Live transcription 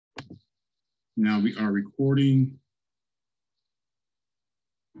Now we are recording.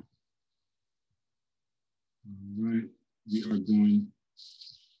 All right, we are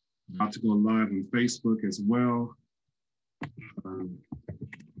about to go live on Facebook as well.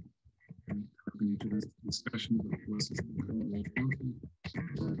 Into this discussion, but of course,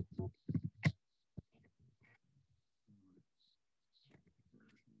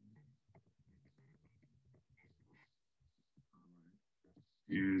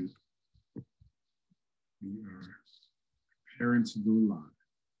 and we are preparing to go live.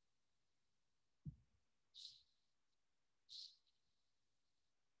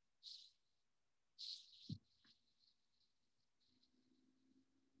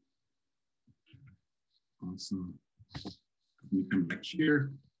 Awesome. You come back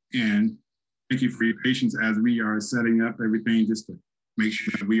here, and thank you for your patience as we are setting up everything just to make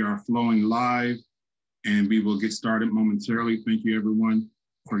sure that we are flowing live, and we will get started momentarily. Thank you, everyone,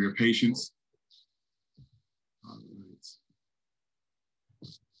 for your patience. All right.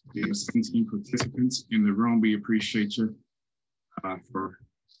 We have 17 participants in the room. We appreciate you for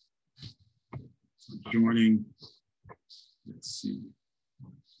joining. Let's see.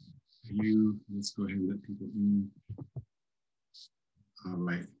 Let's go ahead and let people in. All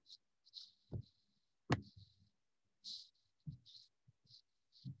right.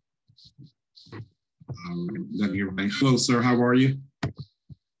 Let me right. Hello, sir. How are you?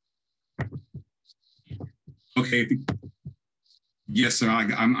 Okay. Yes, sir.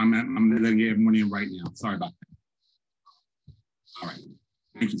 I'm letting everyone in right now. Sorry about that. All right.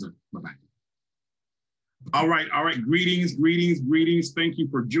 Thank you, sir. Bye-bye. All right. Greetings. Thank you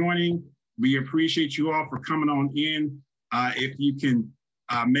for joining. We appreciate you all for coming on in. If you can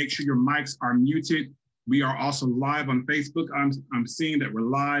make sure your mics are muted. We are also live on Facebook. I'm seeing that we're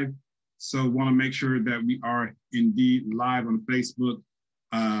live. So want to make sure that we are indeed live on Facebook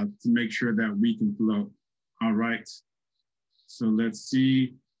to make sure that we can flow. All right. So let's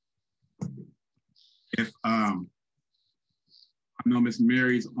see if I know Miss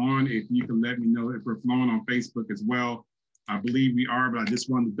Mary's on. If you can let me know if we're flowing on Facebook as well. I believe we are, but I just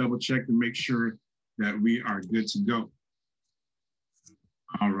wanted to double check to make sure that we are good to go.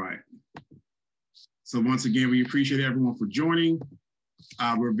 All right. So once again, we appreciate everyone for joining.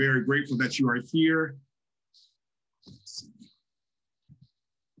 We're very grateful that you are here.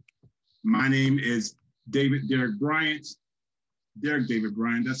 My name is Derrick Bryant. Derrick David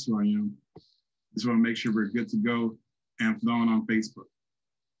Bryant, that's who I am. Just want to make sure we're good to go and flowing on Facebook.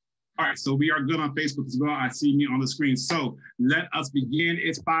 All right, so we are good on Facebook as well. I see me on the screen. So let us begin.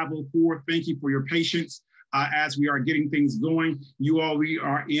 It's 5:04. Thank you for your patience as we are getting things going. You all, we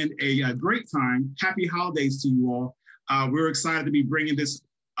are in a great time. Happy holidays to you all. We're excited to be bringing this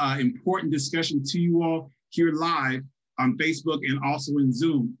important discussion to you all here live on Facebook and also in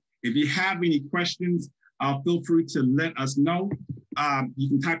Zoom. If you have any questions, feel free to let us know. You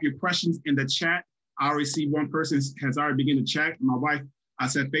can type your questions in the chat. I already see one person has already begun to chat. My wife, I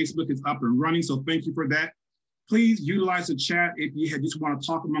said Facebook is up and running, so thank you for that. Please utilize the chat if you just want to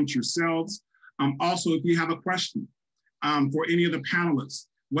talk amongst yourselves. Also, if you have a question for any of the panelists,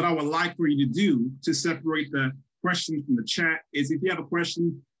 what I would like for you to do to separate the questions from the chat is if you have a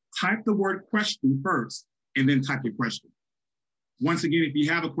question, type the word question first and then type your question. Once again, if you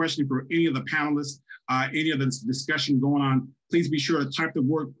have a question for any of the panelists, any of the discussion going on, please be sure to type the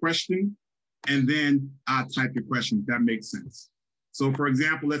word question and then type your question, if that makes sense. So for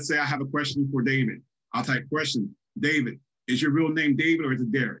example, let's say I have a question for David. I'll type question, David, is your real name David or is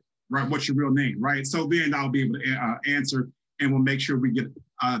it Derrick? Right, what's your real name, right? So then I'll be able to answer and we'll make sure we get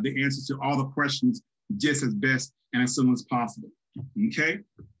the answers to all the questions just as best and as soon as possible, okay?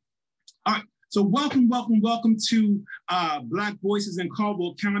 All right, so welcome to Black Voices in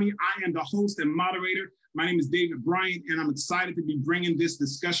Caldwell County. I am the host and moderator. My name is David Bryant, and I'm excited to be bringing this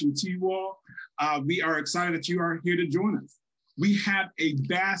discussion to you all. We are excited that you are here to join us. We have a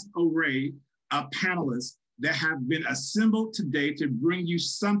vast array of panelists that have been assembled today to bring you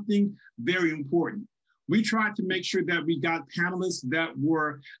something very important. We tried to make sure that we got panelists that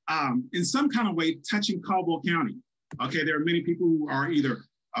were in some kind of way touching Caldwell County. Okay, there are many people who are either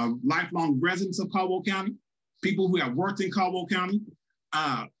lifelong residents of Caldwell County, people who have worked in Caldwell County,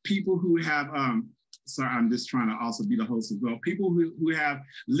 people who have, sorry, I'm just trying to also be the host as well, people who have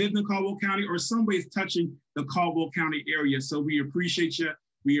lived in Caldwell County or some ways touching the Caldwell County area. So we appreciate you,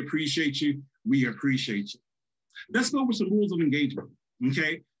 we appreciate you, we appreciate you. Let's go over some rules of engagement,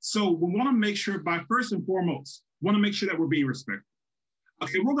 okay? So we wanna make sure first and foremost, wanna make sure that we're being respectful.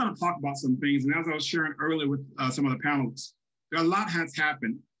 Okay, we're gonna talk about some things, and as I was sharing earlier with some of the panelists, a lot has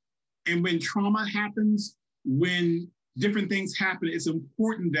happened. And when trauma happens, when different things happen, it's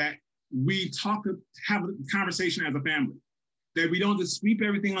important that we have a conversation as a family, that we don't just sweep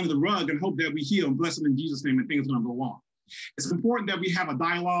everything under the rug and hope that we heal and bless them in Jesus' name and things are going to go on. It's important that we have a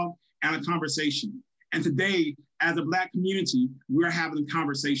dialogue and a conversation. And today, as a Black community, we're having a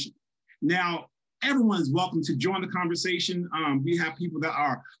conversation. Now, everyone is welcome to join the conversation. We have people that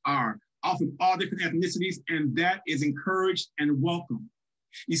are often all different ethnicities, and that is encouraged and welcome.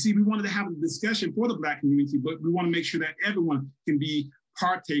 You see, we wanted to have a discussion for the Black community, but we want to make sure that everyone can be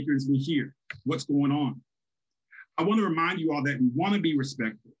partakers and hear what's going on. I want to remind you all that we want to be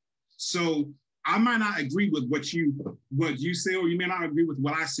respectful. So I might not agree with what you say, or you may not agree with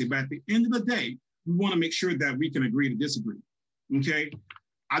what I say, but at the end of the day, we want to make sure that we can agree to disagree, okay?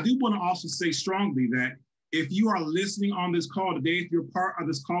 I do want to also say strongly that if you are listening on this call today, if you're part of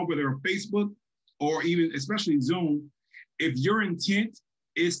this call, whether on Facebook or even especially Zoom, if your intent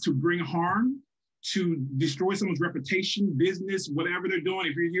is to bring harm, to destroy someone's reputation, business, whatever they're doing,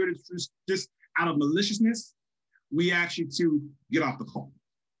 if you're here to just out of maliciousness, we ask you to get off the call.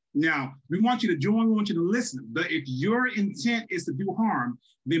 Now, we want you to join, we want you to listen, but if your intent is to do harm,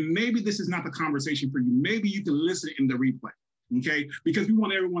 then maybe this is not the conversation for you. Maybe you can listen in the replay, okay? Because we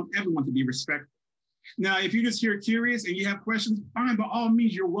want everyone to be respectful. Now, if you're just here curious and you have questions, fine, by all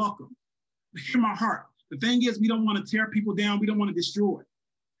means, you're welcome. Hear my heart. The thing is, we don't want to tear people down. We don't want to destroy.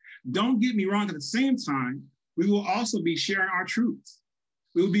 Don't get me wrong. At the same time, we will also be sharing our truths.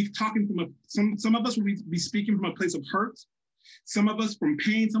 We will be talking from some of us will be speaking from a place of hurt. Some of us from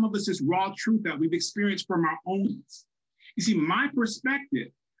pain, some of us just raw truth that we've experienced from our own. You see, my perspective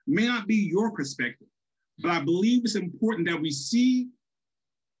may not be your perspective, but I believe it's important that we see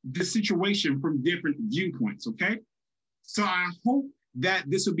the situation from different viewpoints, okay? So I hope that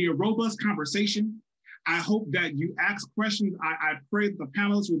this will be a robust conversation. I hope that you ask questions. I pray that the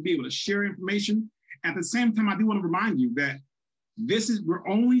panelists will be able to share information. At the same time, I do want to remind you that we're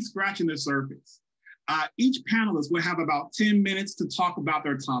only scratching the surface. Each panelist will have about 10 minutes to talk about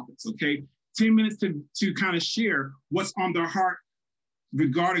their topics, okay? 10 minutes to kind of share what's on their heart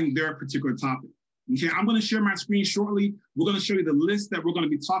regarding their particular topic. Okay, I'm gonna share my screen shortly. We're gonna show you the list that we're gonna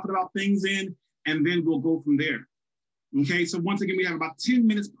be talking about things in, and then we'll go from there. Okay, so once again, we have about 10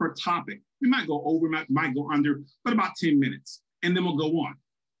 minutes per topic. We might go over, might go under, but about 10 minutes, and then we'll go on.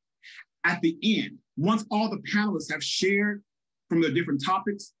 At the end, once all the panelists have shared from their different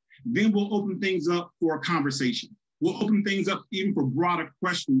topics, then we'll open things up for a conversation. We'll open things up even for broader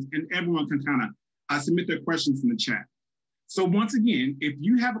questions, and everyone can kind of submit their questions in the chat. So once again, if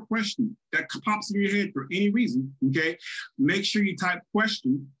you have a question that pops in your head for any reason, okay, make sure you type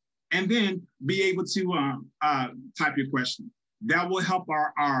question and then be able to type your question. That will help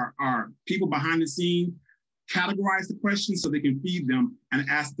our people behind the scene categorize the questions so they can feed them and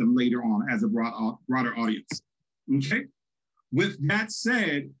ask them later on as a broader audience, okay? With that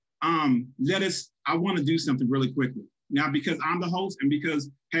said, I want to do something really quickly. Now, because I'm the host and because,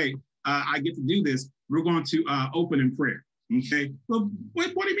 hey, I get to do this, we're going to open in prayer. Okay, well,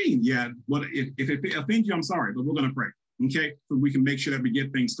 what do you mean? Yeah, if it offends you, I'm sorry, but we're gonna pray, okay? So we can make sure that we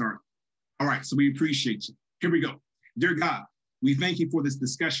get things started. All right, so we appreciate you. Here we go. Dear God, we thank you for this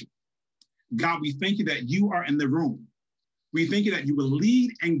discussion. God, we thank you that you are in the room. We thank you that you will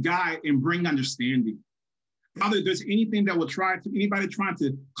lead and guide and bring understanding. Father, if there's anything that will anybody trying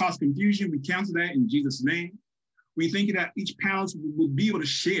to cause confusion, we cancel that in Jesus' name. We thank you that each panelist will be able to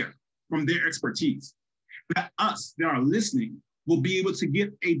share from their expertise. That us that are listening will be able to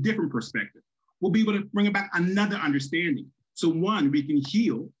get a different perspective. We'll be able to bring about another understanding. So one, we can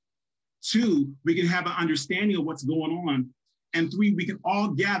heal. Two, we can have an understanding of what's going on. And three, we can all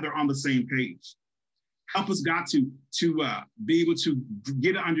gather on the same page. Help us, God, to be able to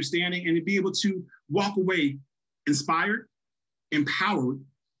get an understanding and to be able to walk away inspired, empowered,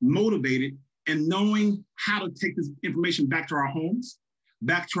 motivated, and knowing how to take this information back to our homes,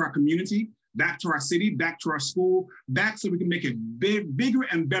 back to our community, back to our city, back to our school, back so we can make a bigger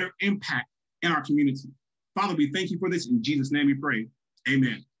and better impact in our community. Father, we thank you for this. In Jesus' name we pray,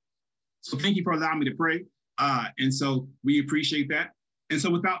 amen. So thank you for allowing me to pray. And so we appreciate that. And so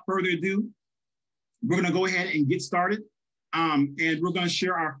without further ado, we're gonna go ahead and get started. And we're gonna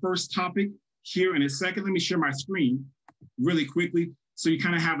share our first topic here in a second. Let me share my screen really quickly so you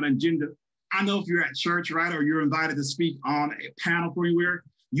kind of have an agenda. I know if you're at church, right, or you're invited to speak on a panel for anywhere,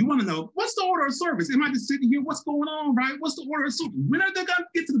 you want to know, what's the order of service? Am I just sitting here? What's going on, right? What's the order of service? When are they going to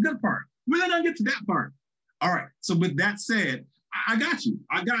get to the good part? When are they going to get to that part? All right. So with that said, I got you.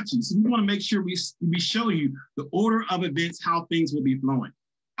 I got you. So we want to make sure we show you the order of events, how things will be flowing.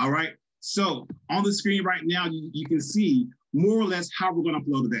 All right. So on the screen right now, you can see more or less how we're going to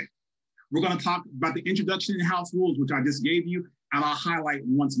flow today. We're going to talk about the introduction and house rules, which I just gave you, and I'll highlight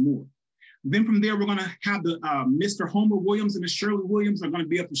once more. Then from there, we're going to have the Mr. Homer Williams and Ms. Shirley Williams are going to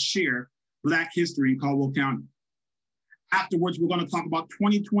be able to share Black history in Caldwell County. Afterwards, we're going to talk about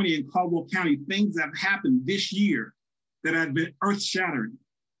 2020 in Caldwell County, things that have happened this year that have been earth-shattering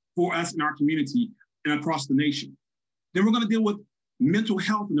for us in our community and across the nation. Then we're going to deal with mental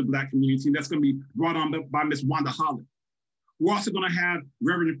health in the Black community, and that's going to be brought on by Ms. Wanda Holland. We're also going to have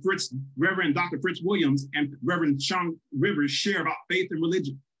Reverend Dr. Fritz Williams and Reverend Sean Rivers share about faith and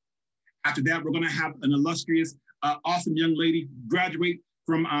religion. After that, we're going to have an illustrious, awesome young lady graduate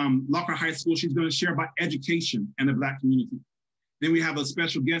from Lockhart High School. She's going to share about education and the Black community. Then we have a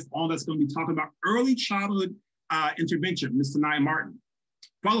special guest on that's going to be talking about early childhood intervention, Ms. Tanaya Martin.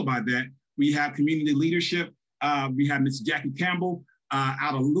 Followed by that, we have community leadership. We have Ms. Jackie Campbell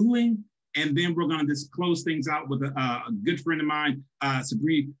out of Luling. And then we're going to just close things out with a good friend of mine,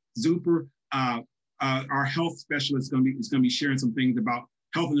 Sabri Zuper, our health specialist, is going to be sharing some things about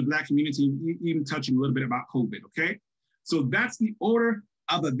health in the Black community, even touching a little bit about COVID, okay? So that's the order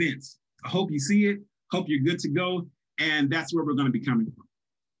of events. I hope you see it, hope you're good to go, and that's where we're going to be coming from,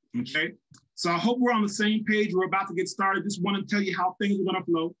 okay? So I hope we're on the same page. We're about to get started. Just want to tell you how things are going to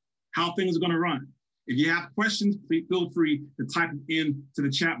flow, how things are going to run. If you have questions, please feel free to type it in to the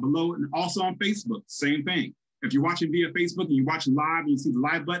chat below, and also on Facebook, same thing. If you're watching via Facebook and you're watching live and you see the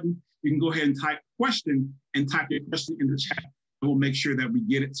live button, you can go ahead and type question and type your question in the chat. And we'll make sure that we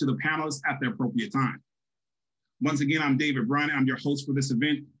get it to the panelists at the appropriate time. Once again, I'm David Bryant. I'm your host for this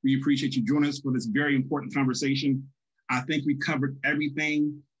event. We appreciate you joining us for this very important conversation. I think we covered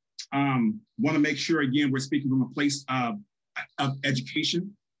everything. Want to make sure, again, we're speaking from a place of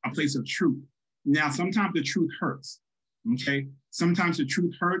education, a place of truth. Now, sometimes the truth hurts, okay? Sometimes the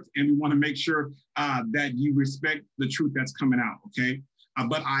truth hurts, and we want to make sure that you respect the truth that's coming out, okay?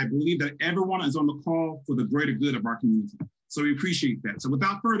 But I believe that everyone is on the call for the greater good of our community. So we appreciate that. So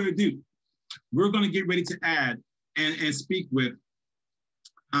without further ado, we're going to get ready to add and speak with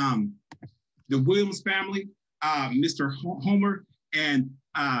the Williams family, Mr. Homer and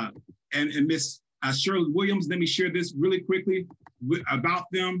Miss Shirley Williams. Let me share this really quickly about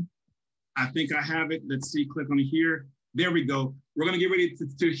them. I think I have it. Let's see, click on it here. There we go. We're going to get ready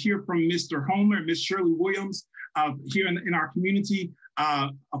to hear from Mr. Homer and Miss Shirley Williams here in our community, a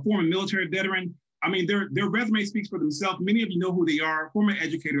former military veteran. I mean, their resume speaks for themselves. Many of you know who they are, former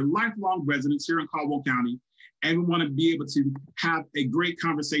educator, lifelong residents here in Caldwell County. And we want to be able to have a great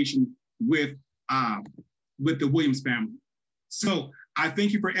conversation with the Williams family. So I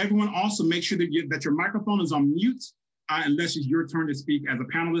thank you for everyone. Also, make sure that your microphone is on mute. Unless it's your turn to speak as a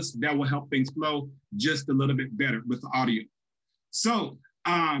panelist, that will help things flow just a little bit better with the audio. So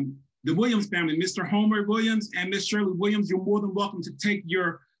the Williams family, Mr. Homer Williams and Miss Shirley Williams, you're more than welcome to take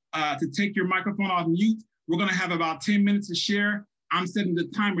your microphone off mute. We're gonna have about 10 minutes to share. I'm setting the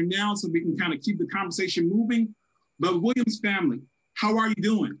timer now so we can kind of keep the conversation moving. But Williams family, how are you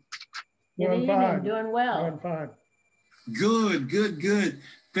doing? Doing fine. Doing well. Doing fine. Good, good, good.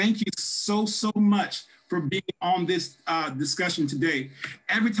 Thank you so much for being on this discussion today.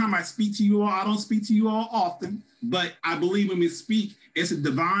 Every time I speak to you all, I don't speak to you all often, but I believe when we speak, it's a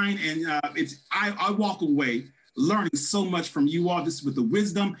divine, and I walk away learning so much from you all, just with the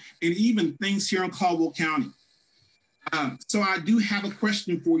wisdom and even things here in Caldwell County. So I do have a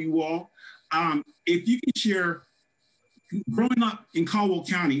question for you all. If you can share, growing up in Caldwell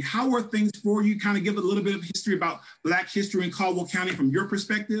County, how were things for you? Kind of give a little bit of history about Black history in Caldwell County from your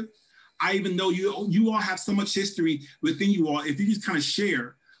perspective. I even know you all have so much history within you all. If you just kind of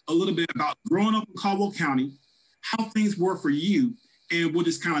share a little bit about growing up in Caldwell County, how things were for you, and we'll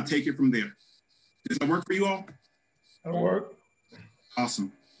just kind of take it from there. Does that work for you all? That work.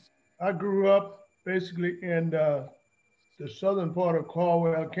 Awesome. I grew up basically in the southern part of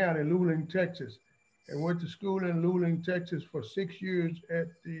Caldwell County, Luling, Texas, and went to school in Luling, Texas for 6 years at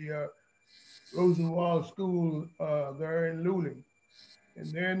the Rosenwald School there in Luling. And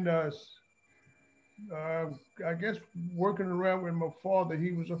then I guess working around with my father,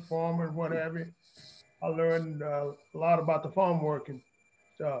 he was a farmer and what have you, I learned a lot about the farm working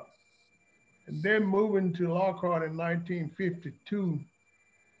stuff. And then moving to Lockhart in 1952,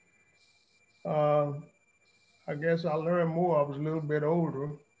 I guess I learned more. I was a little bit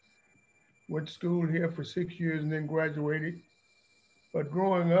older. Went to school here for 6 years and then graduated. But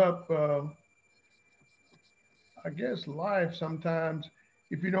growing up, I guess life sometimes,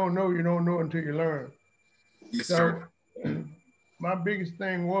 if you don't know, you don't know until you learn. Yes, so sir. My biggest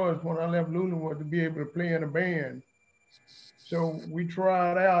thing was when I left Luling was to be able to play in a band. So we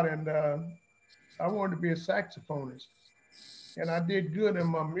tried out, and I wanted to be a saxophonist. And I did good in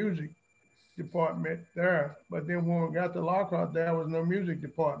my music, department there. But then when we got to Lockhart, there was no music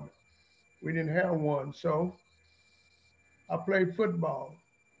department. We didn't have one. So I played football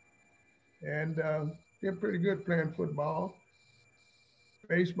and did pretty good playing football.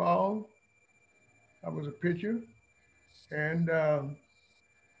 Baseball, I was a pitcher. And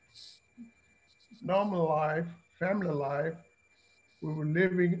normal life, family life, we were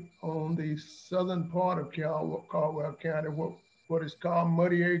living on the southern part of Caldwell County, what is called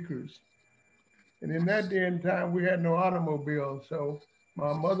Muddy Acres. And in that day and time, we had no automobile. So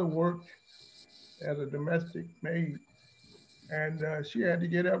my mother worked as a domestic maid. And she had to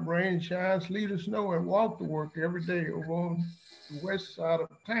get up, rain, shine, sleet, or snow, and walk to work every day over on the west side of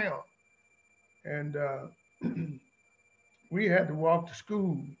town. And we had to walk to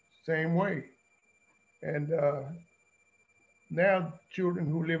school same way. And now children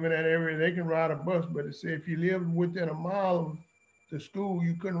who live in that area, they can ride a bus, but it said if you lived within a mile of the school,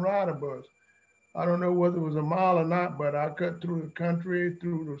 you couldn't ride a bus. I don't know whether it was a mile or not, but I cut through the country,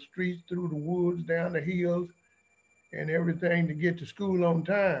 through the streets, through the woods, down the hills, and everything to get to school on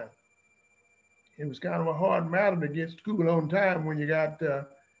time. It was kind of a hard matter to get to school on time when you got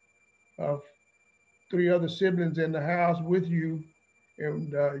uh, three other siblings in the house with you,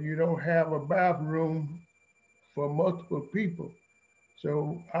 and you don't have a bathroom for multiple people.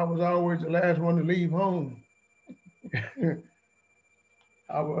 So I was always the last one to leave home.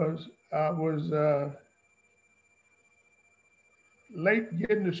 I was late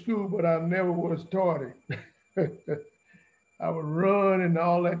getting to school, but I never was tardy. I would run and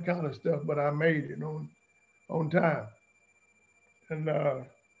all that kind of stuff, but I made it on time. And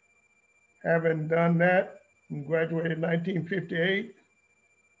having done that and graduated in 1958,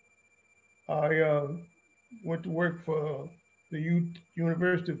 I went to work for the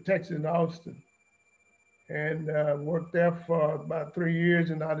University of Texas in Austin and worked there for about 3 years.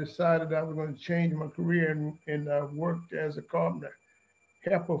 And I decided I was going to change my career and worked as a carpenter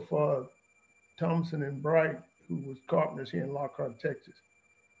helper for Thompson and Bryant, who was carpenters here in Lockhart, Texas.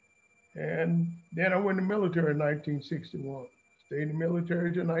 And then I went in the military in 1961, stayed in the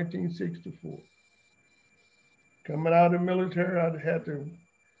military till 1964. Coming out of the military, I had to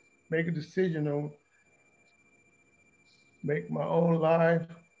make a decision on make my own life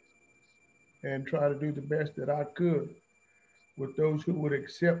and try to do the best that I could with those who would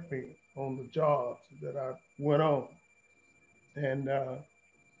accept me on the jobs that I went on. And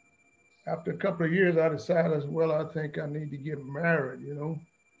after a couple of years, I decided, well, I think I need to get married, you know.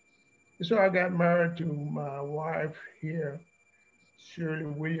 And so I got married to my wife here, Shirley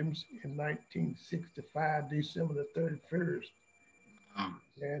Williams, in 1965, December the 31st.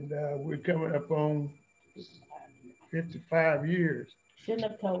 And we're coming up on 55 years. Shouldn't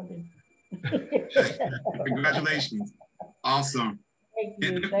have told him. Congratulations. Awesome. Thank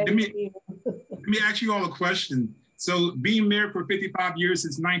you. Let me ask you all a question. So being married for 55 years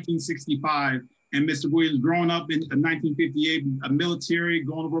since 1965, and Mr. Williams growing up in 1958, a military,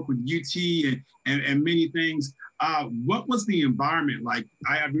 going to work with UT and many things. What was the environment like?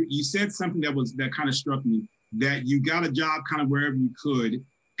 You said something that kind of struck me, that you got a job kind of wherever you could.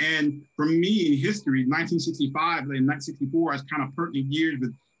 And for me in history, 1965 and 1964 is kind of pertinent years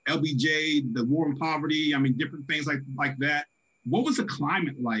with LBJ, the war on poverty, I mean, different things like that. What was the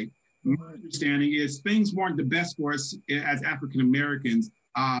climate like? My understanding is things weren't the best for us as African Americans,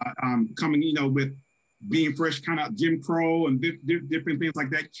 coming, with being fresh, kind of Jim Crow and different things like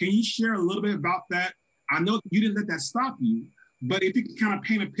that. Can you share a little bit about that? I know you didn't let that stop you, but if you could kind of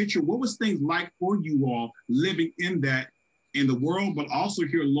paint a picture, what was things like for you all living in the world, but also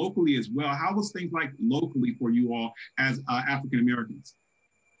here locally as well? How was things like locally for you all as African Americans?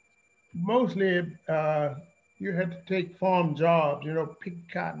 Mostly, you had to take farm jobs, pick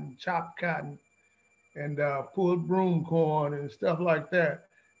cotton, chop cotton, and pull broom corn and stuff like that.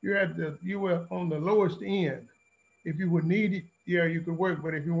 You were on the lowest end. If you were needed, yeah, you could work,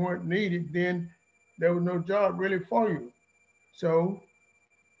 but if you weren't needed, then there was no job really for you. So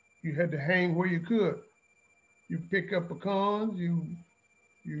you had to hang where you could. You pick up pecans,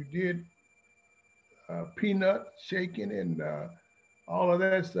 you did peanut shaking and all of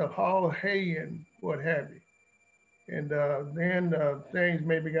that stuff, haul hay and what have you. And then things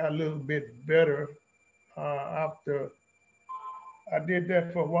maybe got a little bit better after I did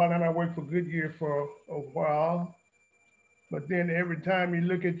that for a while, and I worked for Goodyear for a while. But then every time you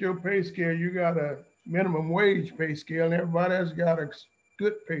look at your pay scale, you got a minimum wage pay scale, and everybody else got a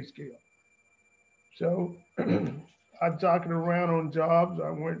good pay scale. So I jockeyed around on jobs.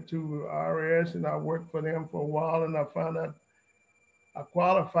 I went to IRS and I worked for them for a while, and I found out I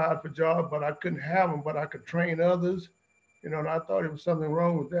qualified for jobs, but I couldn't have them, but I could train others, and I thought there was something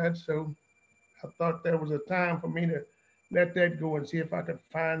wrong with that. So I thought there was a time for me to let that go and see if I could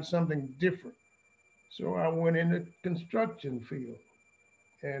find something different. So I went in the construction field,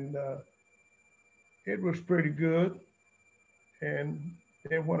 and it was pretty good. And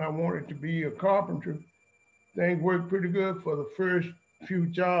then when I wanted to be a carpenter, things worked pretty good for the first few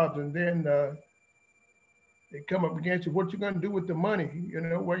jobs, and then they come up against you. What you gonna do with the money? You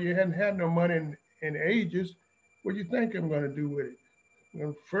know, well, you hadn't had no money in ages. What do you think I'm gonna do with it? I'm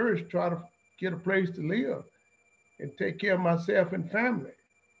gonna first try to get a place to live and take care of myself and family.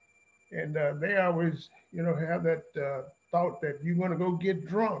 And they always, you know, have that thought that you're gonna go get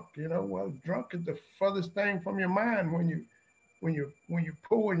drunk. You know, well, drunk is the furthest thing from your mind when you're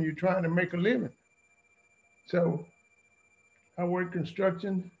poor and you're trying to make a living. So I worked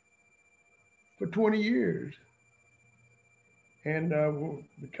construction for 20 years and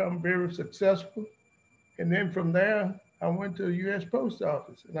become very successful. And then from there, I went to the U.S. Post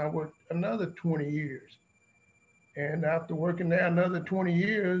Office and I worked another 20 years. And after working there another 20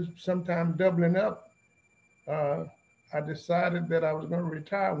 years, sometime doubling up, uh, I decided that I was going to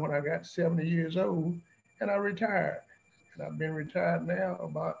retire when I got 70 years old, and I retired. And I've been retired now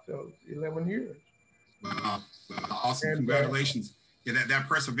about 11 years. Wow. Awesome. And Congratulations. Yeah, that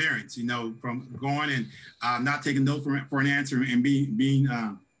perseverance, you know, from going and not taking no for an answer and being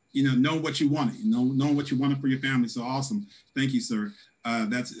you know, knowing what you wanted, you know, knowing what you wanted for your family. So awesome. Thank you, sir.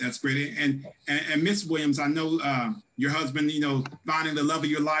 That's great. And Miss Williams, I know your husband, you know, finding the love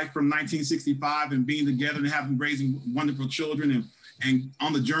of your life from 1965 and being together and having raising wonderful children and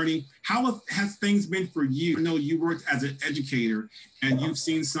on the journey. How has things been for you? I know you worked as an educator and you've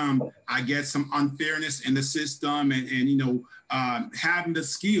seen some, I guess, some unfairness in the system and you know, having the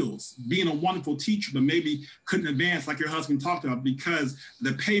skills, being a wonderful teacher, but maybe couldn't advance like your husband talked about because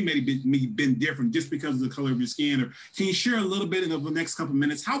the pay may have been different just because of the color of your skin. Or can you share a little bit in the next couple of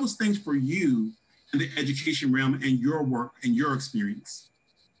minutes? How was things for you in the education realm and your work and your experience?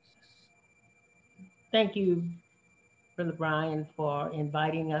 Thank you, Brother Brian, for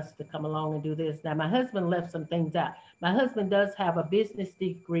inviting us to come along and do this. Now, my husband left some things out. My husband does have a business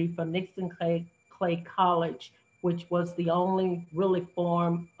degree from Clay College, which was the only really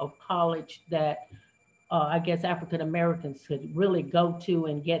form of college that I guess African Americans could really go to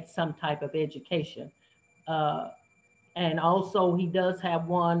and get some type of education. Uh, and also he does have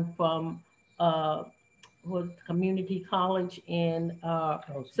one from was community college in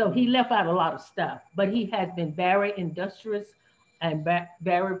so he left out a lot of stuff, but he has been very industrious and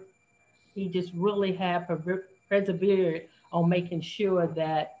very, he just really have persevered on making sure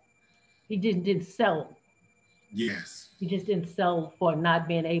that he didn't sell. Yes. He just didn't sell for not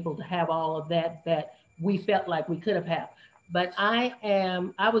being able to have all of that we felt like we could have had. But I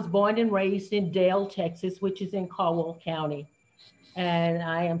was born and raised in Dale, Texas, which is in Caldwell County. And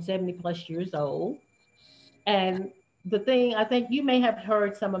I am 70 plus years old. And the thing, I think you may have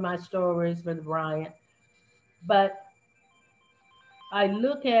heard some of my stories, Brother Bryant, but I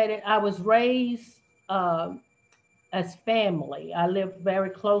look at it, I was raised as family. I lived very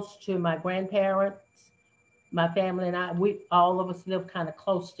close to my grandparents. My family and I, we all of us lived kind of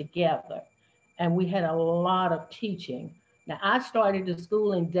close together, and we had a lot of teaching. Now, I started the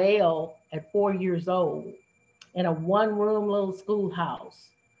school in Dale at 4 years old in a one-room little schoolhouse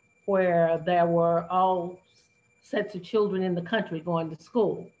where there were all sets of children in the country going to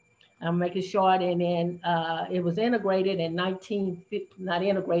school. I'm making short, and then it was integrated in 1950, not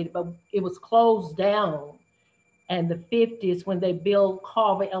integrated, but it was closed down in the 50s when they built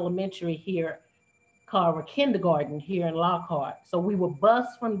Carver Elementary here, Carver Kindergarten here in Lockhart. So we were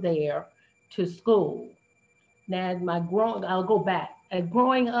bused from there to school. Now, I'll go back.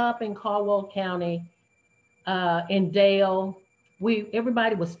 Growing up in Caldwell County, in Dale,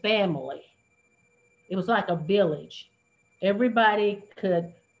 everybody was family. It was like a village. Everybody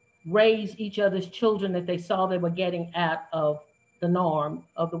could raise each other's children that they saw they were getting out of the norm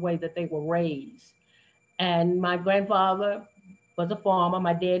of the way that they were raised. And my grandfather was a farmer.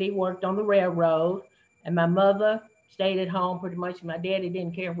 My daddy worked on the railroad, and my mother stayed at home pretty much. My daddy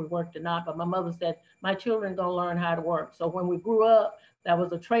didn't care if we worked or not, but my mother said, my children gonna learn how to work. So when we grew up, there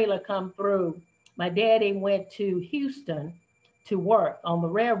was a trailer come through. My daddy went to Houston to work on the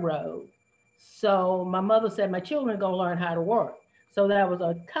railroad. So my mother said, my children gonna learn how to work. So there was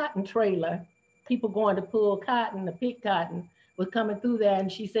a cotton trailer, people going to pull cotton, to pick cotton, was coming through there.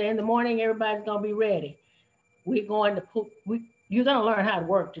 And she said, in the morning, everybody's gonna be ready. We're going to put, you're gonna learn how to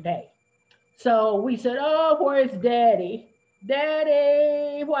work today. So we said, oh, where's Daddy?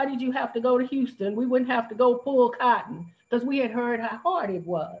 Daddy, why did you have to go to Houston? We wouldn't have to go pull cotton, because we had heard how hard it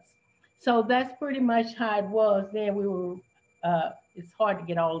was. So that's pretty much how it was. Then we were, it's hard to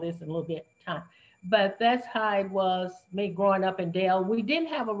get all this in a little bit time. But that's how it was me growing up in Dale. We didn't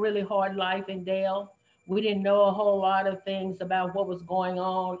have a really hard life in Dale. We didn't know a whole lot of things about what was going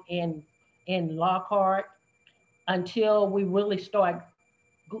on in Lockhart until we really started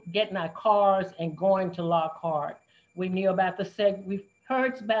getting our cars and going to Lockhart. We knew about we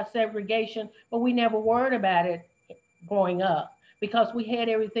heard about segregation, but we never worried about it growing up because we had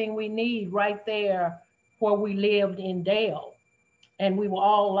everything we need right there where we lived in Dale. And we were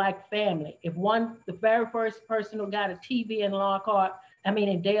all like family. The very first person who got a TV in Lockhart, I mean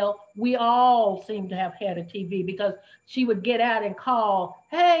in Dale, we all seemed to have had a TV because she would get out and call,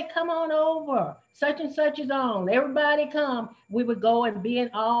 hey, come on over. Such and such is on. Everybody come. We would go and be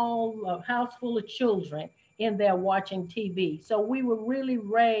in a house full of children in there watching TV. So we were really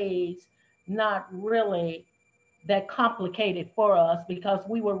raised not really that complicated for us because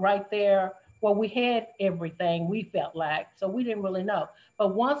we were right there. Well, we had everything we felt like, so we didn't really know.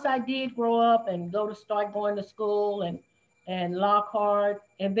 But once I did grow up and start going to school and Lockhart,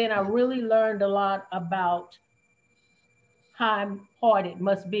 and then I really learned a lot about how hard it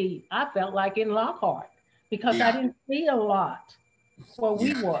must be. I felt like in Lockhart because I didn't see a lot where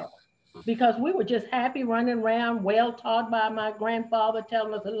we were because we were just happy running around, well taught by my grandfather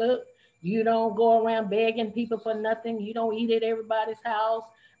telling us, look, you don't go around begging people for nothing. You don't eat at everybody's house,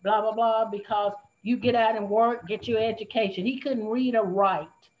 blah, blah, blah, because you get out and work, get your education. He couldn't read or write,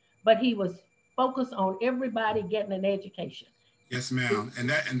 but he was focused on everybody getting an education. Yes, ma'am.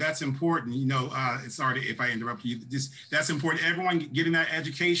 And that's important. You know, sorry if I interrupt you. That's important. Everyone getting that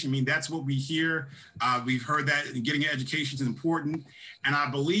education. I mean, that's what we hear. We've heard that getting an education is important. And I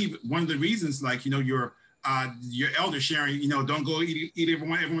believe one of the reasons, like, you know, your elder sharing, you know, don't go eat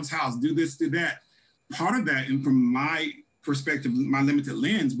everyone's house, do this, do that. Part of that, and from my perspective, my limited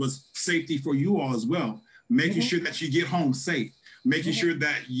lens, was safety for you all as well. Making sure that you get home safe, making sure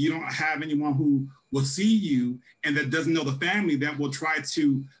that you don't have anyone who will see you and that doesn't know the family that will try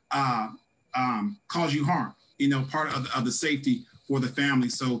to cause you harm, you know, part of the safety for the family.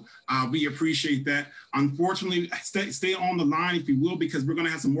 So we appreciate that. Unfortunately, stay on the line if you will, because we're gonna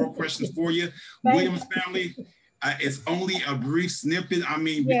have some more questions for you. Williams family, it's only a brief snippet. I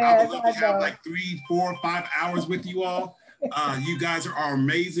mean, I would love to have like 3, 4, 5 hours with you all. You guys are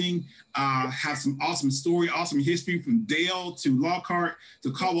amazing. Have some awesome story, awesome history from Dale to Lockhart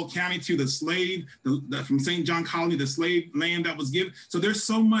to Caldwell County to the slave, from St. John Colony, the slave land that was given. So there's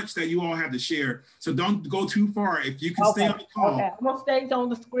so much that you all have to share. So don't go too far. If you can stay on the call. Okay, I'm gonna stay on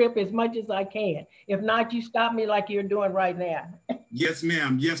the script as much as I can. If not, you stop me like you're doing right now. Yes,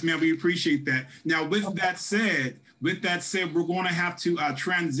 ma'am. Yes, ma'am. We appreciate that. Now, with that said, we're going to have to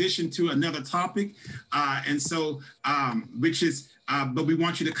transition to another topic. But we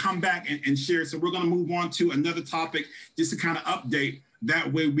want you to come back and share. So we're going to move on to another topic just to kind of update.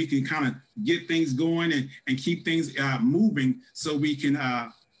 That way we can kind of get things going and keep things moving so we can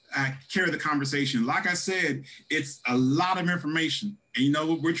carry the conversation. Like I said, it's a lot of information. And you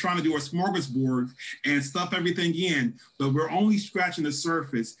know, we're trying to do a smorgasbord and stuff everything in, but we're only scratching the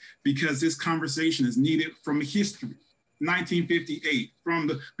surface because this conversation is needed from history. 1958,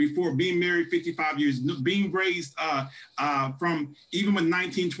 before being married 55 years, being raised from even when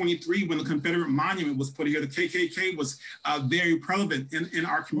 1923, when the Confederate monument was put here, the KKK was very prevalent in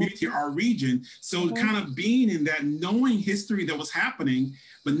our community, our region. So kind of being in that, knowing history that was happening,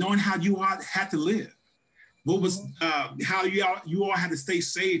 but knowing how you all had to live. What was, how you all had to stay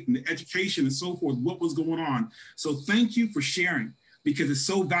safe and the education and so forth, what was going on. So thank you for sharing, because it's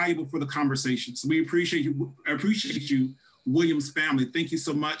so valuable for the conversation. So we appreciate you, Williams family. Thank you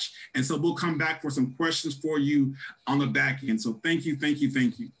so much. And so we'll come back for some questions for you on the back end. So thank you. Thank you.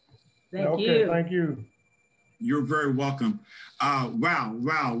 Thank you. You're very welcome.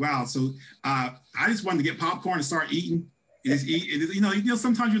 Wow. So I just wanted to get popcorn and start eating. You know,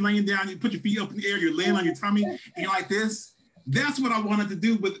 sometimes you're laying down, you put your feet up in the air, you're laying on your tummy, and you're like this. That's what I wanted to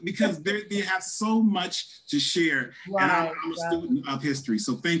do because they have so much to share. Right, and I'm a student of history.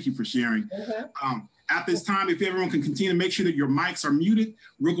 So thank you for sharing. At this time, if everyone can continue to make sure that your mics are muted,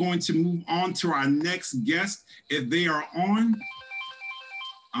 we're going to move on to our next guest. If they are on,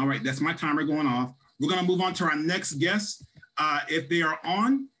 all right, that's my timer going off. We're going to move on to our next guest. If they are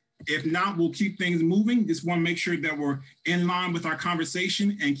on, if not, we'll keep things moving. Just want to make sure that we're in line with our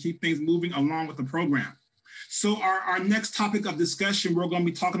conversation and keep things moving along with the program. So our next topic of discussion, we're going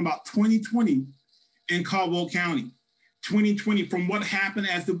to be talking about 2020 in Caldwell County. 2020, from what happened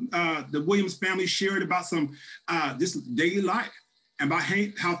as the Williams family shared about some just daily life and about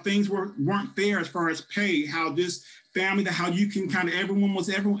how things weren't fair as far as pay, how this family, how you can kind of,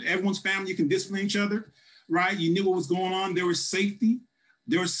 everyone's family, you can discipline each other, right? You knew what was going on. There was safety,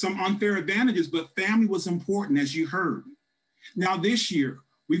 there were some unfair advantages, but family was important, as you heard. Now this year,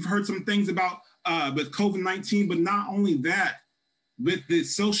 we've heard some things about with COVID-19, but not only that, with the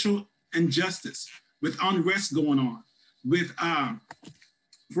social injustice, with unrest going on, with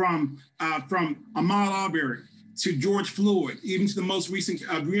from Ahmaud Arbery to George Floyd, even to the most recent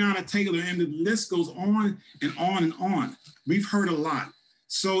Breonna Taylor, and the list goes on and on and on. We've heard a lot.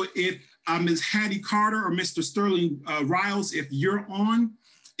 So if Ms. Hattie Carter or Mr. Sterling Riles, if you're on,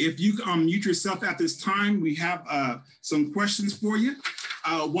 if you mute yourself at this time, we have some questions for you.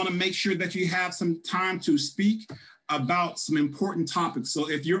 I want to make sure that you have some time to speak about some important topics. So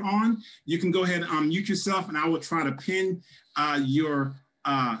if you're on, you can go ahead and unmute yourself, and I will try to pin your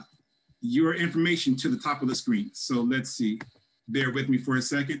information to the top of the screen. So let's see, bear with me for a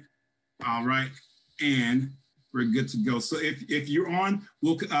second. All right, and we're good to go. So if you're on,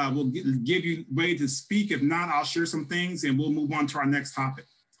 we'll give you a way to speak. If not, I'll share some things and we'll move on to our next topic.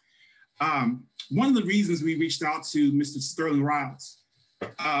 One of the reasons we reached out to Mr. Sterling Riles,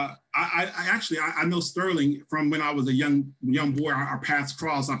 I know Sterling from when I was a young boy. Our paths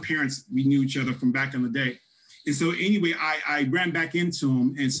crossed. Our parents, we knew each other from back in the day. And so anyway, I ran back into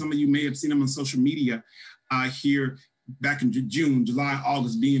him, and some of you may have seen him on social media here back in June, July,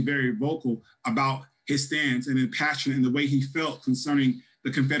 August, being very vocal about his stance and passionate in the way he felt concerning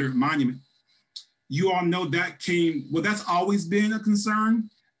the Confederate monument. You all know that that's always been a concern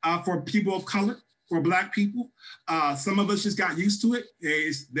for people of color, for Black people. Some of us just got used to it.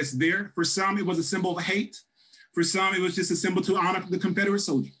 That's there. For some, it was a symbol of hate. For some, it was just a symbol to honor the Confederate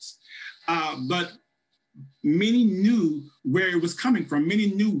soldiers. But many knew where it was coming from.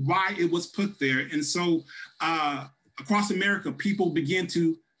 Many knew why it was put there. And so across America, people began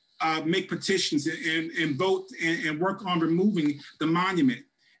to make petitions and vote and work on removing the monument.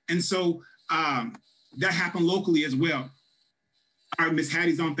 And so that happened locally as well. All right, Ms.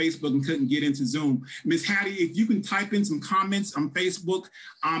 Hattie's on Facebook and couldn't get into Zoom. Ms. Hattie, if you can type in some comments on Facebook,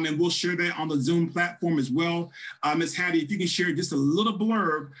 and we'll share that on the Zoom platform as well. Ms. Hattie, if you can share just a little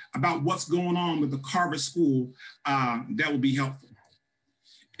blurb about what's going on with the Carver School, that would be helpful.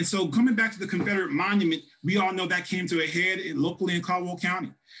 And so coming back to the Confederate monument, we all know that came to a head locally in Caldwell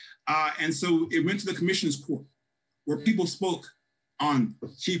County. And so it went to the Commissioner's Court, where people spoke on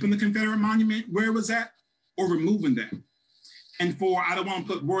keeping the Confederate monument where it was at or removing that. And I don't want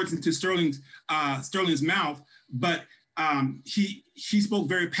to put words into Sterling's mouth, but he spoke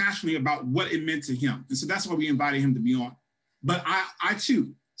very passionately about what it meant to him. And so that's why we invited him to be on. But I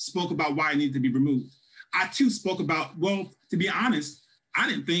too spoke about why it needed to be removed. I too spoke about, well, to be honest, I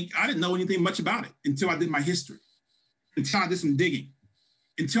didn't know anything much about it until I did my history, until I did some digging,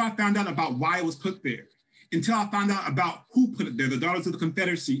 until I found out about why it was put there, until I found out about who put it there, the Daughters of the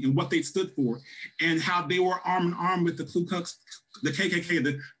Confederacy, and what they stood for, and how they were arm in arm with the KKK,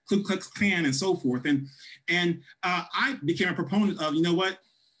 the Ku Klux Klan, and so forth. And I became a proponent of, you know what?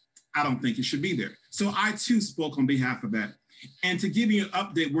 I don't think it should be there. So I too spoke on behalf of that. And to give you an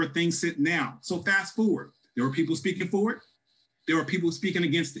update where things sit now. So fast forward, there were people speaking for it. There were people speaking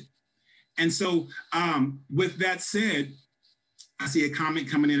against it. And so with that said, I see a comment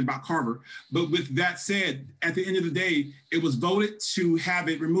coming in about Carver, but with that said, at the end of the day, it was voted to have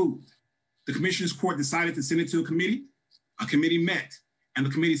it removed. The Commissioner's Court decided to send it to a committee met, and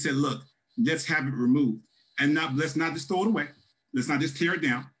the committee said, look, let's have it removed. And let's not just throw it away. Let's not just tear it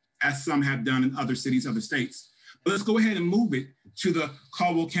down, as some have done in other cities, other states. But let's go ahead and move it to the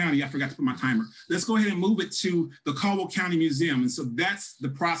Caldwell County. I forgot to put my timer. Let's go ahead and move it to the Caldwell County Museum. And so that's the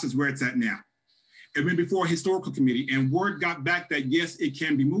process where it's at now. It went before a historical committee, and word got back that yes, it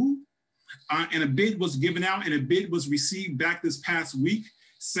can be moved. And a bid was given out, and a bid was received back this past week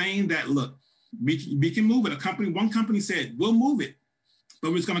saying that, look, we can move it. One company said, we'll move it,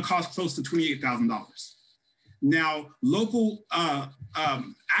 but it's going to cost close to $28,000. Now, local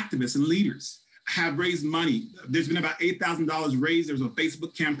activists and leaders have raised money. There's been about $8,000 raised. There's a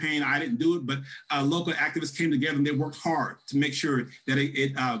Facebook campaign. I didn't do it, but local activists came together and they worked hard to make sure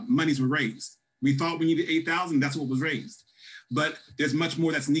that monies were raised. We thought we needed 8,000, that's what was raised. But there's much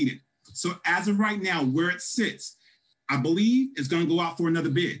more that's needed. So as of right now, where it sits, I believe it's gonna go out for another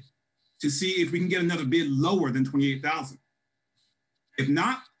bid to see if we can get another bid lower than 28,000. If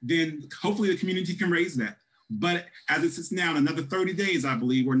not, then hopefully the community can raise that. But as it sits now, in another 30 days, I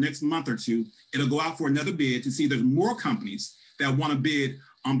believe, or next month or two, it'll go out for another bid to see if there's more companies that wanna bid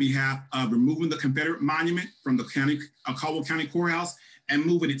on behalf of removing the Confederate monument from the Caldwell County Courthouse and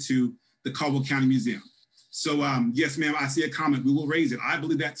moving it to the Caldwell County Museum. So yes, ma'am, I see a comment, we will raise it. I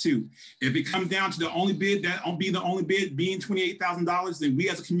believe that too. If it comes down to the only bid, being $28,000, then we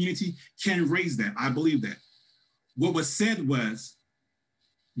as a community can raise that. I believe that. What was said was,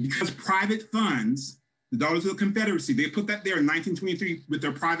 because private funds, the Daughters of the Confederacy, they put that there in 1923 with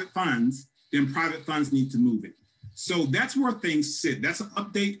their private funds, then private funds need to move it. So that's where things sit. That's an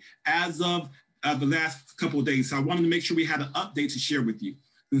update as of the last couple of days. So I wanted to make sure we had an update to share with you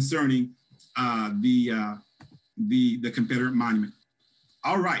concerning the Confederate monument.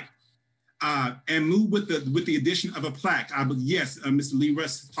 All right. And move with the addition of a plaque. Yes, Mr. Lee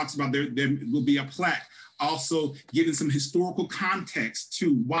Russ talks about there will be a plaque, also giving some historical context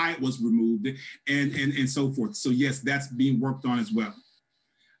to why it was removed and so forth. So yes, that's being worked on as well.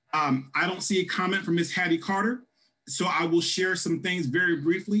 I don't see a comment from Ms. Hattie Carter, so I will share some things very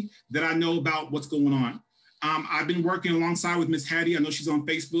briefly that I know about what's going on. I've been working alongside with Ms. Hattie. I know she's on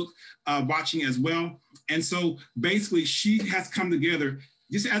Facebook watching as well. And so basically she has come together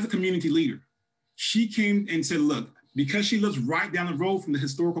just as a community leader. She came and said, look, because she lives right down the road from the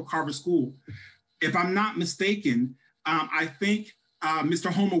historical Carver School, if I'm not mistaken, I think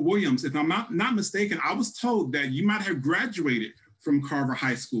Mr. Homer Williams, if I'm not mistaken, I was told that you might have graduated from Carver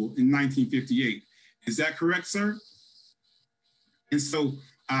High School in 1958. Is that correct, sir? And so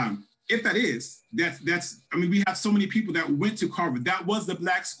if that is, that's, I mean, we have so many people that went to Carver. That was the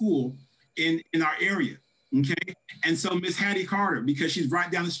Black school in our area, okay? And so Miss Hattie Carter, because she's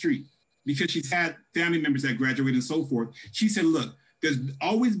right down the street, because she's had family members that graduated and so forth, she said, look, there's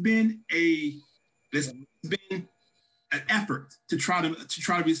always been an effort to try to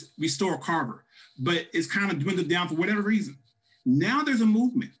restore Carver, but it's kind of dwindled down for whatever reason. Now there's a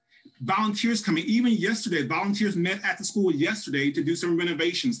movement. Volunteers coming. Even yesterday, volunteers met at the school yesterday to do some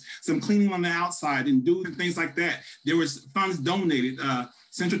renovations, some cleaning on the outside and doing things like that. There was funds donated.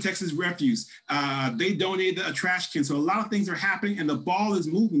 Central Texas Refuse, they donated a trash can. So a lot of things are happening and the ball is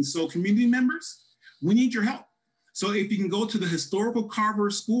moving. So community members, we need your help. So if you can go to the Historical Carver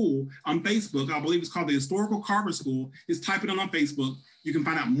School on Facebook, I believe it's called the Historical Carver School, just type it on Facebook. You can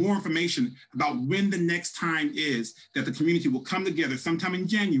find out more information about when the next time is that the community will come together sometime in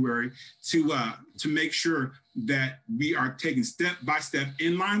January to make sure that we are taking step by step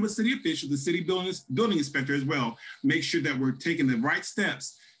in line with city officials, the city building inspector as well, make sure that we're taking the right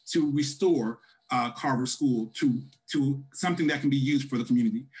steps to restore Carver School to something that can be used for the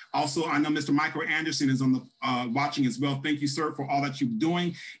community. Also, I know Mr. Michael Anderson is on the watching as well. Thank you, sir, for all that you're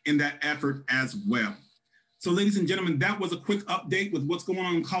doing in that effort as well. So ladies and gentlemen, that was a quick update with what's going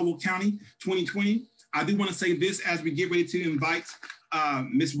on in Caldwell County 2020. I do want to say this as we get ready to invite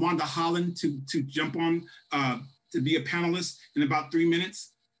Ms. Wanda Holland to jump on to be a panelist in about 3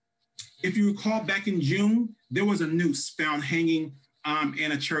 minutes. If you recall, back in June, there was a noose found hanging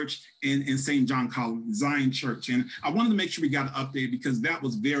in a church in St. John College, Zion Church. And I wanted to make sure we got an update because that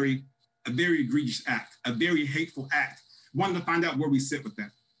was a very egregious act, a very hateful act. Wanted to find out where we sit with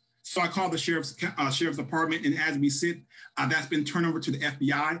that. So I called the sheriff's department, and as we sit, that's been turned over to the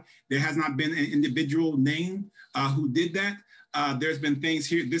FBI. There has not been an individual name who did that. There's been things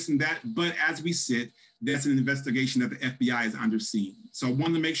here, this and that, but as we sit, that's an investigation that the FBI is underseeing. So I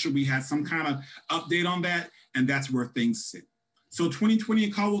wanted to make sure we had some kind of update on that, and that's where things sit. So 2020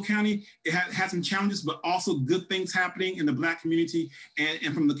 in Caldwell County, it had some challenges, but also good things happening in the Black community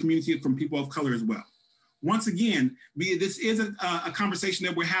and from the community, from people of color as well. Once again, this is a conversation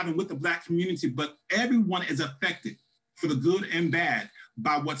that we're having with the Black community, but everyone is affected for the good and bad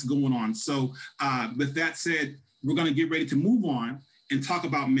by what's going on. So with that said, we're gonna get ready to move on and talk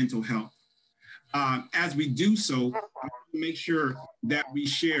about mental health. As we do so, I want to make sure that we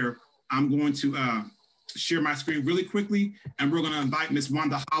share. I'm going to share my screen really quickly, and we're gonna invite Ms.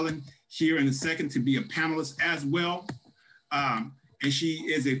 Wanda Holland here in a second to be a panelist as well. And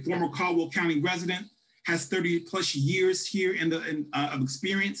she is a former Caldwell County resident, has 30 plus years here of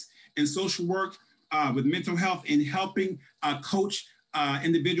experience in social work with mental health and helping coach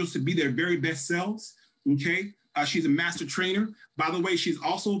individuals to be their very best selves, okay? She's a master trainer. By the way, she's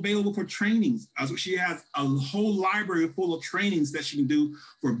also available for trainings. So she has a whole library full of trainings that she can do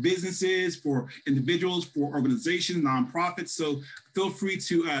for businesses, for individuals, for organizations, nonprofits. So feel free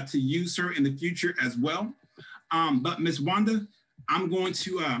to use her in the future as well. But Ms. Wanda, I'm going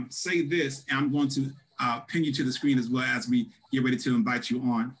to say this, and I'm going to pin you to the screen as well as we get ready to invite you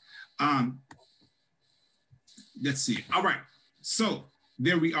on. Let's see. All right. So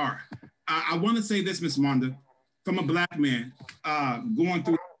there we are. I want to say this, Ms. Wanda, from a Black man going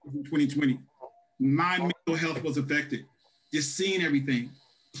through 2020, my mental health was affected. Just seeing everything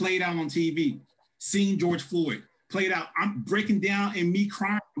played out on TV, seeing George Floyd played out. I'm breaking down and me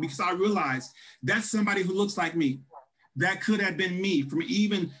crying because I realized that's somebody who looks like me. That could have been me from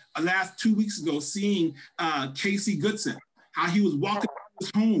even last 2 weeks ago, seeing Casey Goodson, how he was walking down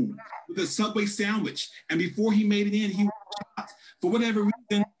was home with a Subway sandwich. And before he made it in, he was shot for whatever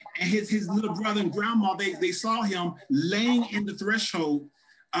reason. And his little brother and grandma, they saw him laying in the threshold,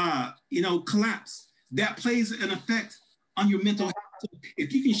 collapse. That plays an effect on your mental health.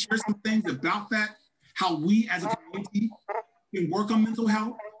 If you can share some things about that, how we as a community can work on mental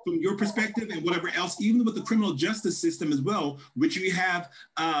health from your perspective and whatever else, even with the criminal justice system as well, which you have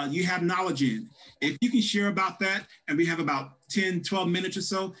knowledge in. If you can share about that, and we have about 10, 12 minutes or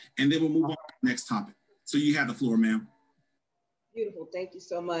so, and then we'll move on to the next topic. So you have the floor, ma'am. Beautiful, thank you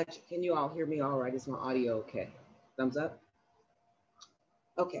so much. Can you all hear me all right? Is my audio okay? Thumbs up?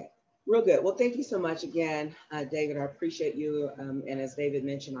 Okay, real good. Well, thank you so much again, David. I appreciate you. And as David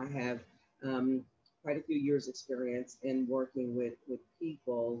mentioned, I have quite a few years experience in working with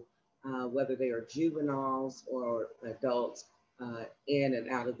people, whether they are juveniles or adults in and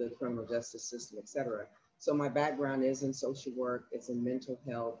out of the criminal justice system, et cetera. So my background is in social work, it's in mental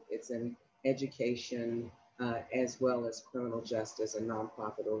health, it's in education, as well as criminal justice and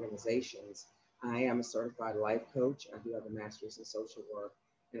nonprofit organizations. I am a certified life coach. I do have a master's in social work,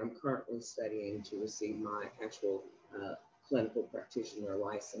 and I'm currently studying to receive my actual clinical practitioner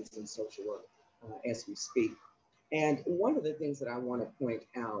license in social work as we speak. And one of the things that I want to point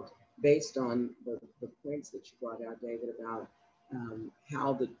out, based on the points that you brought out, David, about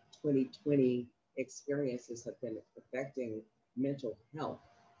how the 2020 experiences have been affecting mental health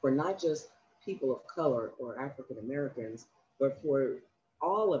for not just people of color or African Americans, but for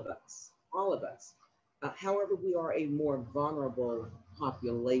all of us. However, we are a more vulnerable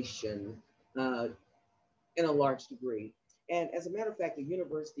population in a large degree. And as a matter of fact, the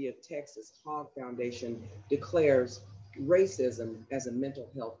University of Texas Hogg Foundation declares racism as a mental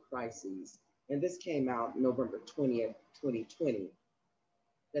health crisis. And this came out November 20th, 2020,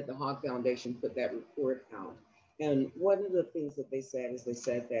 that the Hogg Foundation put that report out. And one of the things that they said is they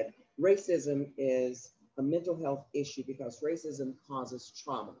said that racism is a mental health issue because racism causes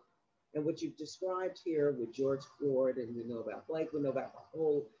trauma. And what you've described here with George Floyd, and we know about Blake, we know about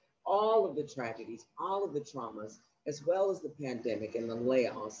all of the tragedies, all of the traumas, as well as the pandemic and the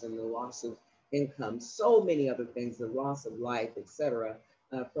layoffs and the loss of income, so many other things, the loss of life, et cetera,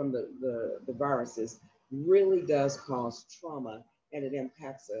 from the viruses, really does cause trauma, and it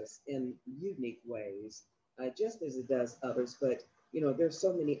impacts us in unique ways, just as it does others. But there's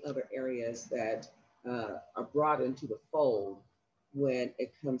so many other areas that are brought into the fold when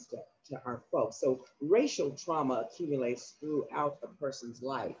it comes to our folks. So racial trauma accumulates throughout a person's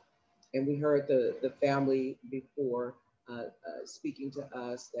life. And we heard the family before speaking to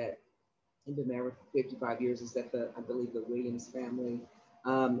us that have been married for 55 years, is that I believe the Williams family.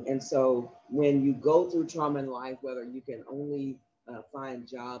 And so when you go through trauma in life, whether you can only find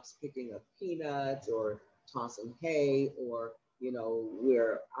jobs picking up peanuts or tossing hay, or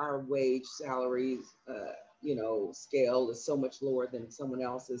where our wage salaries scale is so much lower than someone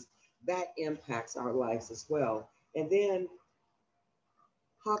else's, that impacts our lives as well. And then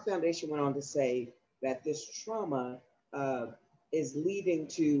Hogg Foundation went on to say that this trauma is leading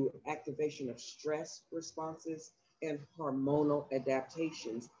to activation of stress responses and hormonal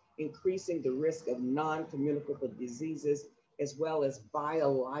adaptations, increasing the risk of non-communicable diseases as well as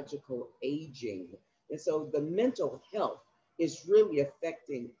biological aging. And so the mental health is really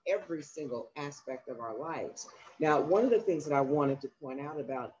affecting every single aspect of our lives. Now, one of the things that I wanted to point out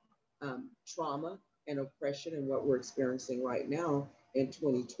about trauma and oppression and what we're experiencing right now in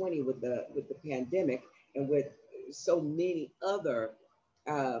 2020 with the pandemic and with so many other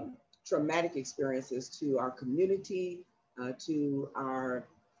traumatic experiences to our community, to our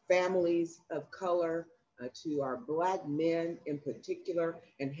families of color, to our Black men in particular,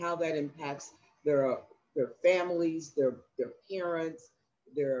 and how that impacts their families, their parents,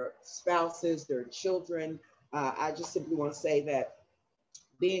 their spouses, their children. I just simply want to say that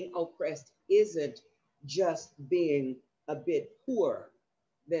being oppressed isn't just being a bit poorer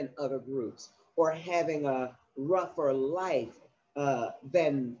than other groups or having a rougher life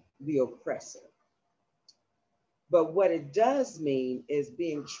than the oppressor. But what it does mean is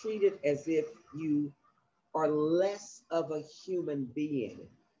being treated as if you are less of a human being,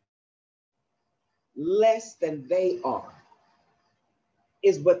 less than they are,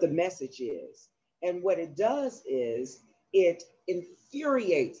 is what the message is. And what it does is it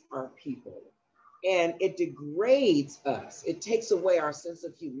infuriates our people and it degrades us. It takes away our sense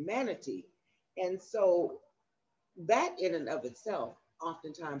of humanity. And so that in and of itself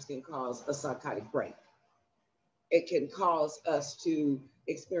oftentimes can cause a psychotic break. It can cause us to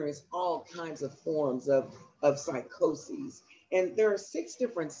experience all kinds of forms of psychoses. And there are 6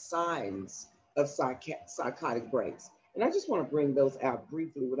 different signs of psychotic breaks. And I just want to bring those out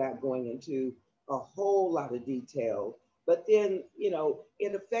briefly without going into a whole lot of detail. But then,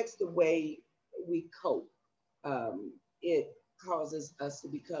 it affects the way we cope. It causes us to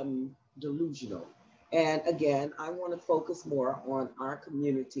become delusional. And again, I want to focus more on our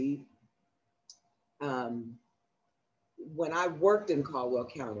community. When I worked in Caldwell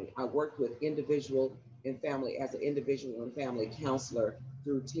County, I worked with individual and family as an individual and family counselor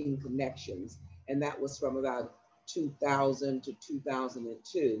through Teen Connections. And that was from about 2000 to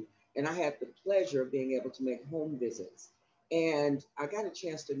 2002. And I had the pleasure of being able to make home visits. And I got a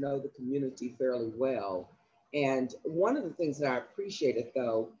chance to know the community fairly well. And one of the things that I appreciated,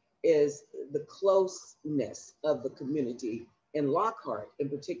 though, is the closeness of the community in Lockhart in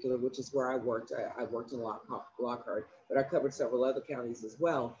particular, which is where I worked. I worked in Lockhart, but I covered several other counties as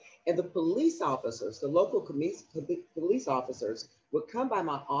well. And the police officers, the local police officers would come by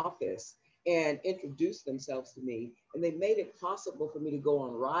my office and introduce themselves to me. And they made it possible for me to go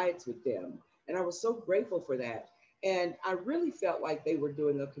on rides with them. And I was so grateful for that. And I really felt like they were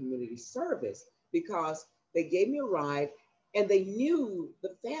doing a community service because they gave me a ride and they knew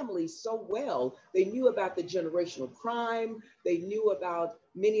the family so well. They knew about the generational crime. They knew about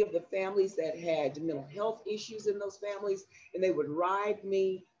many of the families that had mental health issues in those families. And they would ride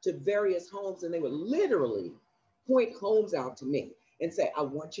me to various homes and they would literally point homes out to me and say, I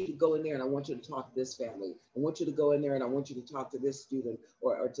want you to go in there and I want you to talk to this family. I want you to go in there and I want you to talk to this student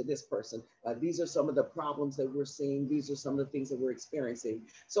or to this person. These are some of the problems that we're seeing. These are some of the things that we're experiencing.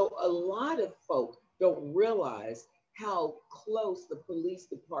 So a lot of folk don't realize how close the police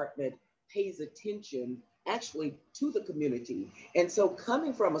department pays attention actually to the community. And so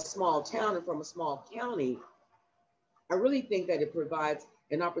coming from a small town and from a small county, I really think that it provides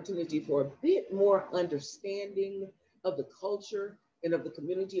an opportunity for a bit more understanding of the culture and of the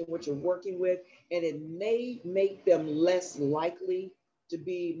community in which you're working with. And it may make them less likely to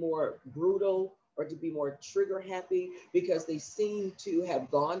be more brutal or to be more trigger happy because they seem to have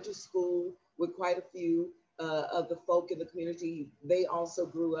gone to school with quite a few of the folk in the community. They also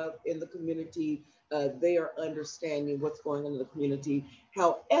grew up in the community. They are understanding what's going on in the community.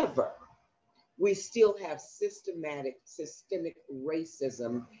 However, we still have systemic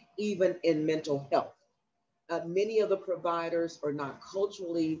racism, even in mental health. Many of the providers are not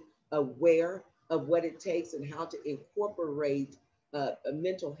culturally aware of what it takes and how to incorporate a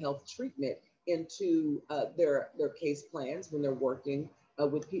mental health treatment into their case plans when they're working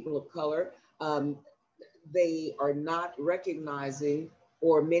with people of color. They are not recognizing,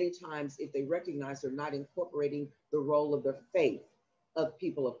 or many times if they recognize, they're not incorporating the role of the faith of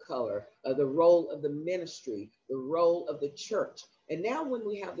people of color, the role of the ministry, the role of the church. And now when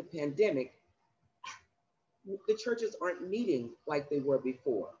we have the pandemic, the churches aren't meeting like they were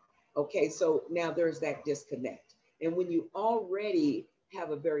before. Okay, so now there's that disconnect. And when you already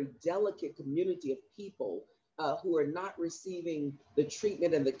have a very delicate community of people who are not receiving the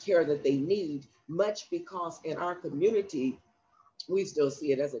treatment and the care that they need, much because in our community, we still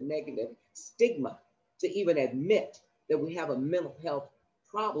see it as a negative stigma to even admit that we have a mental health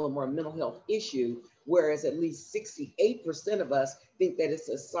problem or a mental health issue, whereas at least 68% of us think that it's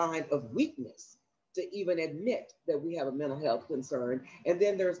a sign of weakness to even admit that we have a mental health concern. And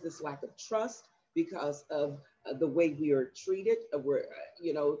then there's this lack of trust because of the way we are treated.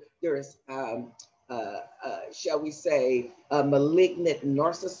 There is, shall we say, malignant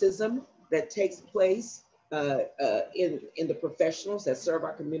narcissism that takes place in the professionals that serve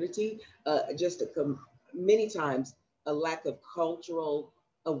our community. Many times a lack of cultural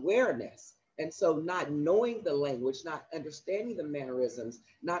awareness. And so not knowing the language, not understanding the mannerisms,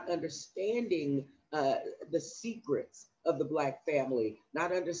 not understanding the secrets of the Black family,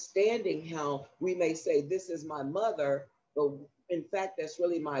 not understanding how we may say, this is my mother, but in fact, that's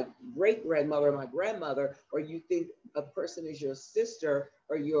really my great-grandmother, my grandmother, or you think a person is your sister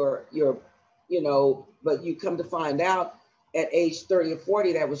or your but you come to find out at age 30 or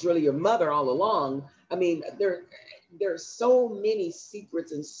 40, that was really your mother all along. I mean, there's so many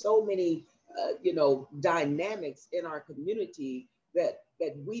secrets and so many dynamics in our community that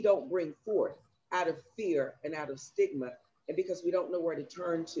we don't bring forth out of fear and out of stigma, and because we don't know where to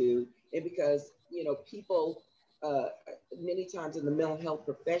turn to, and because people many times in the mental health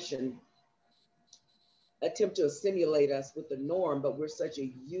profession attempt to assimilate us with the norm, but we're such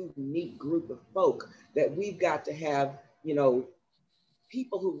a unique group of folk that we've got to have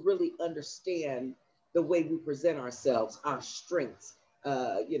people who really understand the way we present ourselves, our strengths,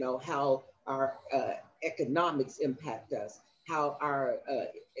 how our economics impact us, how our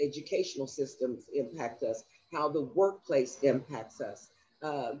educational systems impact us, how the workplace impacts us,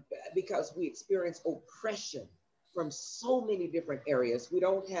 because we experience oppression from so many different areas. We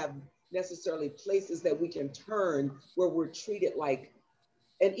don't have necessarily places that we can turn where we're treated like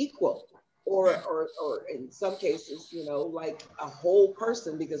an equal, or in some cases, you know, like a whole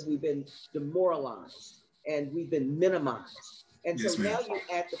person, because we've been demoralized and we've been minimized. And so now you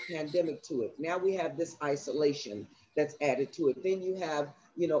add the pandemic to it. Now we have this isolation that's added to it. Then you have,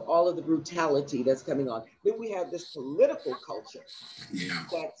 you know, all of the brutality that's coming on. Then we have this political culture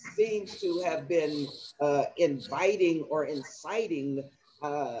that seems to have been inviting or inciting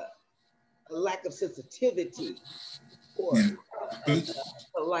a lack of sensitivity, or a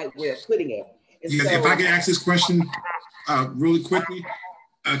polite way of putting it. And yes, so, if I could ask this question really quickly,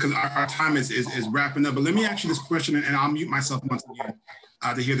 because our time is wrapping up, but let me ask you this question, and I'll mute myself once again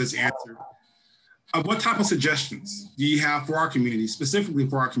to hear this answer. What type of suggestions do you have for our community, specifically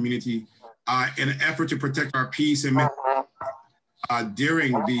for our community, in an effort to protect our peace and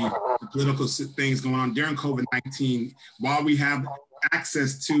during the political things going on during COVID-19, while we have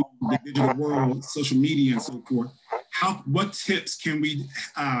access to the digital world, social media, and so forth? What tips can we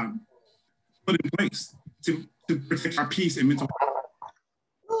put in place to protect our peace and mental health?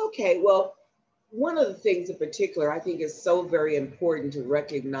 Okay, well, one of the things in particular, I think is so very important to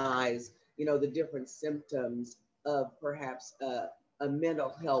recognize, you know, the different symptoms of perhaps a mental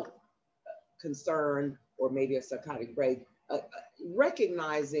health concern, or maybe a psychotic break.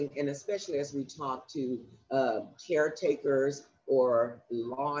 Recognizing, and especially as we talk to caretakers or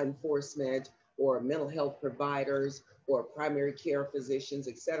law enforcement or mental health providers or primary care physicians,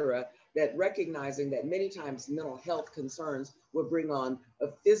 et cetera, that recognizing that many times mental health concerns will bring on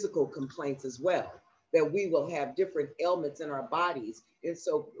physical complaints as well, that we will have different ailments in our bodies. And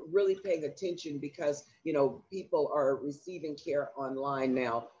so really paying attention, because, you know, people are receiving care online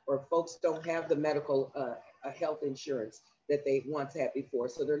now, or folks don't have the medical health insurance that they once had before.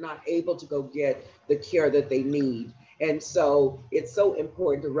 So they're not able to go get the care that they need. And so it's so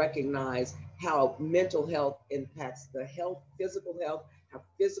important to recognize how mental health impacts the physical health, how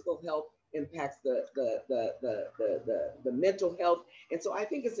physical health impacts the mental health. And so I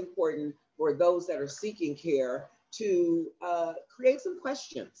think it's important for those that are seeking care to create some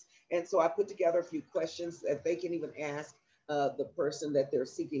questions. And so I put together a few questions that they can even ask the person that they're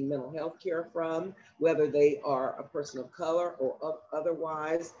seeking mental health care from, whether they are a person of color or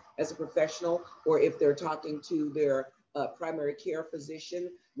otherwise as a professional, or if they're talking to their primary care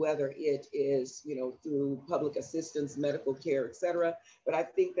physician, whether it is, you know, through public assistance, medical care, et cetera. But I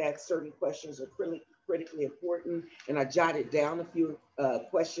think that certain questions are critically important. And I jotted down a few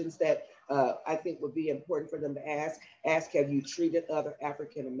questions that I think would be important for them to ask. Ask, have you treated other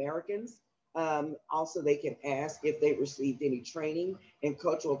African Americans? Also, they can ask if they received any training in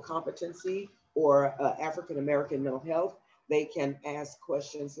cultural competency or African American mental health. They can ask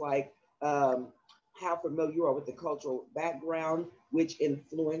questions like, how familiar you are with the cultural background, which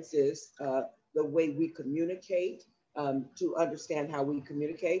influences the way we communicate, to understand how we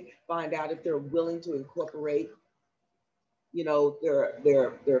communicate. Find out if they're willing to incorporate, you know,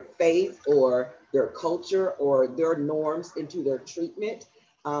 their faith or their culture or their norms into their treatment.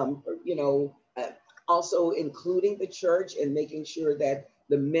 You know, also including the church and making sure that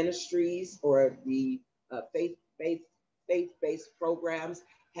the ministries or the faith-based programs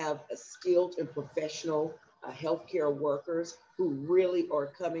have skilled and professional healthcare workers who really are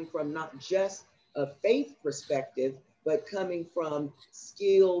coming from not just a faith perspective, but coming from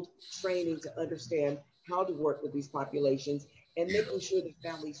skilled training to understand how to work with these populations, and making sure that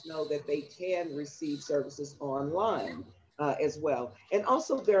families know that they can receive services online as well. And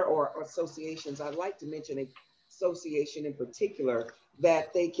also there are associations. I'd like to mention an association in particular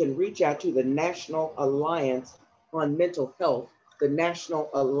that they can reach out to, the National Alliance on Mental Health, the National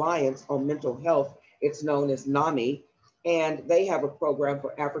Alliance on Mental Health. It's known as NAMI. And they have a program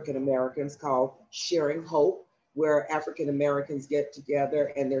for African Americans called Sharing Hope, where African Americans get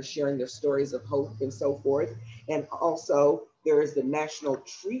together and they're sharing their stories of hope and so forth. And also there is the National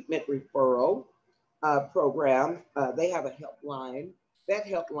Treatment Referral Program. They have a helpline. That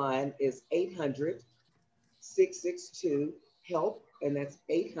helpline is 800-662-HELP, and that's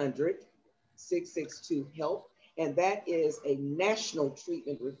 800-662-HELP. And that is a national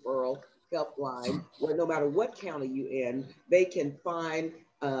treatment referral helpline where no matter what county you're in, they can find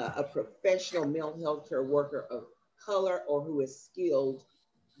a professional mental health care worker of color or who is skilled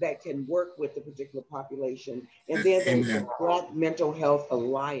that can work with the particular population. And then there's the Black Mental Health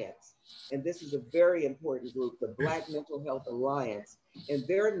Alliance. And this is a very important group, the Black Mental Health Alliance. And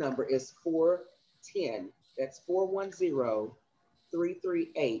their number is 410, that's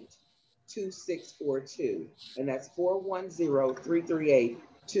 410-338-2642. And that's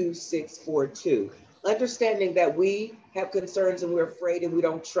 410-338-2642. understanding that we have concerns and we're afraid and we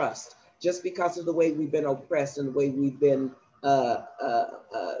don't trust just because of the way we've been oppressed and the way we've been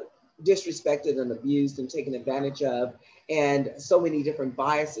disrespected and abused and taken advantage of, and so many different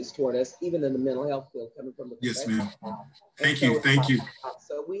biases toward us, even in the mental health field coming from the Yes, profession. ma'am. Thank you. Thank you.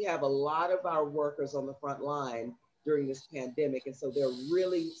 So we have a lot of our workers on the front line during this pandemic, and so they're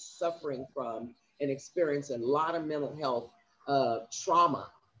really suffering from and experiencing a lot of mental health trauma.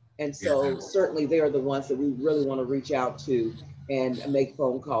 And so certainly they are the ones that we really want to reach out to and make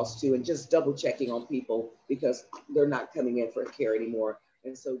phone calls to, and just double checking on people because they're not coming in for care anymore.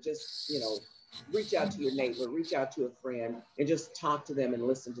 And so just, you know, reach out to your neighbor, reach out to a friend, and just talk to them and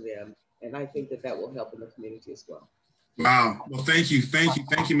listen to them. And I think that that will help in the community as well. Wow. Well, thank you,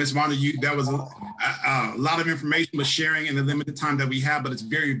 Ms. Wanda. That was a lot of information was sharing in the limited time that we have, but it's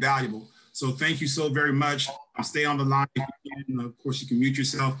very valuable. So thank you so very much. Stay on the line. If you can. Of course, you can mute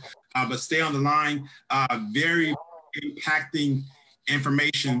yourself, but stay on the line. Very impacting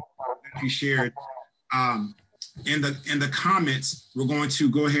information that you shared. In the comments, we're going to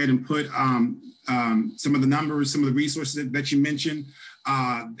go ahead and put some of the numbers, some of the resources that you mentioned.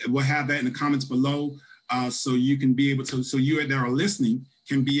 We'll have that in the comments below, so you can be able to, so you that are listening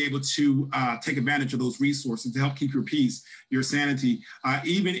can be able to take advantage of those resources to help keep your peace, your sanity.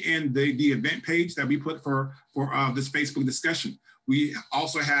 Even in the event page that we put for this Facebook discussion, we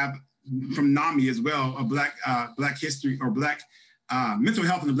also have from NAMI as well, a Black History or Black Mental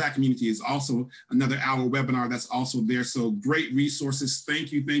Health in the Black Community is also another hour webinar that's also there. So great resources.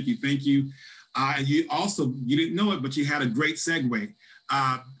 Thank you, thank you, thank you. And you didn't know it, but you had a great segue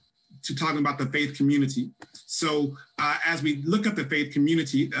to talking about the faith community. So as we look at the faith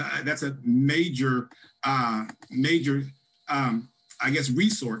community, that's a major, I guess,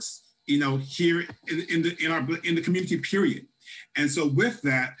 resource, you know, here in the community, period. And so with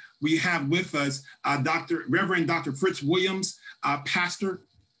that, we have with us Reverend Dr. Fritz Williams, pastor,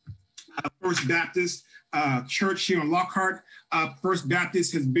 First Baptist Church here in Lockhart. First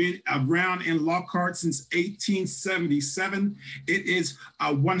Baptist has been around in Lockhart since 1877. It is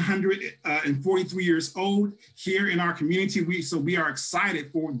 143 years old here in our community. So we are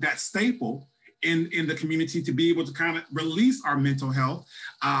excited for that staple in the community to be able to kind of release our mental health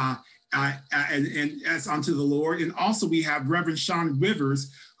and as unto the Lord. And also we have Reverend Sean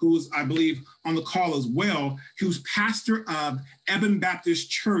Rivers, who's, I believe, on the call as well, who's pastor of Eben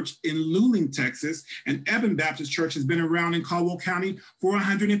Baptist Church in Luling, Texas. And Eben Baptist Church has been around in Caldwell County for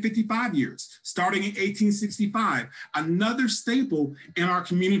 155 years, starting in 1865, another staple in our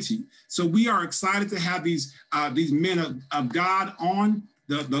community. So we are excited to have these men of God on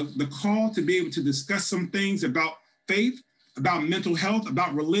the call to be able to discuss some things about faith, about mental health,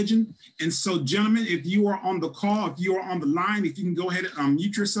 about religion. And so, gentlemen, if you are on the call, if you are on the line, if you can go ahead and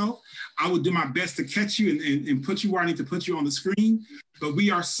unmute yourself, I will do my best to catch you and put you where I need to put you on the screen. But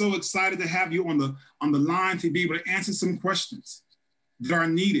we are so excited to have you on the line to be able to answer some questions that are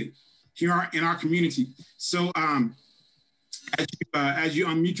needed here in our community. So as you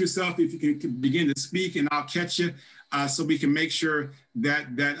unmute yourself, if you can begin to speak, and I'll catch you so we can make sure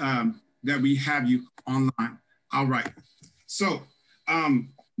that we have you online. All right. So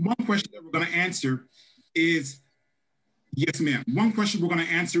one question that we're going to answer is, yes, ma'am. One question we're going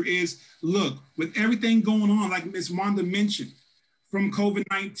to answer is, look, with everything going on, like Ms. Wanda mentioned, from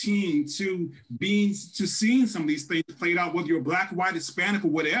COVID-19 to seeing some of these things played out, whether you're Black, white, Hispanic, or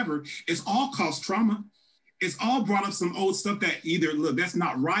whatever, it's all caused trauma. It's all brought up some old stuff that either, look, that's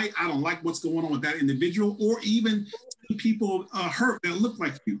not right, I don't like what's going on with that individual, or even people hurt that look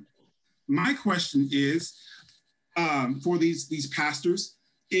like you. My question is, for these pastors,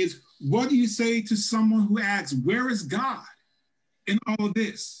 is what do you say to someone who asks, where is God in all of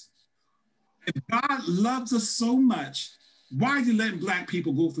this? If God loves us so much, why is he letting Black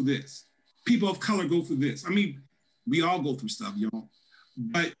people go through this? People of color go through this. I mean, we all go through stuff, y'all.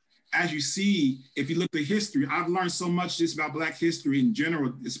 But as you see, if you look at history, I've learned so much just about Black history in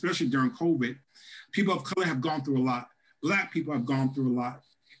general, especially during COVID. People of color have gone through a lot. Black people have gone through a lot.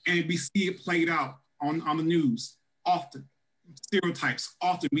 And we see it played out on the news often. Stereotypes,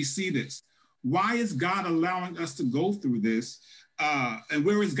 often we see this. Why is God allowing us to go through this? And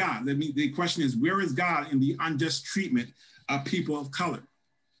where is God? The question is, where is God in the unjust treatment of people of color?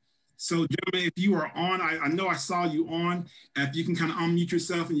 So, gentlemen, if you are on, I know I saw you on. If you can kind of unmute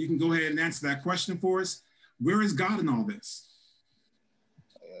yourself and you can go ahead and answer that question for us. Where is God in all this?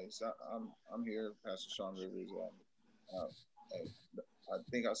 So I'm here, Pastor Sean Rivers. I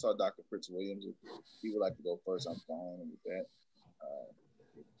think I saw Dr. Fritz Williams. If he would like to go first, I'm fine with that.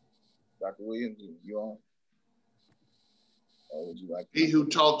 Dr. Williams, you on? Or would you like? He who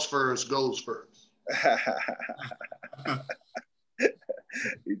talks first goes first.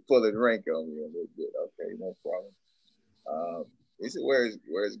 He's pulling rank on me a little bit. Okay, no problem. He said,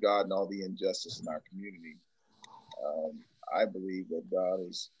 where's God and all the injustice in our community? I believe that God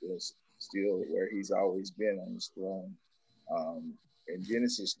is still where he's always been, on his throne. In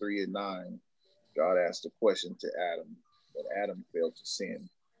Genesis 3:9, God asked a question to Adam, but Adam failed to sin.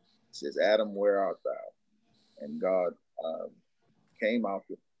 He says, Adam, where art thou? And God came off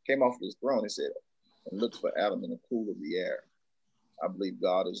his throne and said, and looked for Adam in the cool of the air. I believe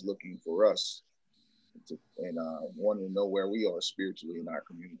God is looking for us and wanting to know where we are spiritually in our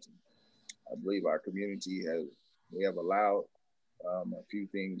community. I believe our community we have allowed a few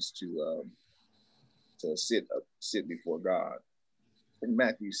things to sit before God. In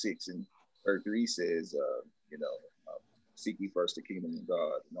Matthew 6:33 says, seek ye first the kingdom of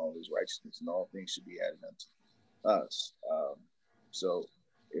God and all his righteousness, and all things should be added unto us. So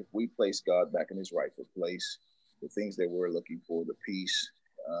if we place God back in his rightful place, the things that we're looking for, the peace,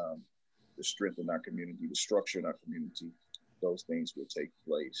 the strength in our community, the structure in our community, those things will take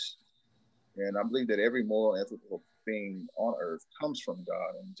place. And I believe that every moral, ethical thing on earth comes from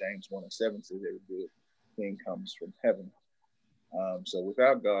God. And James 1:7 says every good thing comes from heaven. So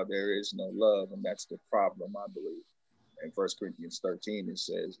without God, there is no love, and that's the problem, I believe. In 1 Corinthians 13, it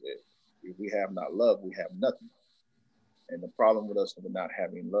says that if we have not love, we have nothing. And the problem with us for not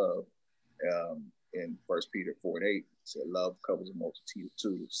having love, in 1 Peter 4:8, it said love covers a multitude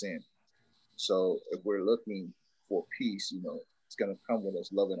of sin. So if we're looking for peace, it's going to come with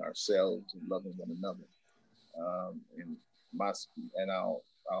us loving ourselves and loving one another.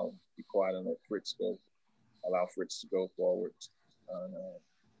 I'll be quiet and let Fritz go. Allow Fritz to go forward. And,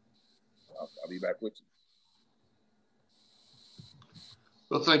 I'll be back with you.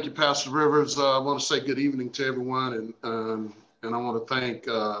 Well, thank you, Pastor Rivers. I want to say good evening to everyone, and I want to thank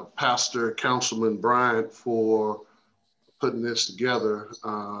Pastor Councilman Bryant for putting this together.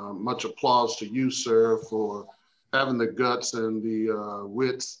 Much applause to you, sir, for having the guts and the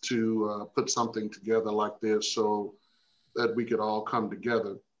wits to put something together like this so that we could all come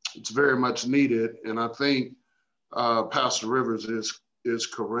together. It's very much needed, and I think Pastor Rivers is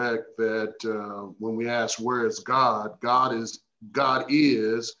correct that when we ask where is God, God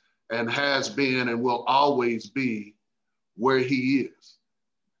is and has been and will always be where he is.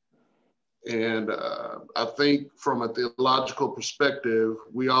 And I think from a theological perspective,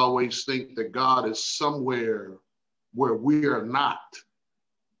 we always think that God is somewhere where we are not,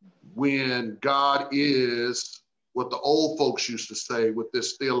 when God is what the old folks used to say with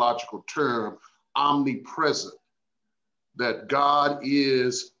this theological term, omnipresent, that God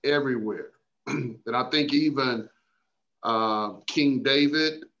is everywhere. And I think even King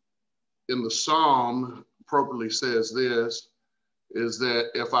David in the Psalm appropriately says this, is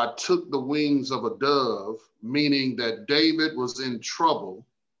that if I took the wings of a dove, meaning that David was in trouble,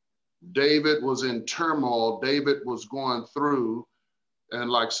 David was in turmoil, David was going through, and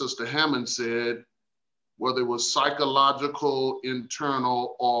like Sister Hammond said, whether it was psychological,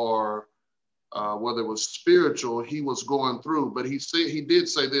 internal, or whether it was spiritual, he was going through. But he did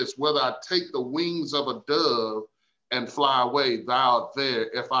say this, whether I take the wings of a dove and fly away, thou art there.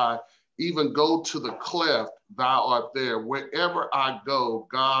 If I even go to the cleft, thou art there. Wherever I go,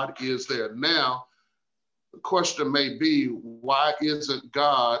 God is there. Now, the question may be, why isn't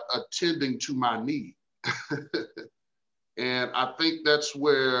God attending to my need? And I think that's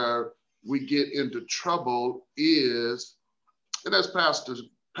where we get into trouble is, and as Pastor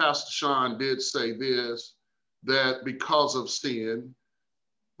Sean did say this, that because of sin,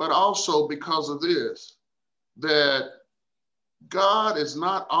 but also because of this, that God is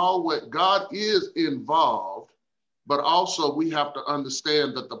not always, God is involved, but also we have to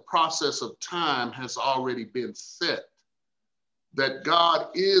understand that the process of time has already been set, that God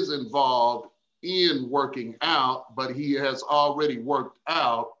is involved in working out, but he has already worked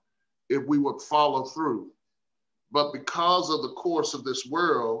out if we would follow through. But because of the course of this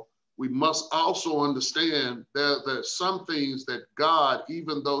world, we must also understand that there's some things that God,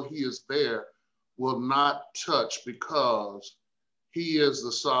 even though he is there, will not touch because he is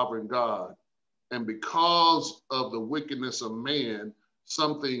the sovereign God. And because of the wickedness of man,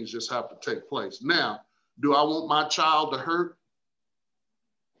 some things just have to take place. Now, do I want my child to hurt?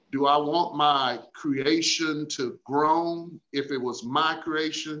 Do I want my creation to groan if it was my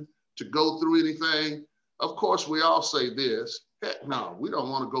creation, to go through anything? Of course, we all say this, heck no, we don't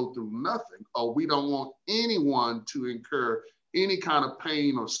want to go through nothing, or we don't want anyone to incur any kind of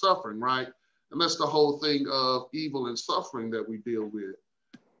pain or suffering, right? And that's the whole thing of evil and suffering that we deal with.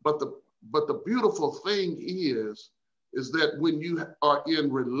 But the beautiful thing is is that when you are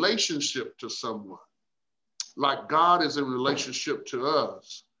in relationship to someone, like God is in relationship to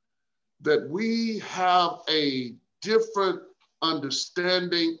us, that we have a different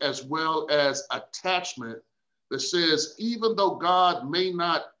understanding as well as attachment that says, even though God may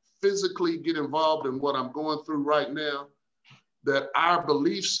not physically get involved in what I'm going through right now, that our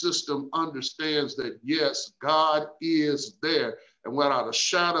belief system understands that, yes, God is there. And without a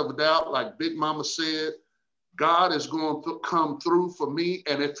shadow of a doubt, like Big Mama said, God is going to come through for me.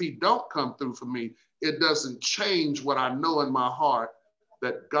 And if he don't come through for me, it doesn't change what I know in my heart,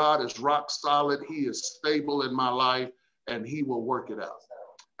 that God is rock solid. He is stable in my life and he will work it out.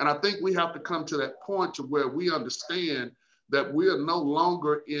 And I think we have to come to that point to where we understand that we are no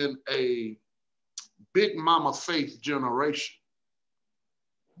longer in a Big Mama faith generation.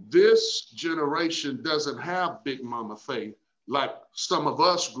 This generation doesn't have Big Mama faith like some of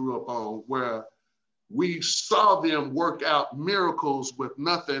us grew up on, where we saw them work out miracles with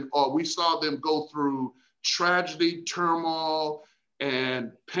nothing, or we saw them go through tragedy, turmoil,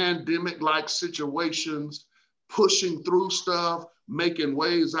 and pandemic-like situations, pushing through stuff, making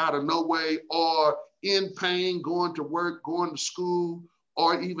ways out of no way, or in pain, going to work, going to school,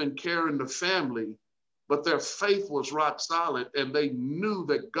 or even carrying the family. But their faith was rock solid, and they knew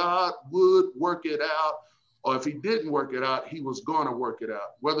that God would work it out, or if he didn't work it out, he was going to work it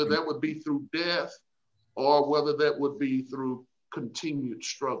out, whether that would be through death or whether that would be through continued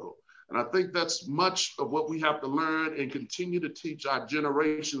struggle. And I think that's much of what we have to learn and continue to teach our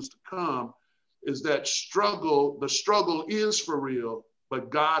generations to come, is that struggle, the struggle is for real,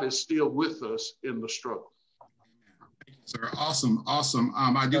 but God is still with us in the struggle. Thank you, sir. Awesome, awesome.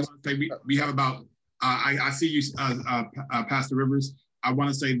 I do want to say we have about, I see you, Pastor Rivers. I want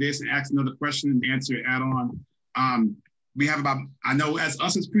to say this and ask another question and answer, add on. We have about, I know as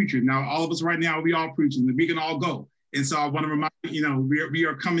us as preachers, now all of us right now, we all preaching, we can all go. And so I want to remind you, we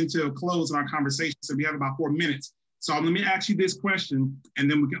are coming to a close in our conversation. So we have about 4 minutes. So let me ask you this question, and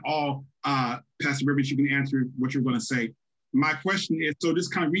then we can all, Pastor Rivers, you can answer what you're going to say. My question is, so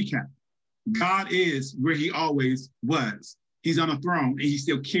just kind of recap. God is where he always was. He's on a throne and he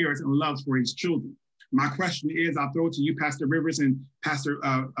still cares and loves for his children. My question is, I'll throw it to you, Pastor Rivers, and Pastor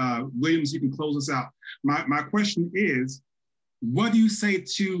Williams, you can close us out. My question is, what do you say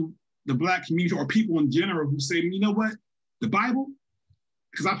to the Black community or people in general who say, you know what, the Bible,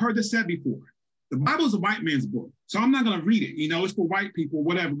 because I've heard this said before, the Bible is a white man's book, so I'm not going to read it. It's for white people,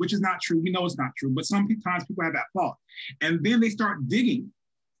 whatever, which is not true. We know it's not true, but sometimes people have that thought. And then they start digging,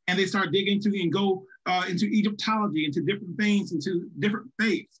 and they start digging and go into Egyptology, into different things, into different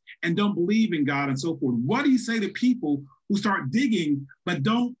faiths, and don't believe in God and so forth. What do you say to people who start digging, but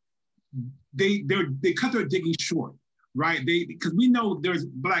they cut their digging short, right? Because we know there's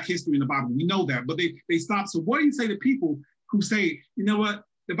Black history in the Bible, we know that, but they stop. So what do you say to people who say, you know what,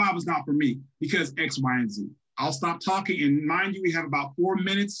 the Bible's not for me because X, Y, and Z? I'll stop talking, and mind you, we have about 4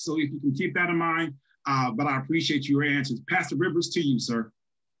 minutes, so if you can keep that in mind, but I appreciate your answers. Pastor Rivers, to you, sir.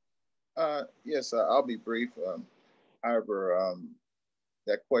 Yes, I'll be brief. However,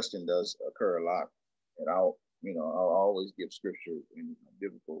 that question does occur a lot, and I'll always give scripture and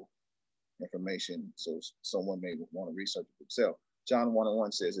biblical information so someone may want to research it themselves. John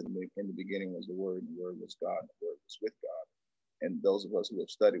 1:1 says, in the beginning was the Word, and the Word was God, and the Word was with God. And those of us who have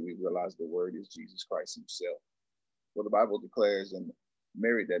studied, we realize the Word is Jesus Christ himself. Well, the Bible declares that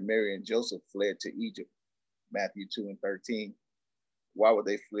Mary and Joseph fled to Egypt, Matthew 2:13. Why would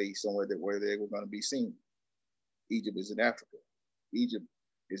they flee somewhere where they were going to be seen? Egypt is in Africa. Egypt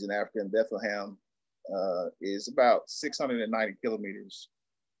is in Africa, and Bethlehem is about 690 kilometers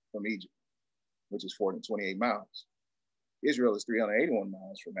from Egypt, which is 428 miles. Israel is 381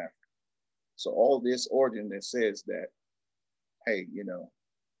 miles from Africa. So all this origin that says that, hey,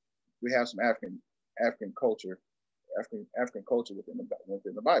 we have some African culture within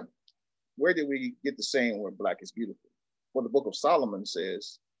the Bible. Where did we get the saying where Black is beautiful? Well, the book of Solomon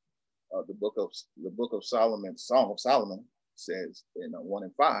says, the book of Solomon, Song of Solomon says in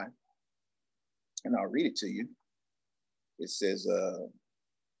 1:5, and I'll read it to you. It says, here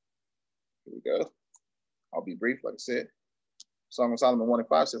we go. I'll be brief, like I said. Song of Solomon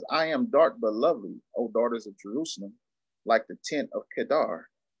 1:5 says, I am dark but lovely, O daughters of Jerusalem, like the tent of Kedar,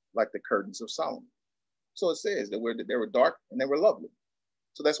 like the curtains of Solomon. So it says that they were dark and they were lovely.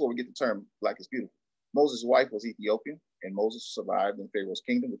 So that's where we get the term Black is beautiful. Moses' wife was Ethiopian, and Moses survived in Pharaoh's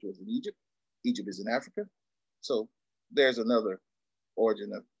kingdom, which was in Egypt. Egypt is in Africa. So there's another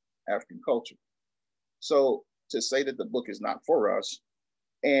origin of African culture. So to say that the book is not for us,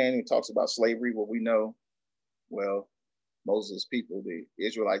 and it talks about slavery, well, we know, Moses' people, the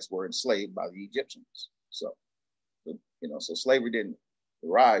Israelites, were enslaved by the Egyptians. So So slavery didn't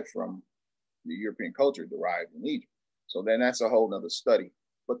derive from the European culture, derived in Egypt. So then that's a whole nother study.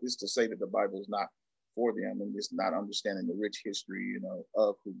 But this to say that the Bible is not for them and just not understanding the rich history,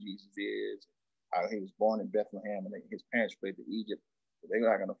 of who Jesus is, how he was born in Bethlehem and his parents fled to Egypt. But they're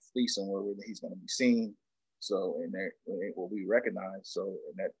not going to flee somewhere where he's going to be seen. So, and that will be recognized. So,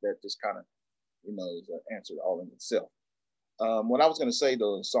 and that just kind of, is an answer all in itself. What I was going to say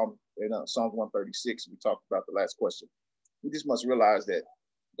though, Psalm 136, we talked about the last question. We just must realize that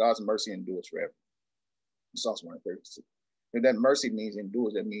God's mercy endures forever. Psalms 136. And that mercy means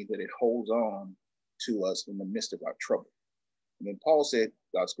endures, that means that it holds on to us in the midst of our trouble. And then Paul said,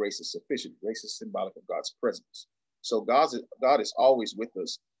 God's grace is sufficient. Grace is symbolic of God's presence. So God is always with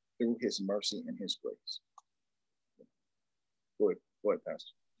us through his mercy and his grace. Go ahead,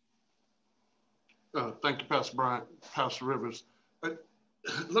 Pastor. Thank you, Pastor Bryant, Pastor Rivers.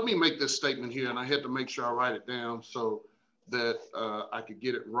 Let me make this statement here, and I had to make sure I write it down so that I could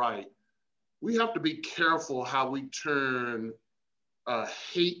get it right. We have to be careful how we turn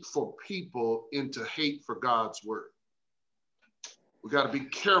hate for people into hate for God's word. We got to be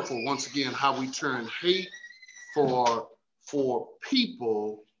careful, once again, how we turn hate for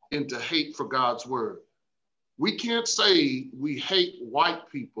people into hate for God's word. We can't say we hate white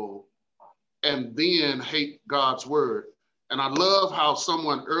people and then hate God's word. And I love how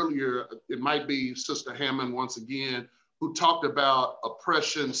someone earlier, it might be Sister Hammond once again, who talked about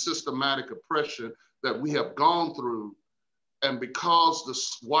oppression, systematic oppression that we have gone through. And because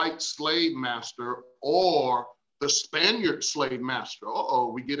the white slave master or the Spaniard slave master,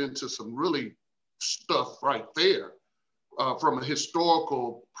 we get into some really stuff right there from a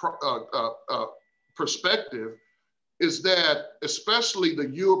historical perspective, is that especially the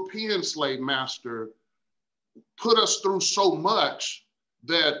European slave master put us through so much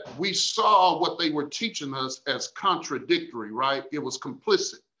that we saw what they were teaching us as contradictory, right? It was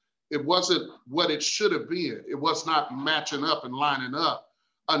complicit. It wasn't what it should have been. It was not matching up and lining up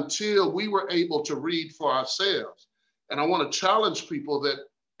until we were able to read for ourselves. And I want to challenge people that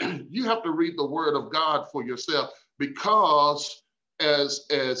you have to read the word of God for yourself, because as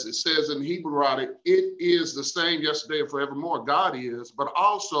it says in Hebrew writing, it is the same yesterday and forevermore. God is, but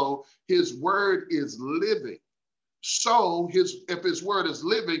also his word is living. So if his word is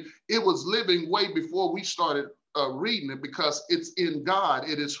living, it was living way before we started reading it, because it's in God.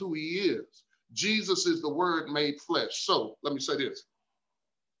 It is who he is. Jesus is the word made flesh. So let me say this.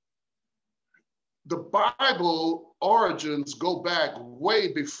 The Bible origins go back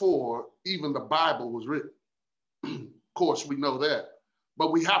way before even the Bible was written. Of course, we know that.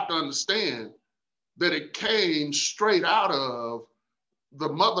 But we have to understand that it came straight out of the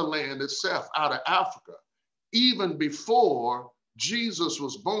motherland itself, out of Africa. Even before Jesus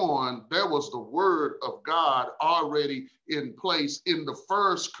was born, there was the word of God already in place in the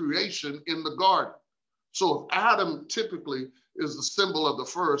first creation in the garden. So if Adam typically is the symbol of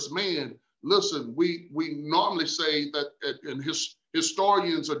the first man, listen, we normally say that, and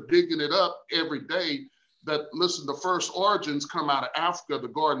historians are digging it up every day, that, listen, the first origins come out of Africa, the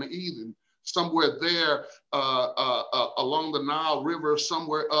Garden of Eden, somewhere there along the Nile River,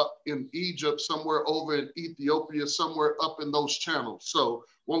 somewhere up in Egypt, somewhere over in Ethiopia, somewhere up in those channels. So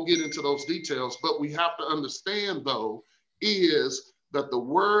won't get into those details, but we have to understand, though, is that the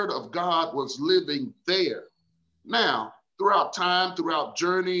word of God was living there. Now, throughout time, throughout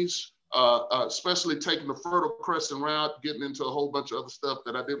journeys, especially taking the Fertile Crescent route, getting into a whole bunch of other stuff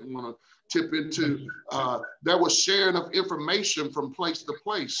that I didn't want to tip into, there was sharing of information from place to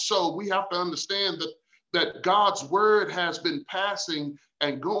place. So we have to understand that God's word has been passing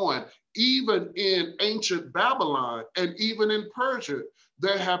and going. Even in ancient Babylon and even in Persia,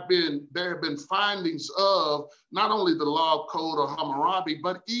 there have been findings of not only the Law, Code, or Hammurabi,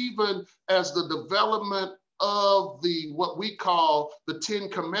 but even as the development of what we call the 10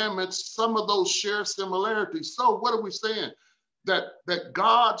 Commandments, some of those share similarities. So what are we saying? That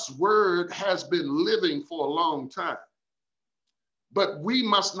God's word has been living for a long time. But we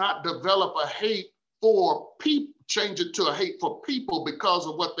must not develop a hate for people, change it to a hate for people because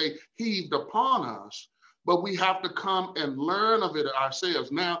of what they heaved upon us. But we have to come and learn of it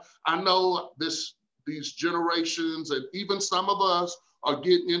ourselves. Now, I know these generations and even some of us are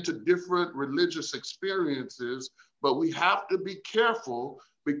getting into different religious experiences, but we have to be careful,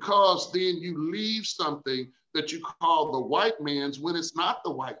 because then you leave something that you call the white man's when it's not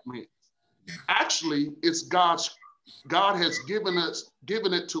the white man's. Actually, it's God has given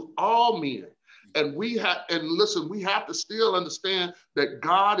it to all men. And we have to still understand that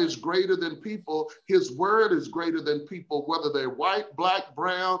God is greater than people. His word is greater than people, whether they're white, black,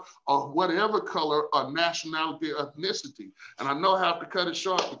 brown, or whatever color or nationality or ethnicity. And I know I have to cut it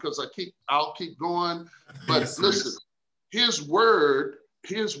short because I'll keep going. But yes, listen, his word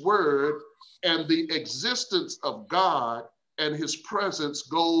and the existence of God and his presence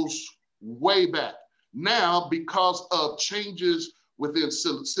goes way back. Now, because of changes within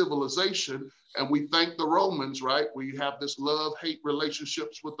civilization, and we thank the Romans, right? We have this love-hate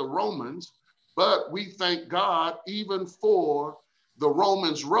relationships with the Romans, but we thank God even for the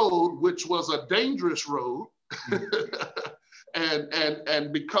Romans road, which was a dangerous road.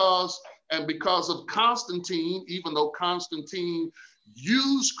 and because of Constantine, even though Constantine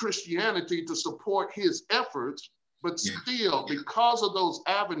used Christianity to support his efforts, but still, because of those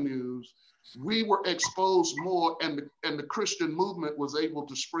avenues, we were exposed more, and the Christian movement was able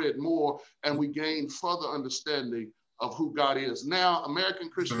to spread more, and we gained further understanding of who God is. Now, American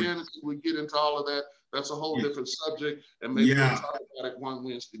Christianity, we get into all of that. That's a whole different subject, and maybe we'll talk about it one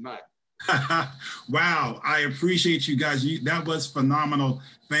Wednesday night. Wow, I appreciate you guys. That was phenomenal.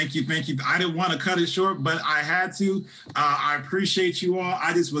 Thank you. I didn't want to cut it short, but I had to. I appreciate you all.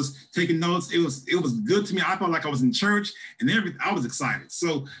 I just was taking notes. It was good to me. I felt like I was in church and everything. I was excited.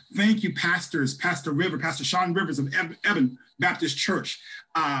 So thank you, pastors, Pastor Sean Rivers of Evan Baptist Church,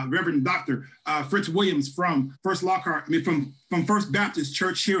 Reverend Dr. Fritz Williams from First Baptist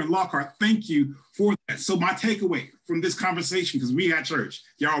Church here in Lockhart. Thank you for that. So my takeaway from this conversation, because we had church,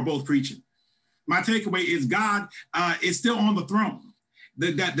 y'all are both preaching. My takeaway is God is still on the throne.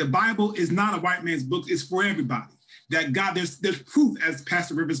 That the Bible is not a white man's book, it's for everybody. That God, there's proof, as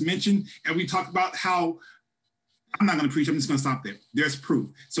Pastor Rivers mentioned, and we talked about how, I'm not going to preach, I'm just going to stop there. There's proof.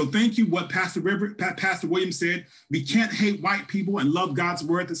 So thank you, what Pastor Williams said. We can't hate white people and love God's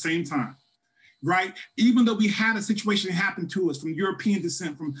word at the same time, right? Even though we had a situation happen to us from European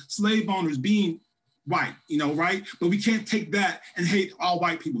descent, from slave owners being white, right? But we can't take that and hate all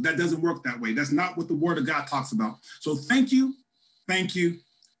white people. That doesn't work that way. That's not what the word of God talks about. So thank you,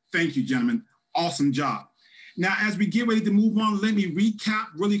 gentlemen. Awesome job. Now, as we get ready to move on, let me recap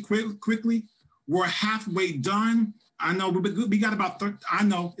really quickly. We're halfway done. I know we got about, I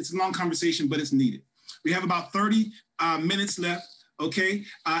know it's a long conversation, but it's needed. We have about 30 minutes left, okay?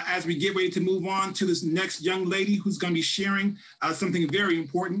 As we get ready to move on to this next young lady who's gonna be sharing something very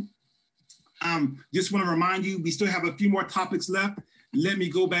important. Just wanna remind you, we still have a few more topics left. Let me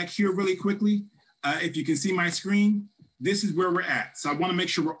go back here really quickly. If you can see my screen, this is where we're at. So I wanna make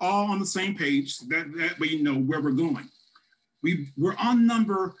sure we're all on the same page, so that way you know where we're going. We're on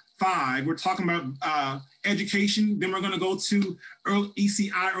number 5. We're talking about education. Then we're gonna go to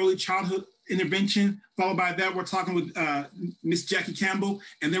ECI, early childhood intervention. Followed by that, we're talking with Miss Jackie Campbell.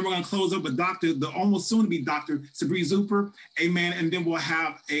 And then we're gonna close up with the almost soon to be Dr. Sabri Zuper, amen. And then we'll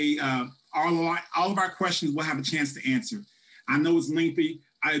have all of our questions we'll have a chance to answer. I know it's lengthy.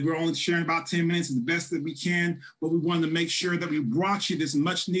 We're only sharing about 10 minutes, as the best that we can, but we wanted to make sure that we brought you this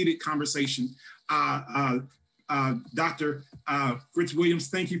much needed conversation. Dr. Fritz Williams,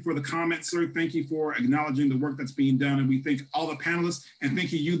 thank you for the comments, sir. Thank you for acknowledging the work that's being done. And we thank all the panelists and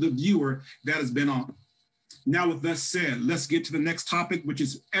thank you, the viewer that has been on. Now, with that said, let's get to the next topic, which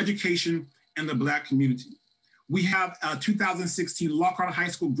is education and the Black community. We have 2016 Lockhart High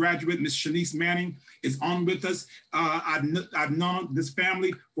School graduate, Ms. Shanice Manning, is on with us. I've known this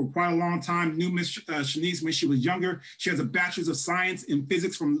family for quite a long time, knew Ms. Shanice when she was younger. She has a bachelor's of science in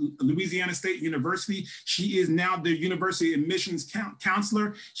physics from Louisiana State University. She is now the University Admissions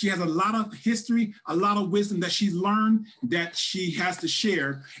Counselor. She has a lot of history, a lot of wisdom that she's learned that she has to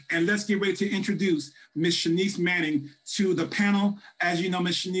share. And let's get ready to introduce Ms. Shanice Manning to the panel. As you know,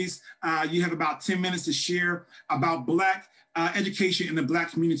 Ms. Shanice, you have about 10 minutes to share about Black education in the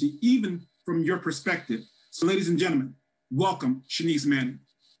Black community, even from your perspective. So ladies and gentlemen, welcome Shanice Manning.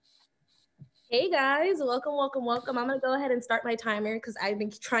 Hey guys, welcome. I'm gonna go ahead and start my timer because I've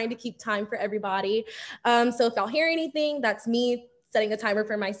been trying to keep time for everybody. So if y'all hear anything, that's me setting a timer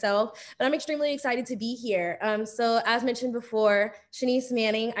for myself, but I'm extremely excited to be here. So as mentioned before, Shanice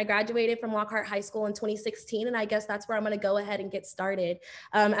Manning, I graduated from Lockhart High School in 2016, and I guess that's where I'm gonna go ahead and get started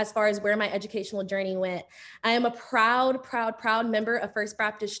as far as where my educational journey went. I am a proud member of First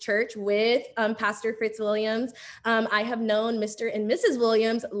Baptist Church with Pastor Fritz Williams. I have known Mr. and Mrs.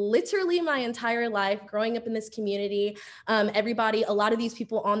 Williams literally my entire life growing up in this community. A lot of these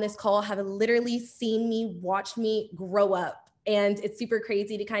people on this call have literally seen me, watched me grow up And it's super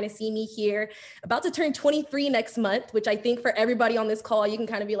crazy to kind of see me here, about to turn 23 next month, which I think for everybody on this call, you can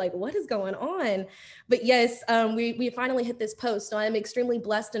kind of be like, what is going on? But yes, we finally hit this post. So I'm extremely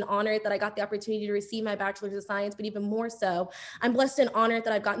blessed and honored that I got the opportunity to receive my bachelor's of science, but even more so, I'm blessed and honored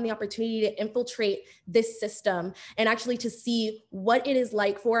that I've gotten the opportunity to infiltrate this system and actually to see what it is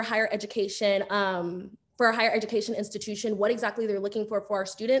like for higher education, for a higher education institution, what exactly they're looking for our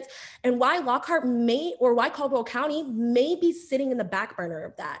students, and why Lockhart may, or why Caldwell County may be sitting in the back burner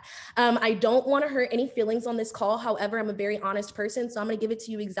of that. I don't want to hurt any feelings on this call. However, I'm a very honest person, so I'm going to give it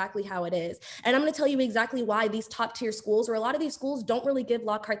to you exactly how it is. And I'm going to tell you exactly why these top tier schools, or a lot of these schools, don't really give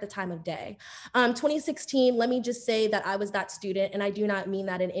Lockhart the time of day. 2016, let me just say that I was that student, and I do not mean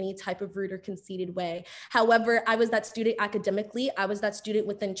that in any type of rude or conceited way. However, I was that student academically, I was that student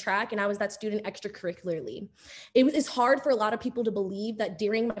within track, and I was that student extracurricularly. It's hard for a lot of people to believe that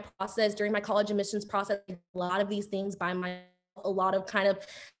during my process, during my college admissions process, a lot of these things by myself, a lot of kind of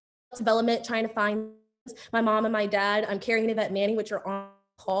development, trying to find my mom and my dad, I'm carrying an event nanny, which are on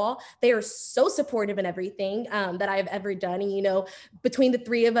call. They are so supportive in everything that I've ever done. And, you know, between the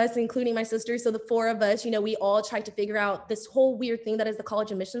three of us, including my sister, so the four of us, you know, we all tried to figure out this whole weird thing that is the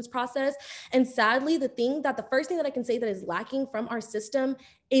college admissions process. And sadly, the first thing that I can say that is lacking from our system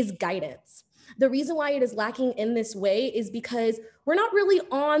is guidance. The reason why it is lacking in this way is because we're not really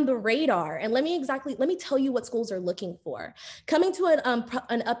on the radar. And let me tell you what schools are looking for. Coming to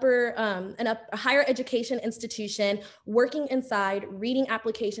a higher education institution, working inside, reading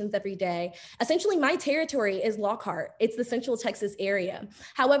applications every day. Essentially, my territory is Lockhart. It's the Central Texas area.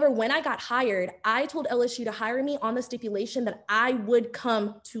 However, when I got hired, I told LSU to hire me on the stipulation that I would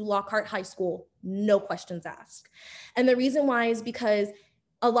come to Lockhart High School, no questions asked. And the reason why is because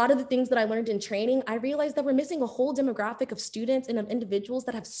a lot of the things that I learned in training, I realized that we're missing a whole demographic of students and of individuals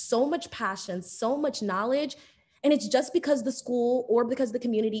that have so much passion, so much knowledge, and it's just because the school or because the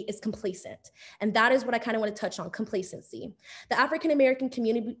community is complacent. And that is what I kind of want to touch on, complacency. The African-American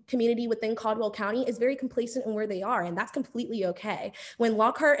community within Caldwell County is very complacent in where they are, and that's completely okay. When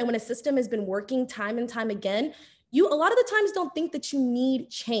Lockhart and when a system has been working time and time again, you a lot of the times don't think that you need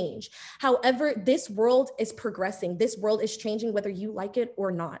change. However, this world is progressing. This world is changing whether you like it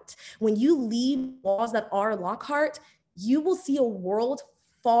or not. When you leave walls that are Lockhart, you will see a world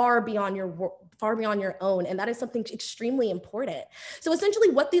far beyond your own. And that is something extremely important. So essentially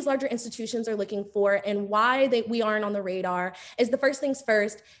what these larger institutions are looking for and why we aren't on the radar is the first things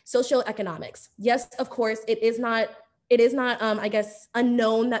first, socioeconomics. Yes, of course, it is not, I guess,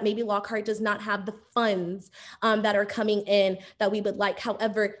 unknown that maybe Lockhart does not have the funds that are coming in that we would like.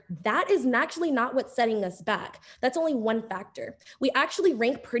 However, that is actually not what's setting us back. That's only one factor. We actually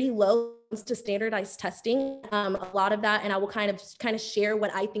rank pretty low to standardized testing. A lot of that, and I will kind of share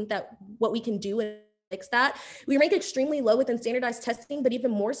what I think that what we can do and fix that. We rank extremely low within standardized testing, but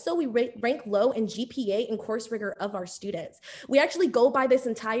even more so, we rank low in GPA and course rigor of our students. We actually go by this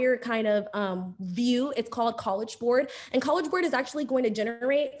entire kind of view. It's called College Board, and College Board is actually going to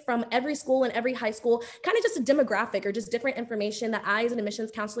generate from every school and every high school, kind of just a demographic or just different information that I as an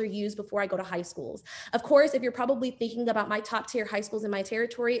admissions counselor use before I go to high schools. Of course, if you're probably thinking about my top tier high schools in my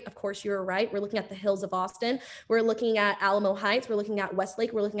territory, of course you're right. We're looking at the hills of Austin. We're looking at Alamo Heights. We're looking at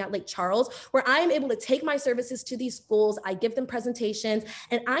Westlake. We're looking at Lake Charles, where I am able to take my services to these schools. I give them presentations,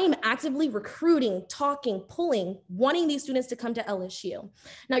 and I am actively recruiting, talking, pulling, wanting these students to come to LSU.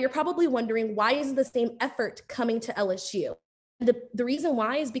 Now, you're probably wondering, why is the same effort coming to LSU? The reason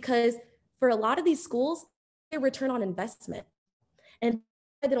why is because for a lot of these schools, a return on investment. And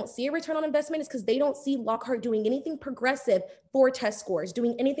they don't see a return on investment is because they don't see Lockhart doing anything progressive for test scores,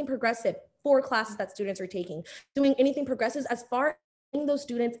 doing anything progressive for classes that students are taking, doing anything progressive as far those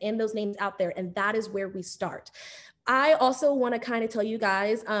students and those names out there. And that is where we start. I also want to kind of tell you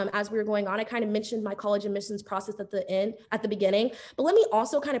guys, as we were going on, I kind of mentioned my college admissions process at the beginning, but let me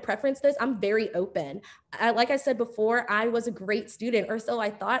also kind of preference this. I'm very open. Like I said before, I was a great student, or so I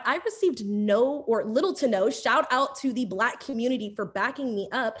thought. I received no or little to no, shout out to the Black community for backing me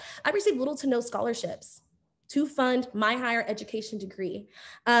up. I received little to no scholarships to fund my higher education degree.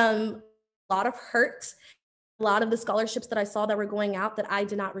 A lot of hurt. A lot of the scholarships that I saw that were going out that I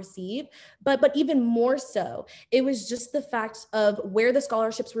did not receive, but even more so, it was just the fact of where the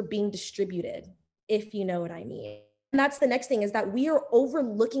scholarships were being distributed, if you know what I mean. And that's the next thing, is that we are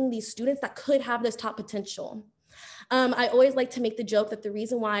overlooking these students that could have this top potential. I always like to make the joke that the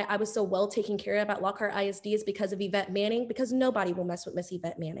reason why I was so well taken care of at Lockhart ISD is because of Yvette Manning, because nobody will mess with Miss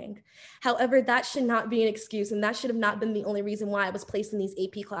Yvette Manning. However, that should not be an excuse, and that should have not been the only reason why I was placed in these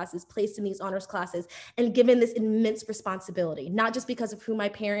AP classes, placed in these honors classes, and given this immense responsibility, not just because of who my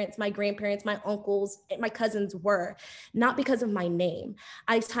parents, my grandparents, my uncles, my cousins were, not because of my name.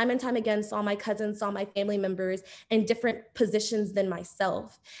 I time and time again saw my cousins, saw my family members in different positions than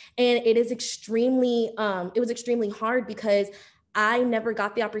myself. And it is extremely, it was extremely hard because I never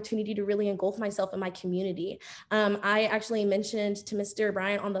got the opportunity to really engulf myself in my community. I actually mentioned to Mr.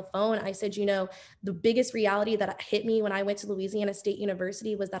 Bryant on the phone, I said, you know, the biggest reality that hit me when I went to Louisiana State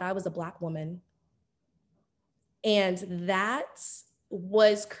University was that I was a Black woman. And that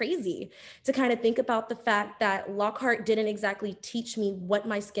was crazy to kind of think about the fact that Lockhart didn't exactly teach me what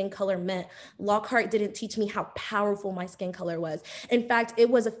my skin color meant. Lockhart didn't teach me how powerful my skin color was. In fact, it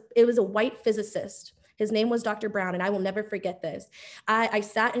was a white physicist. His name was Dr. Brown, and I will never forget this. I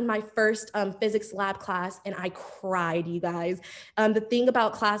sat in my first physics lab class and I cried, you guys. The thing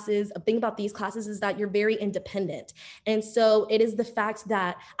about these classes is that you're very independent. And so it is the fact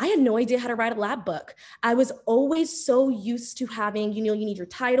that I had no idea how to write a lab book. I was always so used to having, you know, you need your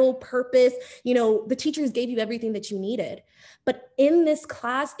title, purpose, you know, the teachers gave you everything that you needed. But in this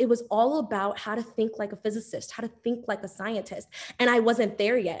class, it was all about how to think like a physicist, how to think like a scientist. And I wasn't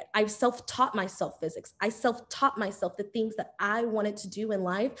there yet. I self-taught myself physics. I self-taught myself the things that I wanted to do in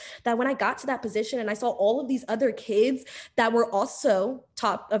life, that when I got to that position and I saw all of these other kids that were also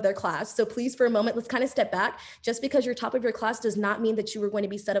top of their class. So please, for a moment, let's kind of step back. Just because you're top of your class does not mean that you were going to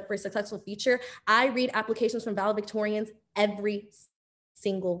be set up for a successful future. I read applications from valedictorians every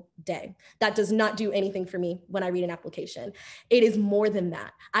single day. That does not do anything for me when I read an application. It is more than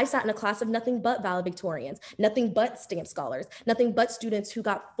that. I sat in a class of nothing but valedictorians, nothing but STAMP scholars, nothing but students who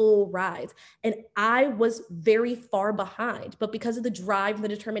got full rides. And I was very far behind, but because of the drive and the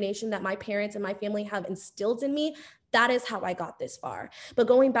determination that my parents and my family have instilled in me, that is how I got this far. But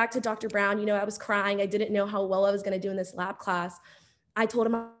going back to Dr. Brown, you know, I was crying. I didn't know how well I was going to do in this lab class. I told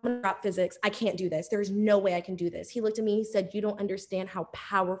him, I'm gonna drop physics. I can't do this. There's no way I can do this. He looked at me, he said, you don't understand how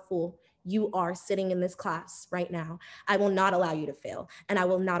powerful you are sitting in this class right now. I will not allow you to fail, and I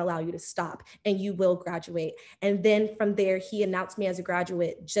will not allow you to stop, and you will graduate. And then from there, he announced me as a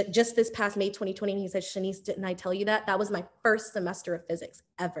graduate just this past May 2020. And he said, Shanice, didn't I tell you that? That was my first semester of physics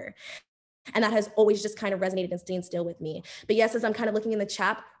ever. And that has always just kind of resonated and stayed still with me. But yes, as I'm kind of looking in the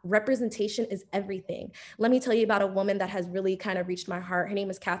chat, representation is everything. Let me tell you about a woman that has really kind of reached my heart. Her name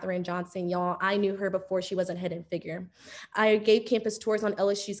is Katherine Johnson, y'all. I knew her before she was a hidden figure. I gave campus tours on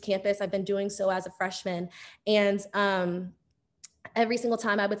LSU's campus. I've been doing so as a freshman. And every single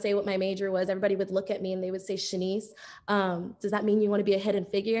time I would say what my major was, everybody would look at me and they would say, Shanice, does that mean you want to be a hidden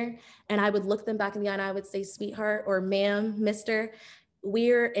figure? And I would look them back in the eye and I would say, sweetheart, or ma'am, mister,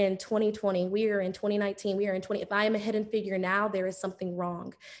 we're in 2020, we are in 2019, we are in 20. If I am a hidden figure now, there is something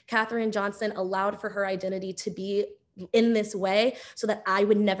wrong. Katherine Johnson allowed for her identity to be in this way so that I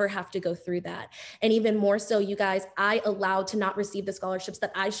would never have to go through that. And even more so, you guys, I allowed to not receive the scholarships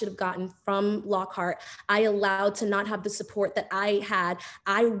that I should have gotten from Lockhart. I allowed to not have the support that I had.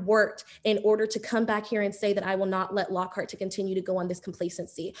 I worked in order to come back here and say that I will not let Lockhart to continue to go on this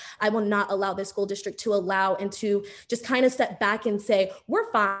complacency. I will not allow this school district to allow and to just kind of step back and say, we're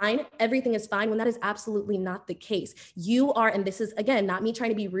fine, everything is fine, when that is absolutely not the case. You are, and this is again, not me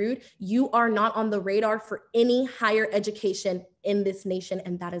trying to be rude, you are not on the radar for any higher education in this nation,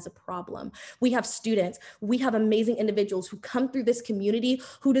 and that is a problem. We have students, we have amazing individuals who come through this community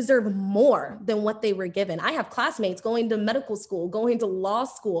who deserve more than what they were given. I have classmates going to medical school, going to law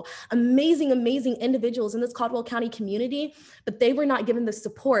school, amazing, amazing individuals in this Caldwell County community, but they were not given the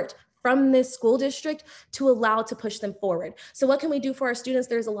support from this school district to allow to push them forward. So what can we do for our students?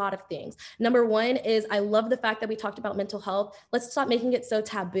 There's a lot of things. Number one is, I love the fact that we talked about mental health. Let's stop making it so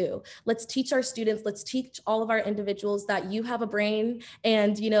taboo. Let's teach our students, let's teach all of our individuals that you have a brain.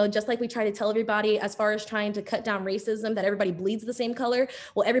 And, you know, just like we try to tell everybody as far as trying to cut down racism, that everybody bleeds the same color.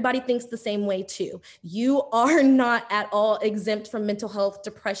 Well, everybody thinks the same way too. You are not at all exempt from mental health,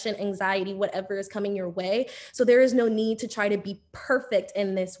 depression, anxiety, whatever is coming your way. So there is no need to try to be perfect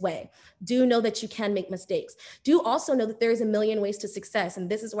in this way. Do know that you can make mistakes. Do also know that there's a million ways to success. And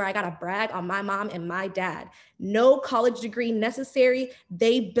this is where I got to brag on my mom and my dad. No college degree necessary.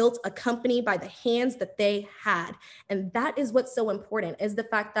 They built a company by the hands that they had. And that is what's so important, is the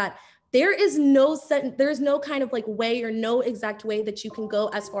fact that there's no kind of like way or no exact way that you can go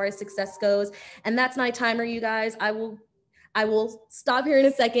as far as success goes. And that's my timer, you guys. I will stop here in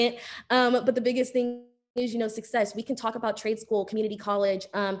a second. But the biggest thing is, success. We can talk about trade school, community college,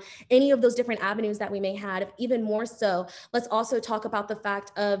 any of those different avenues that we may have. Even more so, let's also talk about the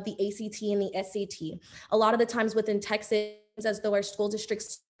fact of the ACT and the SAT. A lot of the times within Texas, as though our school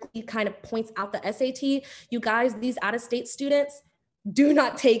districts kind of points out the SAT, you guys, these out-of-state students do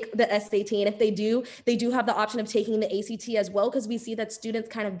not take the SAT. And if they do have the option of taking the ACT as well, because we see that students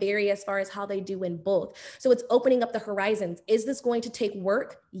kind of vary as far as how they do in both. So it's opening up the horizons. Is this going to take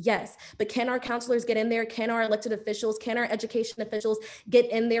work? Yes. But can our counselors get in there? Can our elected officials, can our education officials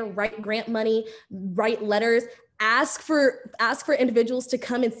get in there, write grant money, write letters, ask for individuals to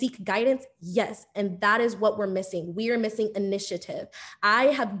come and seek guidance? Yes. And that is what we're missing. We are missing initiative. I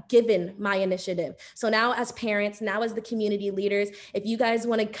have given my initiative. So now as parents, now as the community leaders, if you guys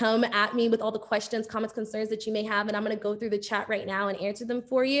want to come at me with all the questions, comments, concerns that you may have, and I'm going to go through the chat right now and answer them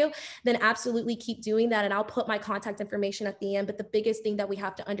for you, then absolutely keep doing that. And I'll put my contact information at the end. But the biggest thing that we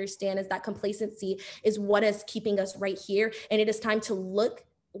have to understand is that complacency is what is keeping us right here. And it is time to look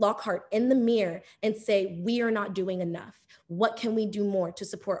Lockhart in the mirror and say, we are not doing enough. What can we do more to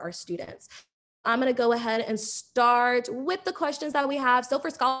support our students? I'm going to go ahead and start with the questions that we have. So for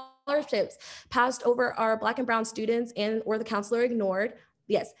scholarships passed over our Black and Brown students or the counselor ignored.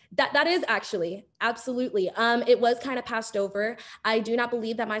 Yes, that is actually, absolutely. It was kind of passed over. I do not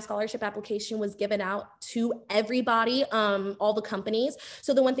believe that my scholarship application was given out to everybody, all the companies.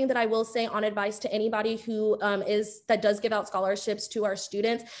 So the one thing that I will say on advice to anybody who that does give out scholarships to our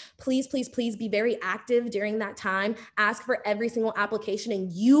students, please, please, please be very active during that time. Ask for every single application,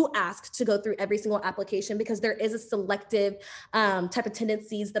 and you ask to go through every single application, because there is a selective type of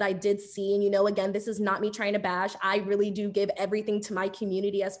tendencies that I did see. And again, this is not me trying to bash. I really do give everything to my community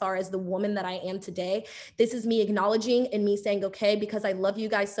as far as the woman that I am today. This is me acknowledging and me saying, okay, because I love you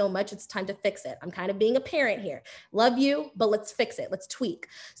guys so much, it's time to fix it. I'm kind of being a parent here. Love you, but let's fix it. Let's tweak.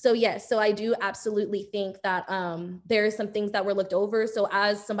 So yes, so I do absolutely think that there are some things that were looked over. So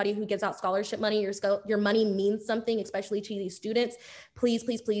as somebody who gives out scholarship money, your money means something, especially to these students. Please,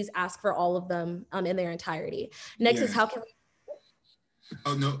 please, please ask for all of them in their entirety. Next is how can we...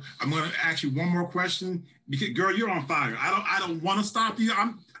 Oh no, I'm going to ask you one more question, because girl, you're on fire. I don't want to stop you.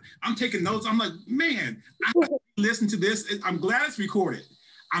 I'm taking notes. I'm like, man, I listen to this. I'm glad it's recorded.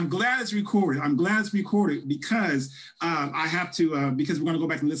 I'm glad it's recorded because I have to, because we're going to go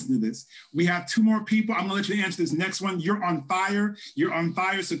back and listen to this. We have two more people. I'm going to let you answer this next one. You're on fire.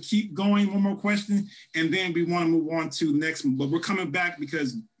 So keep going. One more question, and then we want to move on to the next one. But we're coming back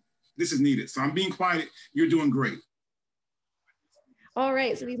because this is needed. So I'm being quiet. You're doing great. All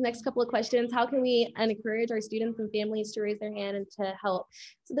right, so these next couple of questions, how can we encourage our students and families to raise their hand and to help?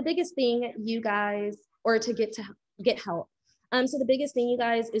 So the biggest thing, you guys, or to get help. So the biggest thing, you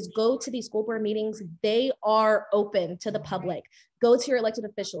guys, is go to these school board meetings. They are open to the public. Go to your elected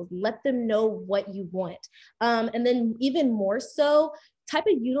officials, let them know what you want. And then even more so, type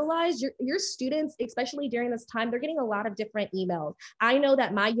of utilize your students, especially during this time. They're getting a lot of different emails. I know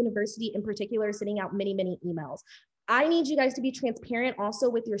that my university in particular is sending out many, many emails. I need you guys to be transparent also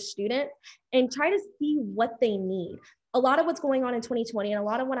with your students and try to see what they need. A lot of what's going on in 2020 and a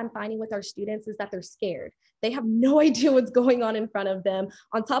lot of what I'm finding with our students is that they're scared. They have no idea what's going on in front of them.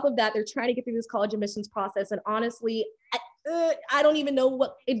 On top of that, they're trying to get through this college admissions process. And honestly, I don't even know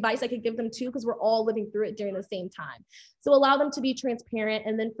what advice I could give them to, because we're all living through it during the same time. So allow them to be transparent.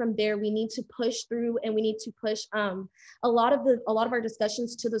 And then from there, we need to push through, and we need to push a lot of our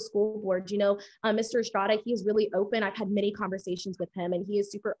discussions to the school board. Mr. Estrada, he is really open. I've had many conversations with him, and he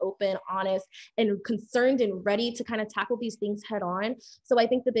is super open, honest, and concerned and ready to kind of tackle these things head on. So I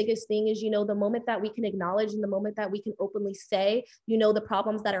think the biggest thing is, the moment that we can acknowledge and the moment that we can openly say, the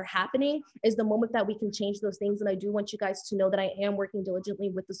problems that are happening is the moment that we can change those things. And I do want you guys to know that I am working diligently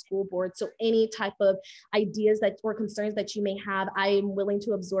with the school board. So any type of ideas or concerns that you may have, I am willing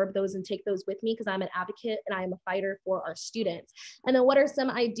to absorb those and take those with me, because I'm an advocate and I am a fighter for our students. And then what are some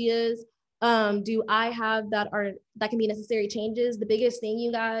ideas do I have that can be necessary changes? The biggest thing,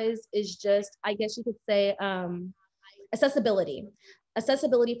 you guys, is just, I guess you could say,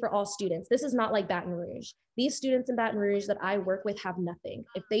 accessibility for all students. This is not like Baton Rouge. These students in Baton Rouge that I work with have nothing.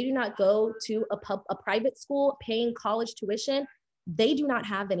 If they do not go to a private school paying college tuition, they do not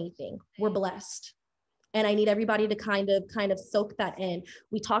have anything. We're blessed. And I need everybody to kind of soak that in.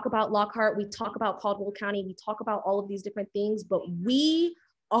 We talk about Lockhart, we talk about Caldwell County, we talk about all of these different things, but we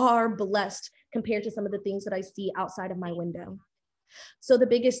are blessed compared to some of the things that I see outside of my window. So the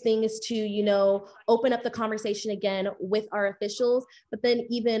biggest thing is to, you know, open up the conversation again with our officials, but then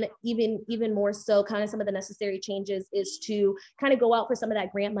even more so, kind of some of the necessary changes is to kind of go out for some of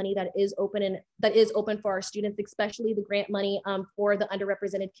that grant money that is open for our students, especially the grant money for the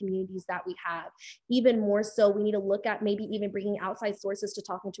underrepresented communities that we have. Even more so, we need to look at maybe even bringing outside sources to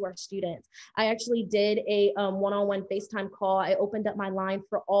talking to our students. I actually did a one-on-one FaceTime call. I opened up my line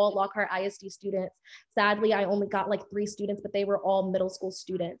for all Lockhart ISD students. Sadly, I only got like 3 students, but they were all middle school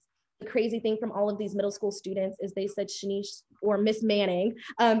students. The crazy thing from all of these middle school students is they said Shanice or Miss Manning.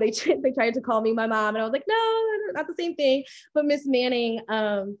 They tried to call me my mom, and I was like, no, not the same thing. But Miss Manning,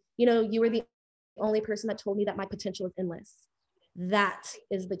 you know, you were the only person that told me that my potential is endless. That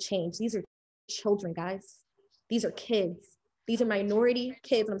is the change. These are children, guys. These are kids. These are minority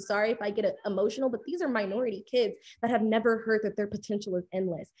kids. I'm sorry if I get emotional, but these are minority kids that have never heard that their potential is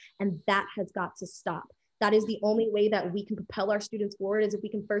endless. And that has got to stop. That is the only way that we can propel our students forward, is if we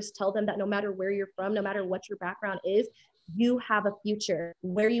can first tell them that no matter where you're from, no matter what your background is, you have a future.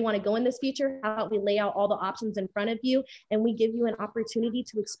 Where you want to go in this future, how about we lay out all the options in front of you and we give you an opportunity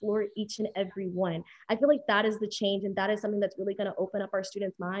to explore each and every one. I feel like that is the change, and that is something that's really going to open up our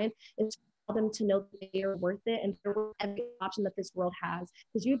students' mind, is them to know that they are worth it and they're worth every option that this world has,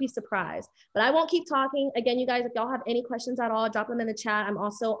 because you'd be surprised. But I won't keep talking. Again, you guys, if y'all have any questions at all, drop them in the chat. I'm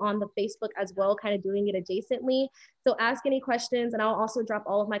also on the Facebook as well, kind of doing it adjacently. So ask any questions, and I'll also drop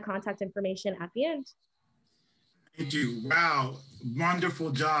all of my contact information at the end. Thank you. Wow. Wonderful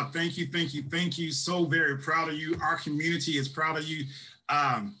job. Thank you. Thank you. Thank you. So very proud of you. Our community is proud of you.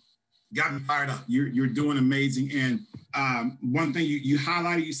 Got me fired up. You're doing amazing. And one thing you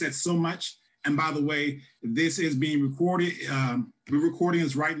highlighted, you said so much. And by the way, this is being recorded. We're recording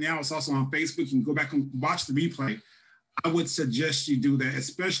this right now. It's also on Facebook. You can go back and watch the replay. I would suggest you do that,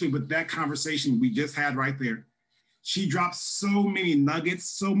 especially with that conversation we just had right there. She dropped so many nuggets,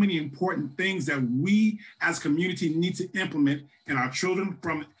 so many important things that we as community need to implement in our children,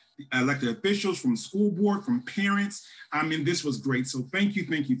 from elected officials, from school board, from parents. I mean, this was great. So thank you,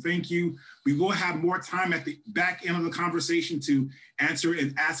 thank you, thank you. We will have more time at the back end of the conversation to answer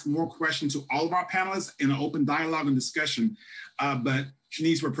and ask more questions to all of our panelists in an open dialogue and discussion. But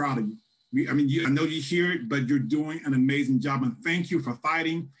Shanice, we're proud of you. I know you hear it, but you're doing an amazing job. And thank you for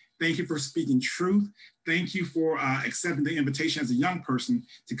fighting. Thank you for speaking truth. Thank you for accepting the invitation as a young person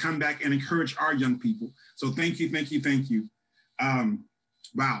to come back and encourage our young people. So thank you, thank you, thank you.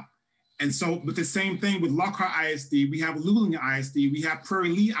 Wow. And so with the same thing with Lockhart ISD, we have Luling ISD, we have Prairie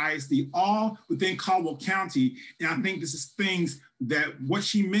Lee ISD, all within Caldwell County. And I think this is things that what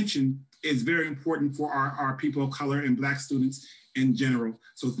she mentioned is very important for our people of color and Black students in general.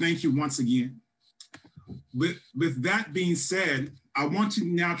 So thank you once again. With that being said, I want to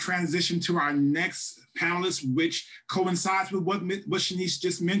now transition to our next panelist, which coincides with what Shanice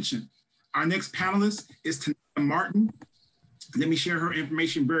just mentioned. Our next panelist is Tanaya Martin. Let me share her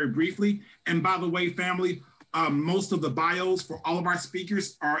information very briefly. And by the way, family, most of the bios for all of our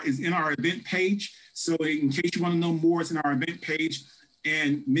speakers is in our event page. So in case you want to know more, it's in our event page.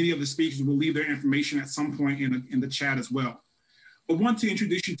 And many of the speakers will leave their information at some point in the chat as well. I want to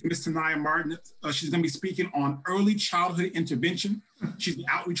introduce you to Ms. Tanaya Martin. She's going to be speaking on early childhood intervention. She's the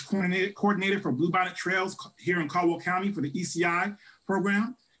outreach coordinator for Bluebonnet Trails here in Caldwell County for the ECI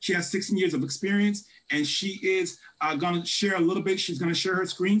program. She has 16 years of experience, and she is going to share a little bit. She's going to share her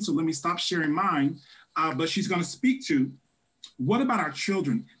screen, so let me stop sharing mine. But she's going to speak to, what about our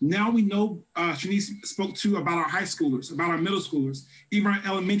children? Now we know, Shanice spoke to about our high schoolers, about our middle schoolers, even our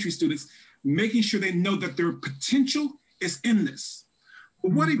elementary students, making sure they know that their potential is endless.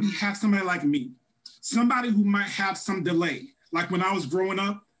 But what if you have somebody like me, somebody who might have some delay? Like when I was growing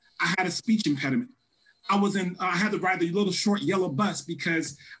up, I had a speech impediment. I had to ride the little short yellow bus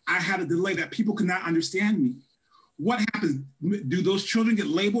because I had a delay that people could not understand me. What happens? Do those children get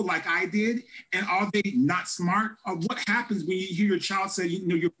labeled like I did? And are they not smart? Or what happens when you hear your child say,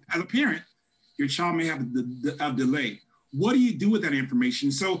 as a parent, your child may have a delay? What do you do with that information?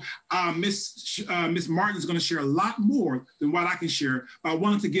 So Miss Martin is going to share a lot more than what I can share. But I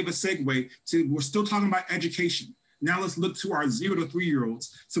wanted to give a segue to, we're still talking about education. Now let's look to our 0 to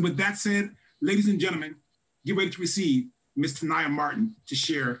 3-year-olds. So with that said, ladies and gentlemen, get ready to receive Ms. Tanaya Martin to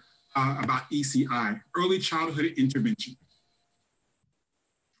share about ECI, Early Childhood Intervention.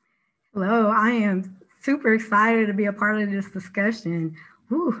 Hello, I am super excited to be a part of this discussion.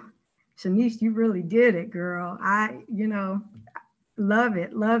 Whew. Shanice, you really did it, girl. Love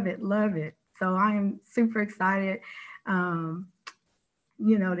it, love it, love it. So I am super excited.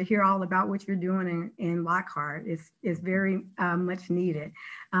 you know, to hear all about what you're doing in Lockhart. It's very much needed.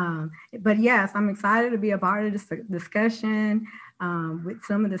 But yes, I'm excited to be a part of this discussion with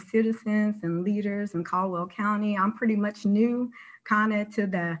some of the citizens and leaders in Caldwell County. I'm pretty much new kind of to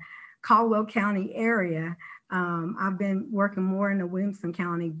the Caldwell County area. I've been working more in the Williamson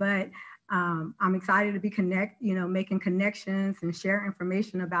County, but I'm excited to be making connections and share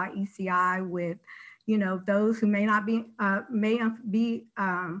information about ECI with, you know, those who may not be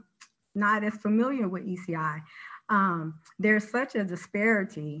not as familiar with ECI. There's such a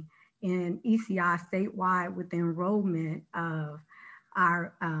disparity in ECI statewide with the enrollment of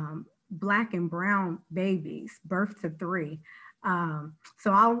our Black and brown babies, birth to 3.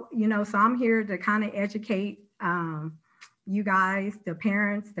 So I'm here to kind of educate you guys, the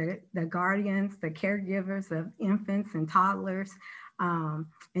parents, the guardians, the caregivers of infants and toddlers,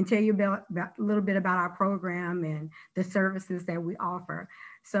 and tell you about a little bit about our program and the services that we offer.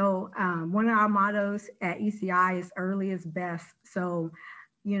 So one of our mottos at ECI is early is best. So,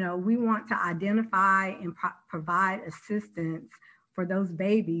 you know, we want to identify and provide assistance for those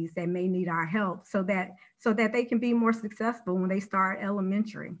babies that may need our help so that they can be more successful when they start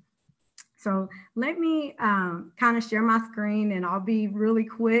elementary. So let me kind of share my screen, and I'll be really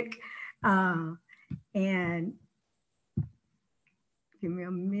quick, and give me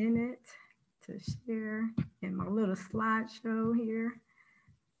a minute to share in my little slideshow here.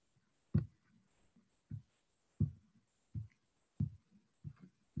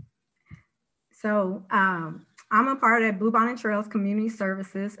 So I'm a part of Bluebonnet Trails Community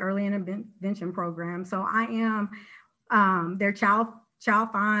Services Early Intervention Program. So I am their child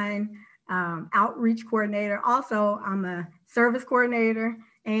find outreach coordinator. Also, I'm a service coordinator,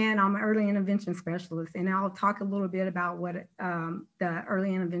 and I'm an early intervention specialist. And I'll talk a little bit about what the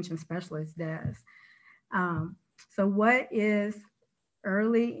early intervention specialist does. So what is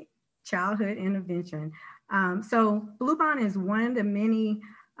early childhood intervention? So Bluebonnet is one of the many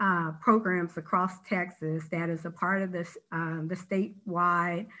programs across Texas that is a part of this, the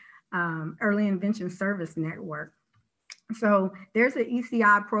statewide early intervention service network. So there's an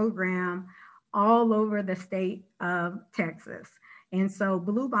ECI program all over the state of Texas. And so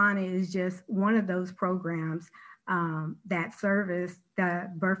Bluebonnet is just one of those programs that service the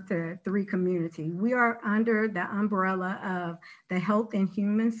birth to 3 community. We are under the umbrella of the Health and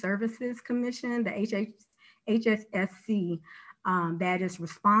Human Services Commission, the HSSC, that is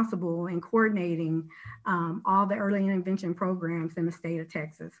responsible in coordinating all the early intervention programs in the state of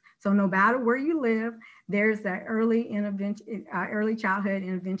Texas. So no matter where you live, there's the early childhood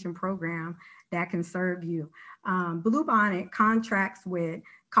intervention program that can serve you. Bluebonnet contracts with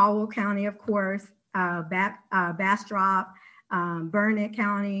Caldwell County, of course, Bastrop, Burnett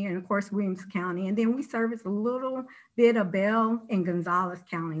County, and of course, Williams County. And then we service a little bit of Bell and Gonzales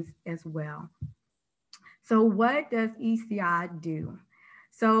counties as well. So what does ECI do?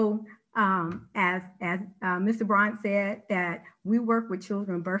 So as Mr. Bryant said, that we work with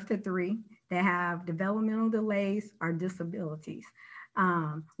children birth to 3 that have developmental delays or disabilities.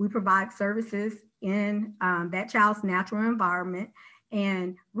 We provide services in that child's natural environment,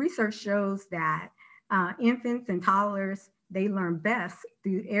 and research shows that infants and toddlers, they learn best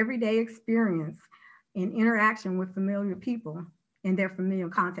through everyday experience and interaction with familiar people in their familial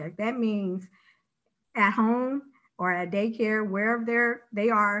contact. That means at home or at daycare, wherever they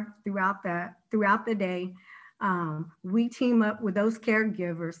are throughout the day, we team up with those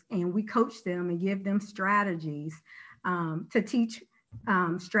caregivers and we coach them and give them strategies to teach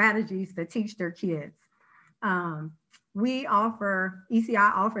their kids. ECI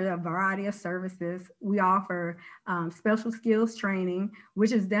offers a variety of services. We offer special skills training,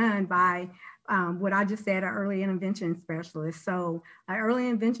 which is done by what I just said, an early intervention specialist. So an early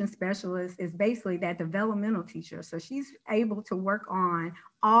intervention specialist is basically that developmental teacher. So she's able to work on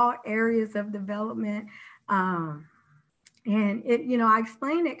all areas of development. And I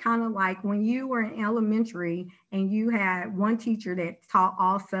explained it kind of like when you were in elementary and you had one teacher that taught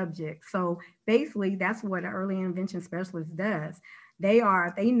all subjects. So basically that's what an early intervention specialist does. They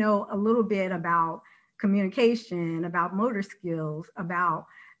know a little bit about communication, about motor skills, about,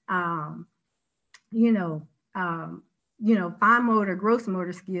 fine motor, gross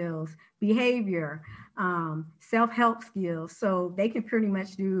motor skills, behavior, self-help skills. So they can pretty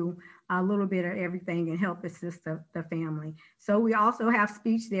much do a little bit of everything and help assist the family. So we also have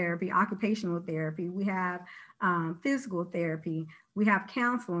speech therapy, occupational therapy. We have physical therapy. We have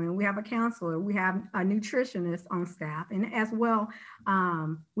counseling. We have a counselor. We have a nutritionist on staff. And as well,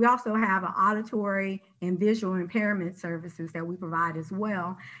 we also have an auditory and visual impairment services that we provide as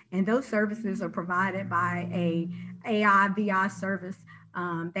well. And those services are provided by a AI-VI service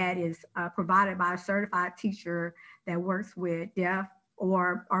that is provided by a certified teacher that works with deaf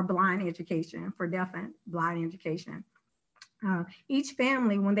or blind education, for deaf and blind education. Each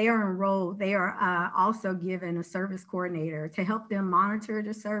family, when they are enrolled, they are also given a service coordinator to help them monitor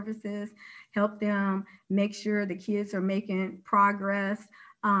the services, help them make sure the kids are making progress,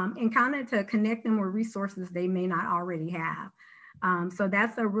 and kind of to connect them with resources they may not already have. So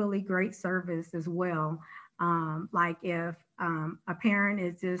that's a really great service as well. Like if a parent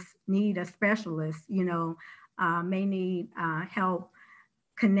is just need a specialist, you know, may need help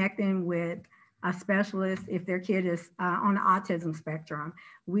connecting with a specialist if their kid is on the autism spectrum.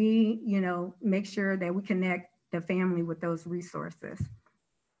 We, you know, make sure that we connect the family with those resources.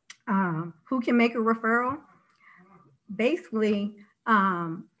 Who can make a referral? Basically,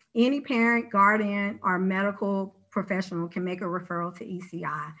 any parent, guardian, or medical professional can make a referral to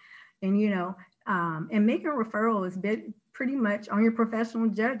ECI. And, you know, and making a referral is pretty much on your professional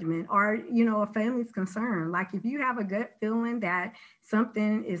judgment or, you know, a family's concern. Like if you have a gut feeling that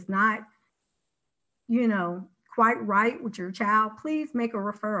something is not, you know, quite right with your child, please make a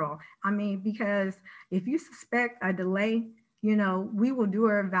referral. I mean, because if you suspect a delay, you know, we will do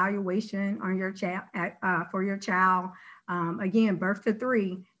an evaluation on your child for your child. Again, birth to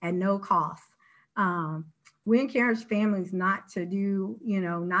 3 at no cost. We encourage families not to do, you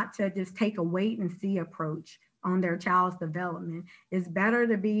know, not to just take a wait and see approach on their child's development. It's better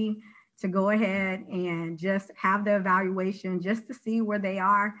to go ahead and just have the evaluation just to see where they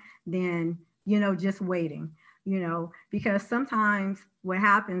are than, you know, just waiting, you know, because sometimes what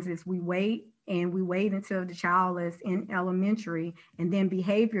happens is we wait until the child is in elementary, and then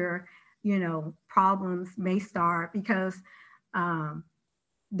behavior, you know, problems may start because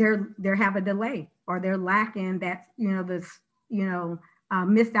they have a delay or they're lacking that, you know, this, you know,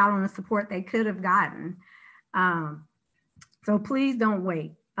 missed out on the support they could have gotten. So please don't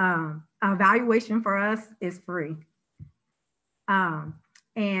wait. Evaluation for us is free.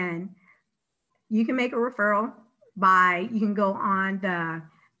 And you can make a referral you can go on the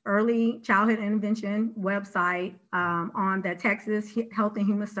Early Childhood Intervention website, on the Texas Health and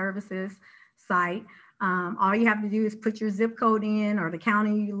Human Services site. All you have to do is put your zip code in, or the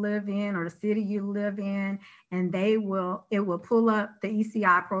county you live in, or the city you live in, and it will pull up the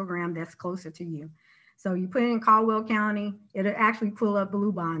ECI program that's closer to you. So you put it in Caldwell County, it'll actually pull up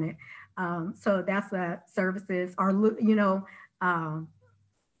Bluebonnet. So that's the services, or, you know,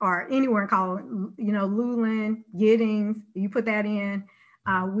 or anywhere in Caldwell, you know, Luland, Giddings, you put that in,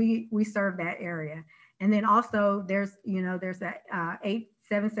 we serve that area. And then also there's a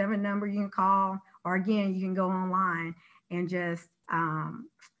 877 number you can call, or again, you can go online and just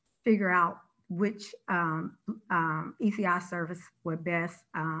figure out which ECI service would best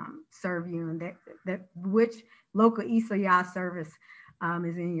serve you, and which local ECI service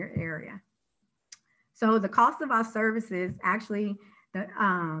is in your area. So the cost of our services, actually, the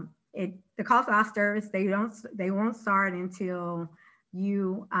cost of our service, they won't start until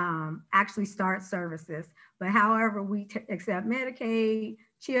you actually start services. But however, we accept Medicaid,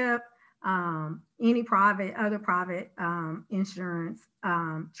 CHIP, any other private insurance,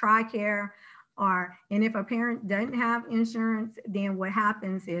 TRICARE, and if a parent doesn't have insurance, then what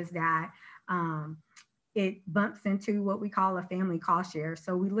happens is that it bumps into what we call a family cost share.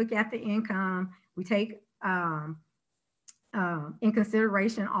 So we look at the income, we take in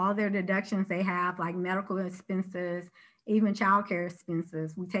consideration all their deductions they have, like medical expenses, even childcare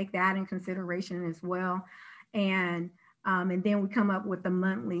expenses. We take that in consideration as well. And then we come up with the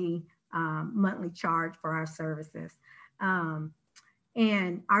monthly charge for our services.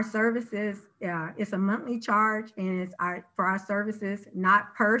 And our services, it's a monthly charge, and it's for our services,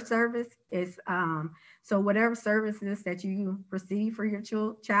 not per service. It's so whatever services that you receive for your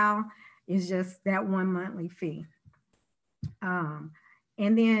child is just that one monthly fee. And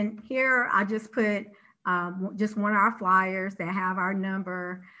then here I just put just one of our flyers that have our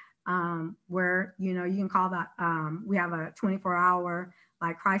number, where, you know, you can call that. We have a 24-hour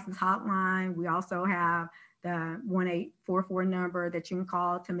like crisis hotline. We also have the 1-844 number that you can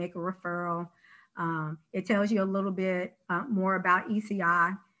call to make a referral. It tells you a little bit more about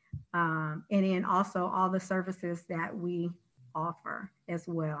ECI, and then also all the services that we offer as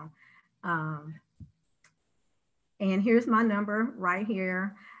well. And here's my number right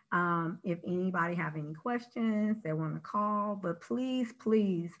here. If anybody have any questions, they want to call, but please,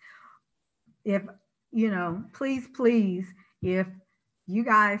 if you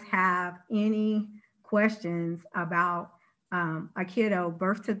guys have any questions about a kiddo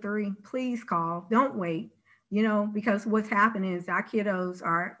birth to 3, please call. Don't wait. you know, because what's happening is our kiddos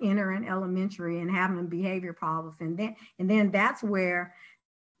are entering elementary and having behavior problems. And then that's where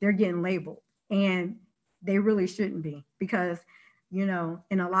they're getting labeled, and they really shouldn't be, because, you know,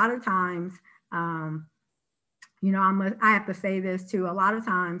 and a lot of times, you know, I have to say this too, a lot of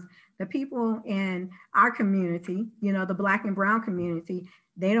times the people in our community, you know, the Black and brown community,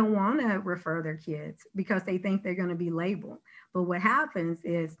 they don't want to refer their kids because they think they're going to be labeled. But what happens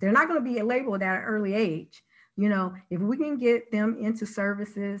is they're not going to be labeled at an early age. You know, if we can get them into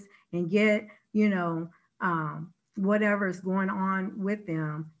services and get, you know, whatever's going on with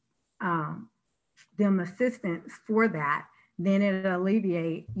them assistance for that, then it'll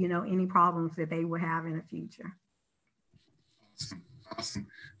alleviate, you know, any problems that they would have in the future. Awesome. Awesome.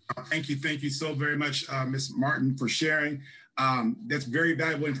 Thank you so very much, Ms. Martin, for sharing. That's very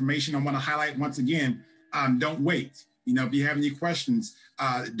valuable information. I want to highlight once again, don't wait. You know, if you have any questions,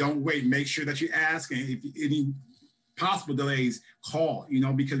 don't wait. Make sure that you ask, and if any possible delays, call, you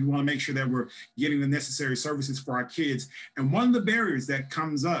know, because we want to make sure that we're getting the necessary services for our kids. And one of the barriers that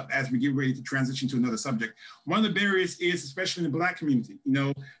comes up as we get ready to transition to another subject, one of the barriers is, especially in the Black community, you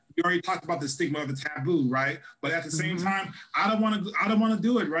know, we already talked about the stigma of the taboo, right? But at the same time, I don't want to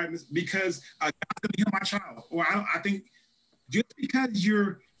do it, right? Because God's going to heal my child. Or I think just because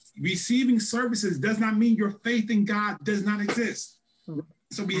you're receiving services does not mean your faith in God does not exist.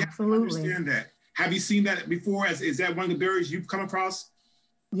 So we have to understand that. Have you seen that before? Is that one of the barriers you've come across?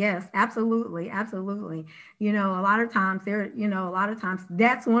 Yes, absolutely. Absolutely. You know, a lot of times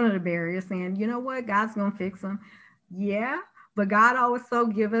that's one of the barriers, saying, you know what, God's going to fix them. Yeah, but God also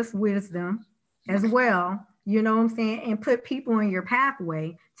give us wisdom as well, you know what I'm saying, and put people in your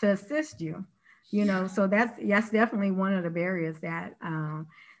pathway to assist you, you know, so that's definitely one of the barriers that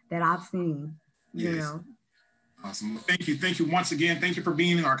that I've seen, you know. Awesome. Thank you once again. Thank you for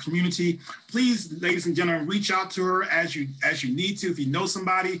being in our community. Please, ladies and gentlemen, reach out to her as you need to. If you know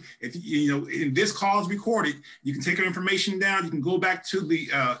somebody, if you know, and this call is recorded, you can take her information down. You can go back to the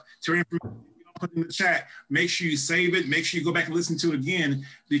to her information put in the chat. Make sure you save it. Make sure you go back and listen to it again,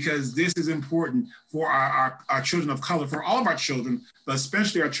 because this is important for our children of color, for all of our children, but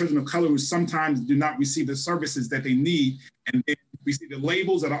especially our children of color who sometimes do not receive the services that they need, and they receive the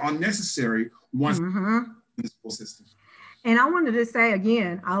labels that are unnecessary once in the school system. And I wanted to say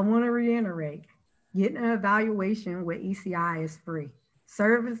again, I want to reiterate, getting an evaluation with ECI is free.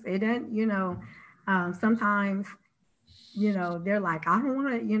 Service, it doesn't, you know, sometimes, you know, they're like, I don't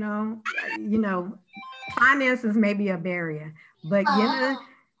want to, you know, finances may be a barrier, but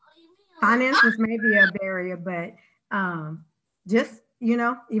finances may be a barrier, but just, you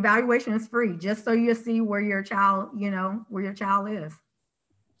know, evaluation is free, just so you see where your child, you know, where your child is.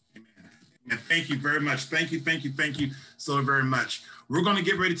 And thank you very much. Thank you so very much. We're going to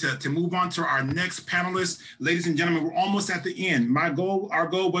get ready to move on to our next panelist. Ladies and gentlemen, we're almost at the end. Our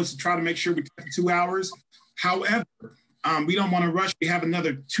goal was to try to make sure we kept 2 hours. However, we don't want to rush. We have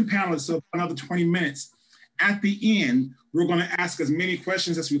another 2 panelists, so another 20 minutes. At the end, we're going to ask as many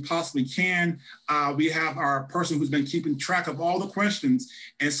questions as we possibly can. We have our person who's been keeping track of all the questions.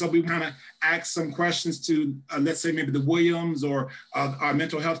 And so we kind of ask some questions to, let's say maybe the Williams or our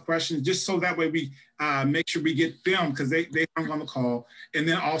mental health questions, just so that way we make sure we get them, because they hung on the call. And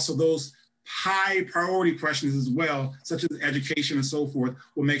then also those high priority questions as well, such as education and so forth.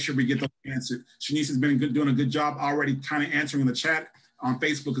 We'll make sure we get those answered. Shanice has been doing a good job already kind of answering in the chat on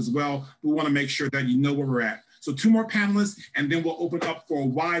Facebook as well. We want to make sure that you know where we're at. So 2 more panelists, and then we'll open up for a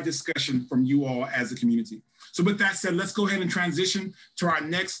wide discussion from you all as a community. So with that said, let's go ahead and transition to our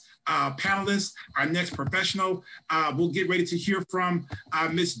next panelist, our next professional. We'll get ready to hear from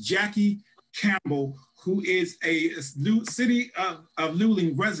Miss Jackie Campbell, who is a city of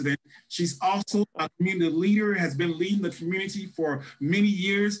Luling resident. She's also a community leader, has been leading the community for many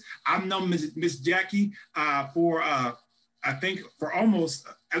years. I've known Miss Jackie for I think for almost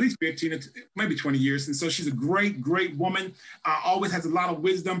at least 15, maybe 20 years. And so she's a great, great woman, always has a lot of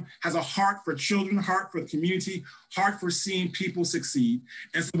wisdom, has a heart for children, heart for the community, heart for seeing people succeed.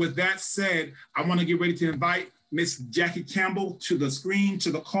 And so with that said, I want to get ready to invite Miss Jackie Campbell to the screen,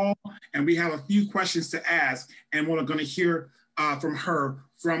 to the call, and we have a few questions to ask, and we're going to hear from her,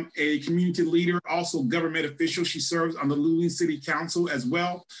 from a community leader, also government official. She serves on the Luling City Council as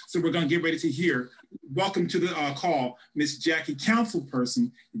well. So we're going to get ready to hear. Welcome to the call, Miss Jackie,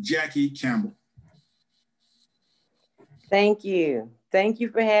 councilperson Jackie Campbell. Thank you. Thank you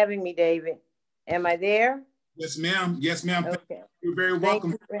for having me, David. Am I there? Yes, ma'am. Yes, ma'am. Okay. You're very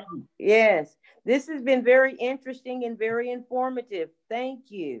welcome. Yes, this has been very interesting and very informative.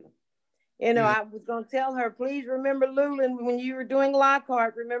 Thank you. You know, I was going to tell her, please remember Luling when you were doing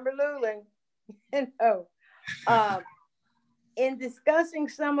Lockhart. Remember Luling. You know, In discussing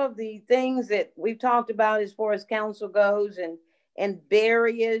some of the things that we've talked about as far as council goes and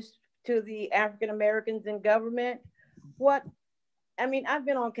barriers to the African Americans in government, I've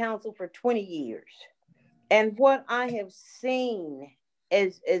been on council for 20 years, and what I have seen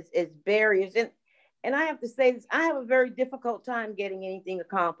as barriers, and I have to say this, I have a very difficult time getting anything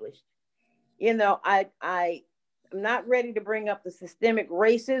accomplished. I'm not ready to bring up the systemic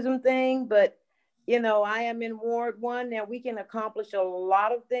racism thing, but I am in Ward 1. Now, we can accomplish a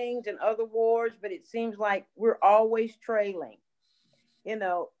lot of things in other wards, but it seems like we're always trailing.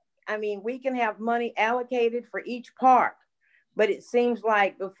 We can have money allocated for each park, but it seems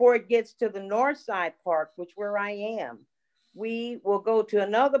like before it gets to the North Side Park, which where I am, we will go to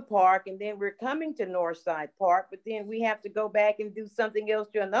another park, and then we're coming to North Side Park, but then we have to go back and do something else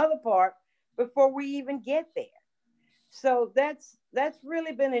to another park before we even get there. So that's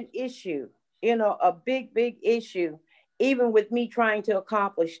really been an issue, a big issue, even with me trying to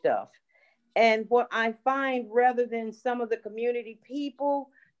accomplish stuff. And what I find, rather than some of the community people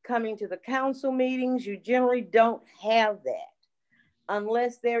coming to the council meetings, you generally don't have that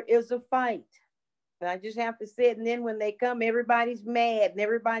unless there is a fight. And I just have to say it. And then when they come, everybody's mad and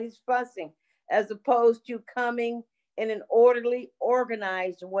everybody's fussing, as opposed to coming in an orderly,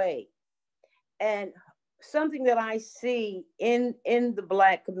 organized way. And something that I see in the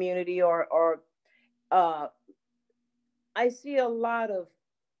Black community, or I see a lot of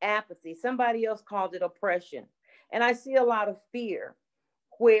apathy. Somebody else called it oppression. And I see a lot of fear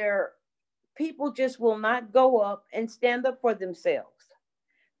where people just will not go up and stand up for themselves.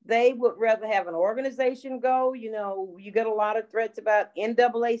 They would rather have an organization go. You get a lot of threats about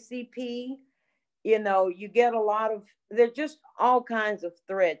NAACP. You get a lot of, there's just all kinds of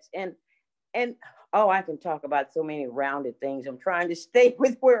threats. And I can talk about so many rounded things. I'm trying to stay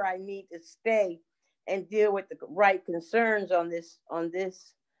with where I need to stay and deal with the right concerns on this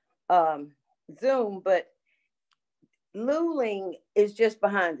Zoom. But Luling is just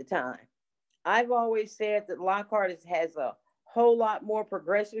behind the time. I've always said that Lockhart has a whole lot more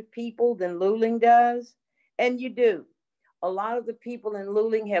progressive people than Luling does. And you do. A lot of the people in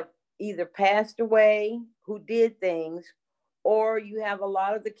Luling have either passed away who did things, or you have a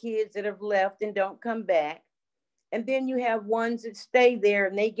lot of the kids that have left and don't come back. And then you have ones that stay there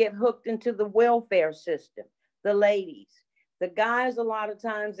and they get hooked into the welfare system, the ladies. The guys, a lot of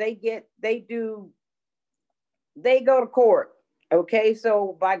times they go to court. Okay,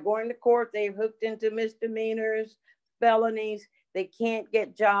 so by going to court, they're hooked into misdemeanors, felonies. They can't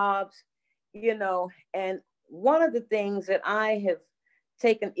get jobs, and one of the things that I have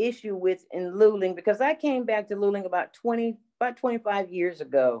taken issue with in Luling, because I came back to Luling about 25 years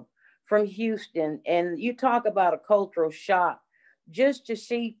ago from Houston, and you talk about a cultural shock, just to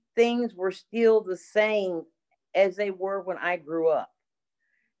see things were still the same as they were when I grew up,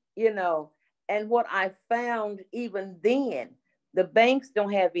 and what I found even then, the banks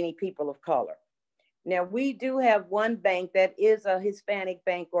don't have any people of color. Now, we do have one bank that is a Hispanic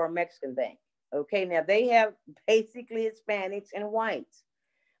bank or a Mexican bank. Okay, now they have basically Hispanics and whites.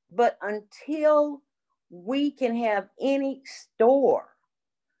 But until we can have any store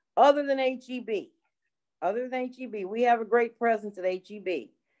other than HEB, we have a great presence at HEB,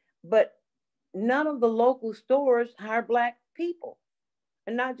 but none of the local stores hire Black people.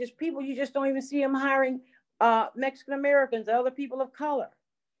 And not just people, you just don't even see them hiring Mexican Americans, other people of color,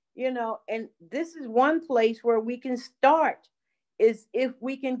 and this is one place where we can start, is if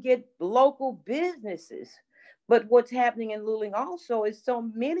we can get local businesses. But what's happening in Luling also is so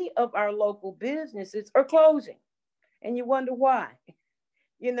many of our local businesses are closing, and you wonder why,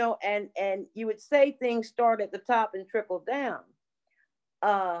 and you would say things start at the top and trickle down.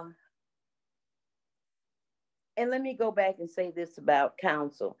 And let me go back and say this about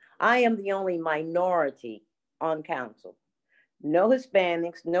council. I am the only minority on council. No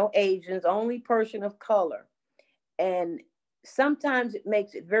Hispanics, no Asians, only person of color. And sometimes it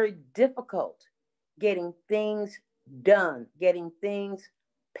makes it very difficult getting things done, getting things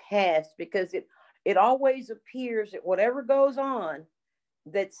passed, because it always appears that whatever goes on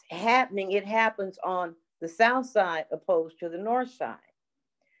that's happening, it happens on the South Side opposed to the North Side.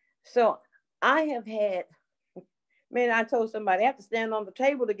 So I have had, I told somebody I have to stand on the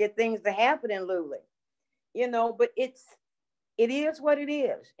table to get things to happen in Luling, but it is what it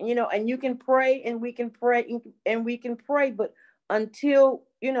is, and you can pray and we can pray and we can pray, but until,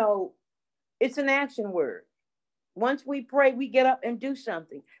 it's an action word. Once we pray, we get up and do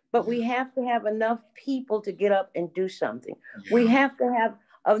something, but we have to have enough people to get up and do something. Yeah. We have to have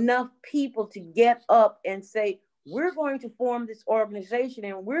enough people to get up and say, we're going to form this organization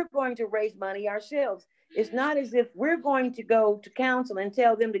and we're going to raise money ourselves. It's not as if we're going to go to council and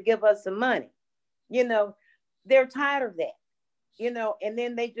tell them to give us some money. You know, they're tired of that, you know, and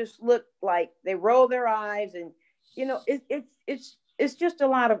then they just look like they roll their eyes, and, you know, it's just a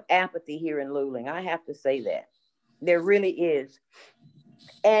lot of apathy here in Luling. I have to say that there really is.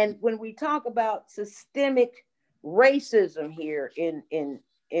 And when we talk about systemic racism here in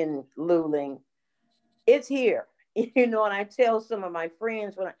Luling, it's here, you know, and I tell some of my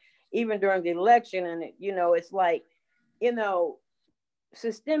friends even during the election, and, you know, it's like, you know,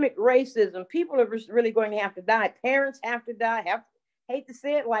 systemic racism, people are really going to have to die. Parents have to die. Hate to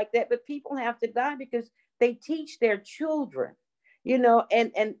say it like that, but people have to die because they teach their children, you know,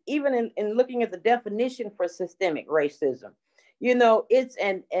 and even in looking at the definition for systemic racism, you know, it's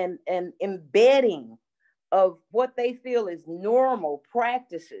an embedding of what they feel is normal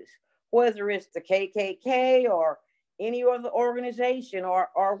practices, whether it's the KKK or any other organization,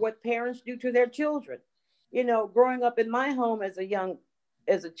 or what parents do to their children. You know, growing up in my home as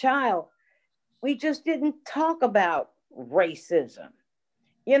a child, we just didn't talk about racism,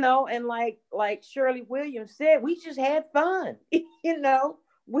 you know, and like Shirley Williams said, we just had fun. You know,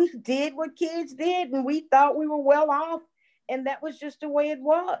 we did what kids did and we thought we were well off, and that was just the way it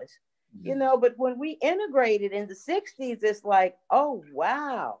was. You know, but when we integrated in the 60s, it's like, oh,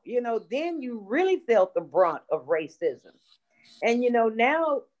 wow, you know, then you really felt the brunt of racism. And, you know,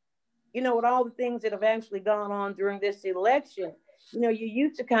 now, you know, with all the things that have actually gone on during this election, you know, you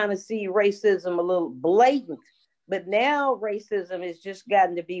used to kind of see racism a little blatant, but now racism has just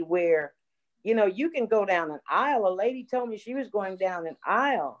gotten to be where, you know, you can go down an aisle. A lady told me she was going down an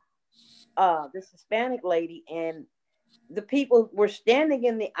aisle, this Hispanic lady, and the people were standing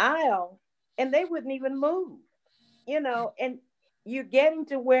in the aisle and they wouldn't even move, you know, and you're getting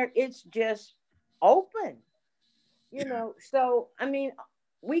to where it's just open, you know. So, I mean,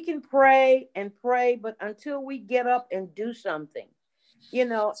 we can pray and pray, but until we get up and do something, you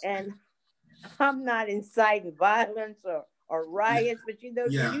know, and I'm not inciting violence or riots, but, you know,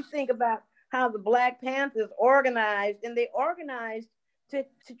 when you think about how the Black Panthers organized, and they organized to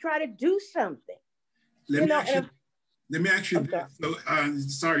try to do something, Let me ask you this. So,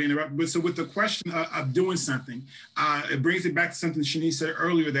 sorry to interrupt, but so with the question of doing something, it brings it back to something Shanice said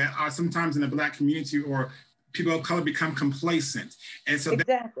earlier, that sometimes in the Black community or people of color become complacent. And so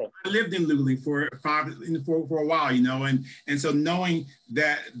exactly. I lived in Luling for a while, you know, and so knowing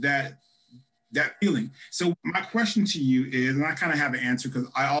that feeling. So my question to you is, and I kind of have an answer because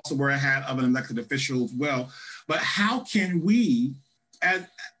I also wear a hat of an elected official as well, but how can we as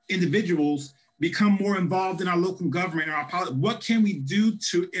individuals become more involved in our local government and our politics? What can we do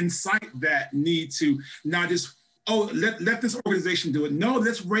to incite that need to not just, oh, let this organization do it. No,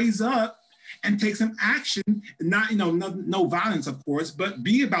 let's raise up and take some action. Not, you know, no violence, of course, but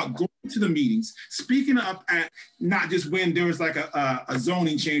be about going to the meetings, speaking up at not just when there was like a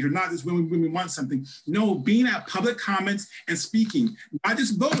zoning change, or not just when we want something. No, being at public comments and speaking, not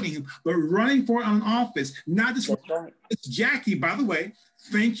just voting, but running for an office, not just. That's right. It's Jackie, by the way.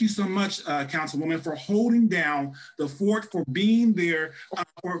 Thank you so much, Councilwoman, for holding down the fort, for being there,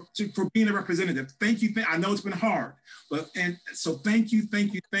 for being a representative. Thank you. I know it's been hard, and so thank you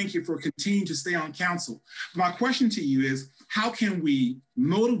for continuing to stay on council. My question to you is, how can we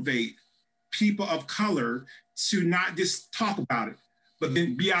motivate people of color to not just talk about it, but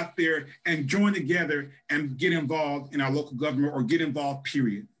then be out there and join together and get involved in our local government, or get involved,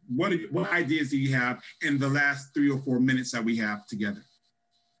 period? What ideas do you have in the last 3 or 4 minutes that we have together?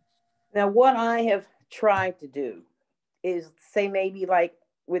 Now, what I have tried to do is say, maybe like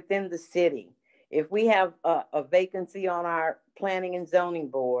within the city, if we have a vacancy on our planning and zoning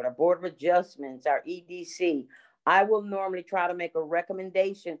board, our board of adjustments, our EDC, I will normally try to make a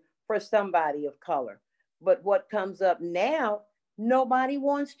recommendation for somebody of color. But what comes up now, nobody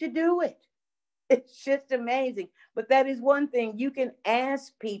wants to do it. It's just amazing. But that is one thing you can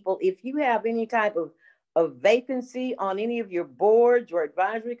ask people. If you have any type of vacancy on any of your boards or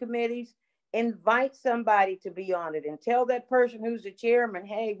advisory committees, invite somebody to be on it and tell that person who's the chairman,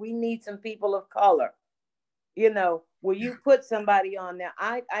 hey, we need some people of color. You know, will you put somebody on there?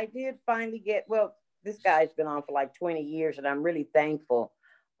 I did finally get, well, this guy's been on for like 20 years and I'm really thankful.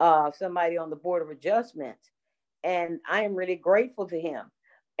 Somebody on the board of adjustments, and I am really grateful to him.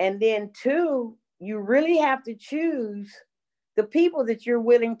 And then 2, you really have to choose the people that you're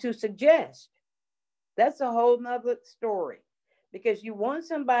willing to suggest. That's a whole nother story, because you want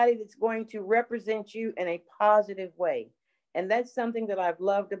somebody that's going to represent you in a positive way. And that's something that I've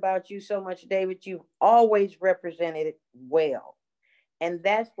loved about you so much, David. You've always represented it well. And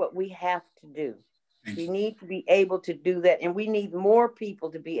that's what we have to do. We need to be able to do that. And we need more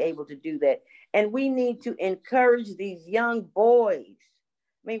people to be able to do that. And we need to encourage these young boys.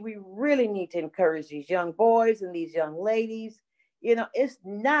 I mean, we really need to encourage these young boys and these young ladies. You know, it's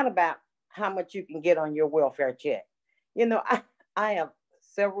not about how much you can get on your welfare check. You know, I have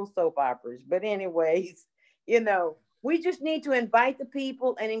several soap operas, but anyways, you know, we just need to invite the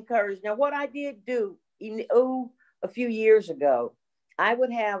people and encourage. Now, what I did do a few years ago, I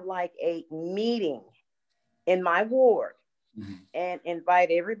would have like a meeting in my ward and invite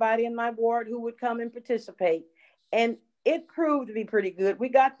everybody in my ward who would come and participate. And it proved to be pretty good. We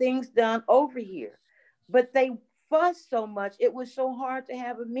got things done over here, but they fussed so much. It was so hard to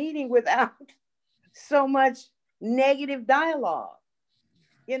have a meeting without so much negative dialogue,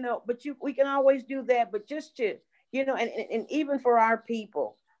 you know, but we can always do that. But just to, you know, and even for our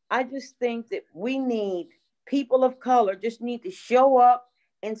people, I just think that we need people of color just need to show up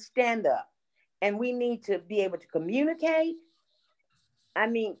and stand up. And we need to be able to communicate. I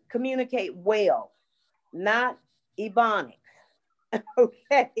mean, communicate well, not ebonics.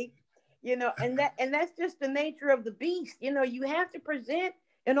 Okay. You know, and that's just the nature of the beast. You know, you have to present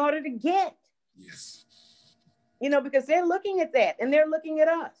in order to get. Yes. You know, because they're looking at that and they're looking at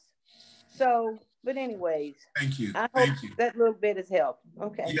us. So, but anyways. Thank you. I hope that little bit has helped.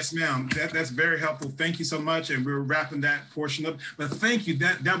 Okay. Yes, ma'am. That's very helpful. Thank you so much. And we're wrapping that portion up. But thank you.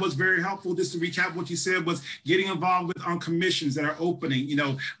 That was very helpful. Just to recap what you said was getting involved with commissions that are opening, you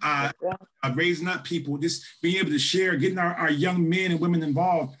know, raising up people, just being able to share, getting our young men and women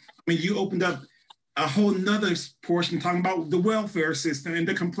involved. I mean, you opened up a whole nother portion talking about the welfare system and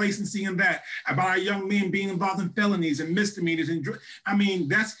the complacency in that, about our young men being involved in felonies and misdemeanors. And I mean,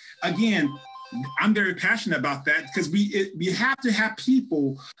 that's, again, I'm very passionate about that because we have to have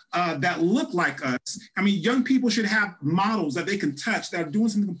people that look like us. I mean, young people should have models that they can touch that are doing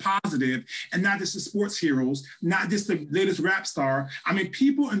something positive, and not just the sports heroes, not just the latest rap star. I mean,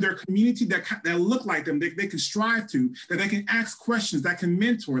 people in their community that look like them, they can strive to, that they can ask questions, that can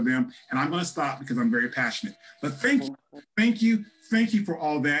mentor them. And I'm going to stop because I'm very passionate. But thank you for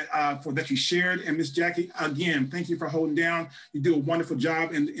all that, for that you shared. And Miss Jackie, again, thank you for holding down. You do a wonderful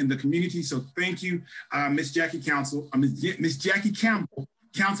job in the community. So thank you, Miss Jackie Miss Jackie Campbell,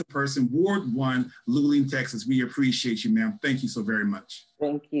 councilperson, Ward 1, Luling, Texas. We appreciate you, ma'am. Thank you so very much.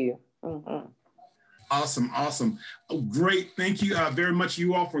 Thank you. Awesome, awesome. Oh, great. Thank you very much,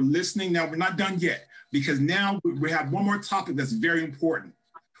 you all, for listening. Now, we're not done yet, because now we have one more topic that's very important.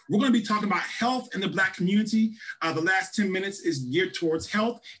 We're going to be talking about health in the Black community. The last 10 minutes is geared towards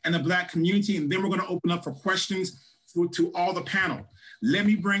health and the Black community, and then we're going to open up for questions to all the panel. Let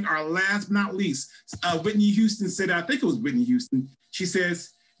me bring our last but not least. Whitney Houston said, I think it was Whitney Houston. She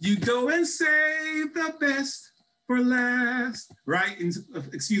says, you go and save the best for last, right? And,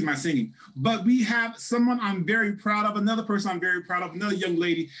 excuse my singing. But we have someone I'm very proud of, another person I'm very proud of, another young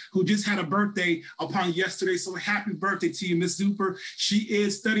lady who just had a birthday upon yesterday. So happy birthday to you, Miss Zuper. She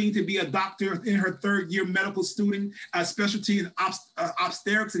is studying to be a doctor in her third year medical student, specialty in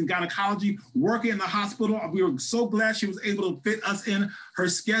obstetrics and gynecology, working in the hospital. We were so glad she was able to fit us in her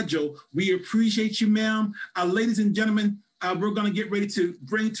schedule. We appreciate you, ma'am. Ladies and gentlemen, we're gonna get ready to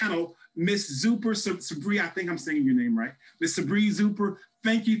bring channel Miss Zuper Sabri, I think I'm saying your name right. Miss Sabri Zuper,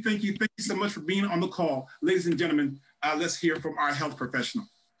 thank you so much for being on the call. Ladies and gentlemen, let's hear from our health professional.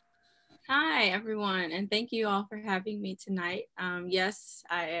 Hi, everyone, and thank you all for having me tonight. Yes,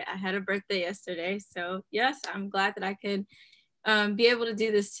 I had a birthday yesterday, so yes, I'm glad that I could be able to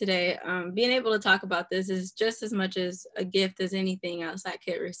do this today. Being able to talk about this is just as much as a gift as anything else I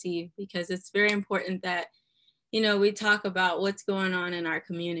could receive, because it's very important that, you know, we talk about what's going on in our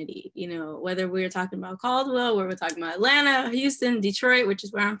community, you know, whether we're talking about Caldwell, where we're talking about Atlanta, Houston, Detroit, which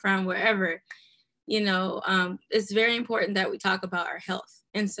is where I'm from, wherever, you know, it's very important that we talk about our health.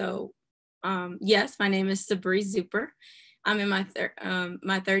 And so, yes, my name is Sabri Zuper. I'm in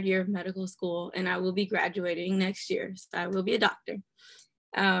my third year of medical school, and I will be graduating next year. So I will be a doctor.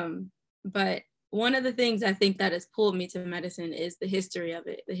 But one of the things I think that has pulled me to medicine is the history of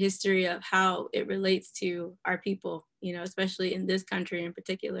it, the history of how it relates to our people, you know, especially in this country in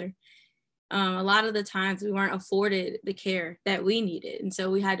particular. A lot of the times we weren't afforded the care that we needed. And so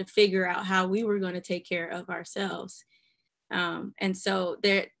we had to figure out how we were going to take care of ourselves. And so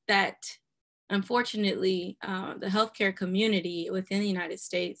that unfortunately, the healthcare community within the United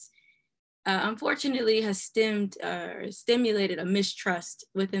States unfortunately has stimulated a mistrust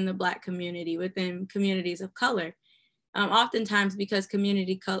within the Black community, within communities of color. Oftentimes because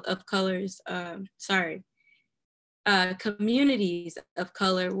communities of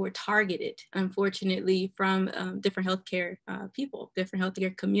color were targeted, unfortunately, from different healthcare people, different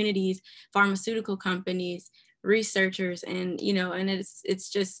healthcare communities, pharmaceutical companies, researchers, and and it's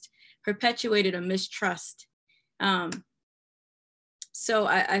just perpetuated a mistrust. So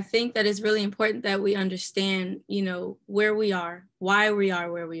I think that it's really important that we understand, where we are, why we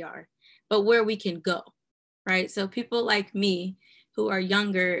are where we are, but where we can go, right? So people like me who are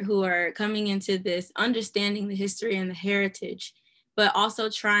younger, who are coming into this, understanding the history and the heritage, but also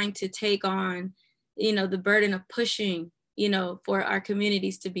trying to take on, the burden of pushing, for our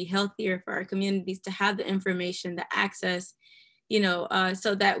communities to be healthier, for our communities to have the information, the access,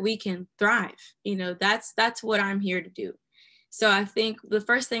 so that we can thrive. That's what I'm here to do. So I think the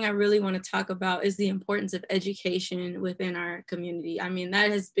first thing I really want to talk about is the importance of education within our community. I mean,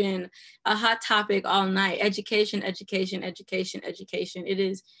 that has been a hot topic all night. Education, education, education, education. It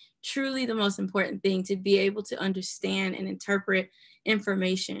is truly the most important thing to be able to understand and interpret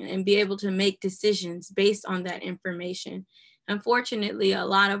information and be able to make decisions based on that information. Unfortunately, a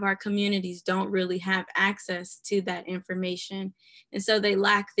lot of our communities don't really have access to that information. And so they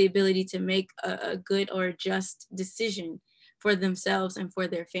lack the ability to make a good or just decision for themselves and for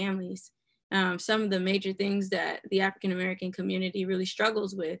their families. Some of the major things that the African-American community really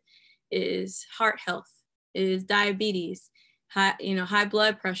struggles with is heart health, is diabetes, high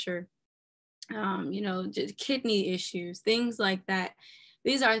blood pressure, just kidney issues, things like that.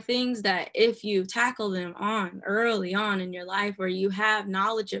 These are things that if you tackle them early on in your life, where you have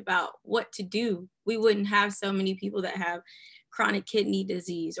knowledge about what to do, we wouldn't have so many people that have chronic kidney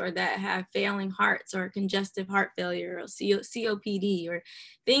disease, or that have failing hearts, or congestive heart failure, or COPD, or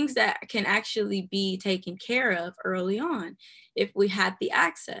things that can actually be taken care of early on if we had the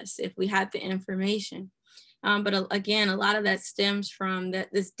access, if we had the information. But again, a lot of that stems from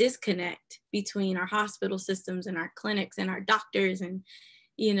this disconnect between our hospital systems and our clinics and our doctors and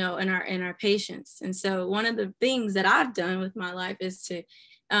our patients. And so one of the things that I've done with my life is to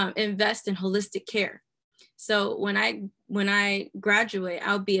invest in holistic care. So when I graduate,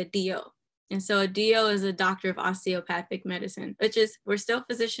 I'll be a DO. And so a DO is a doctor of osteopathic medicine, which is, we're still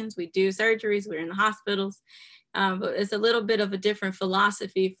physicians, we do surgeries, we're in the hospitals, but it's a little bit of a different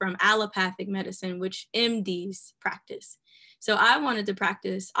philosophy from allopathic medicine, which MDs practice. So I wanted to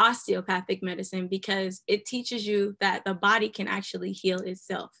practice osteopathic medicine because it teaches you that the body can actually heal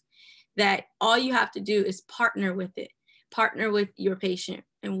itself, that all you have to do is partner with it, partner with your patient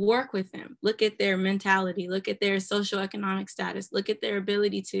and work with them. Look at their mentality, look at their socioeconomic status, look at their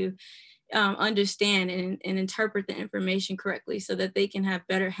ability to understand and interpret the information correctly so that they can have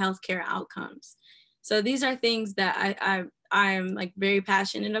better healthcare outcomes. So these are things that I'm like very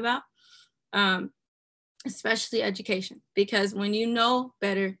passionate about, especially education, because when you know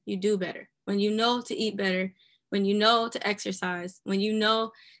better, you do better. When you know to eat better, when you know to exercise, when you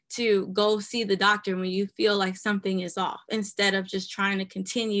know to go see the doctor when you feel like something is off, instead of just trying to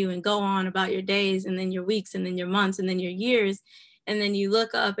continue and go on about your days and then your weeks and then your months and then your years. And then you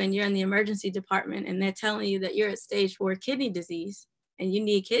look up and you're in the emergency department and they're telling you that you're at stage 4 kidney disease and you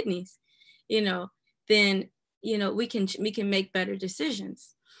need kidneys, then, we can make better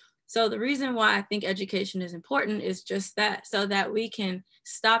decisions. So the reason why I think education is important is just that, so that we can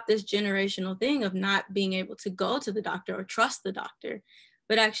stop this generational thing of not being able to go to the doctor or trust the doctor,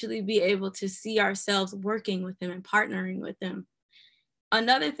 but actually be able to see ourselves working with them and partnering with them.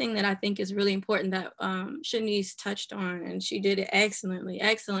 Another thing that I think is really important that Shanice touched on, and she did it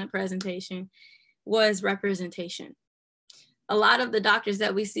excellent presentation, was representation. A lot of the doctors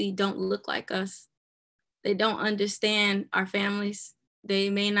that we see don't look like us. They don't understand our families. They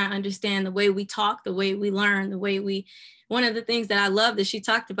may not understand the way we talk, the way we learn, one of the things that I love that she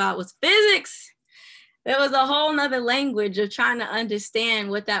talked about was physics. There was a whole nother language of trying to understand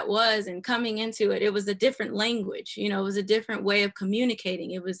what that was, and coming into it, it was a different language, it was a different way of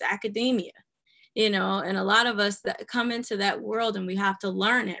communicating. It was academia, and a lot of us that come into that world and we have to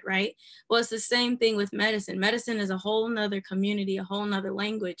learn it, right? Well, it's the same thing with medicine. Medicine is a whole nother community, a whole nother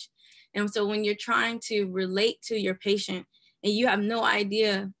language. And so when you're trying to relate to your patient and you have no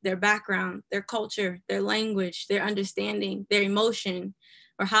idea their background, their culture, their language, their understanding, their emotion,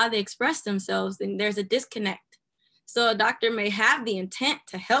 or how they express themselves, then there's a disconnect. So a doctor may have the intent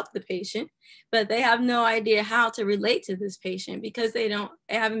to help the patient, but they have no idea how to relate to this patient because they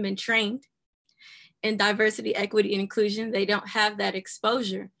haven't been trained in diversity, equity, and inclusion. They don't have that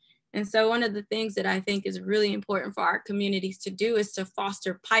exposure. And so one of the things that I think is really important for our communities to do is to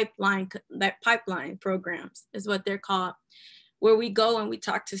foster pipeline programs, is what they're called, where we go and we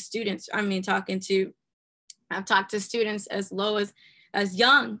talk to students. I've talked to students as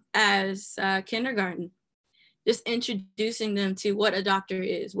young as kindergarten, just introducing them to what a doctor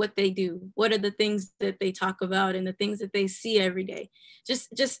is, what they do, what are the things that they talk about and the things that they see every day.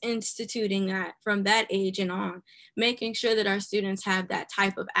 Just instituting that from that age and on, making sure that our students have that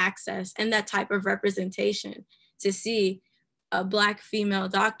type of access and that type of representation to see a Black female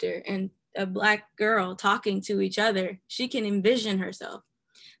doctor and a Black girl talking to each other. She can envision herself.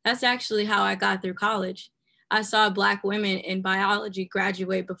 That's actually how I got through college. I saw Black women in biology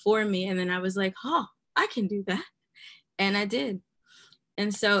graduate before me, and then I was like, oh, I can do that. And I did.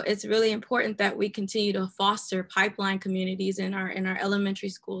 And so it's really important that we continue to foster pipeline communities in our elementary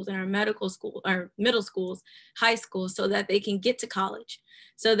schools, in our medical school, our middle schools, high schools, so that they can get to college,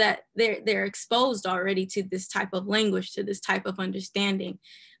 so that they're exposed already to this type of language, to this type of understanding,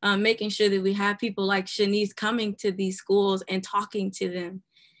 making sure that we have people like Shanice coming to these schools and talking to them,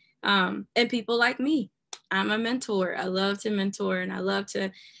 and people like me. I'm a mentor. I love to mentor, and I love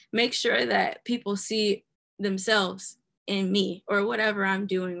to make sure that people see themselves in me or whatever I'm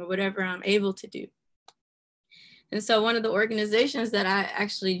doing or whatever I'm able to do. And so one of the organizations that I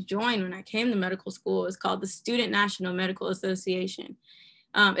actually joined when I came to medical school is called the Student National Medical Association.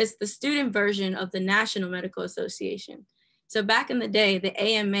 It's the student version of the National Medical Association. So back in the day, the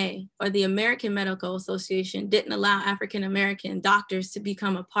AMA, or the American Medical Association, didn't allow African-American doctors to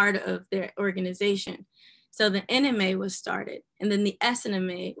become a part of their organization. So the NMA was started, and then the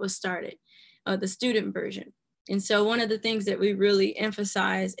SNMA was started, the student version. And so one of the things that we really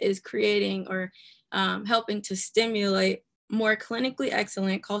emphasize is creating or helping to stimulate more clinically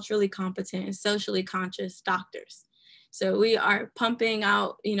excellent, culturally competent, and socially conscious doctors. So we are pumping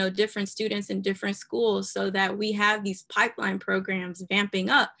out, different students in different schools so that we have these pipeline programs vamping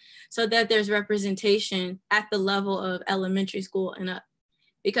up so that there's representation at the level of elementary school and up,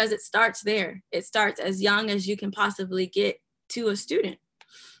 because it starts there. It starts as young as you can possibly get to a student.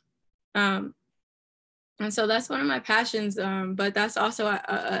 And so that's one of my passions, but that's also,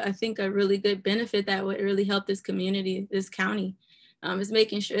 I think, a really good benefit that would really help this community, this county, is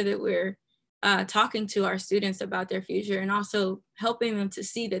making sure that we're talking to our students about their future and also helping them to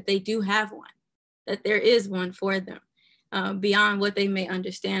see that they do have one, that there is one for them beyond what they may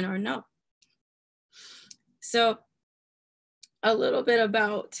understand or know. So a little bit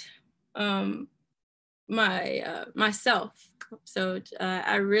about myself. So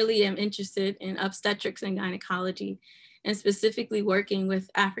I really am interested in obstetrics and gynecology, and specifically working with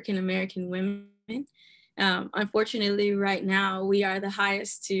African-American women. Unfortunately, right now, we are the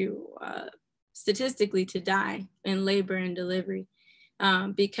highest to statistically to die in labor and delivery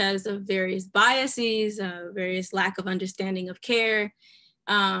because of various biases, various lack of understanding of care,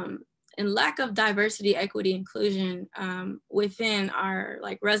 and lack of diversity, equity, inclusion within our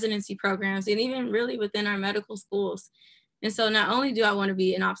residency programs and even really within our medical schools. And so not only do I want to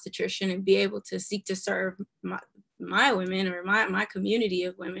be an obstetrician and be able to seek to serve my women or my community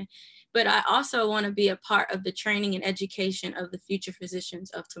of women, but I also want to be a part of the training and education of the future physicians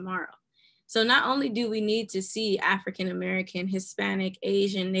of tomorrow. So not only do we need to see African-American, Hispanic,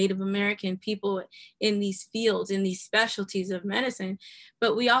 Asian, Native American people in these fields, in these specialties of medicine,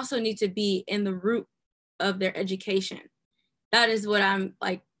 but we also need to be in the root of their education. That is what I'm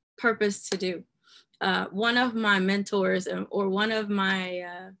purposed to do. One of my mentors, or one of my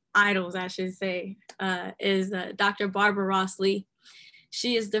idols, I should say, is Dr. Barbara Ross Lee.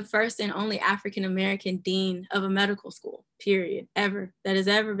 She is the first and only African-American dean of a medical school, period, ever, that has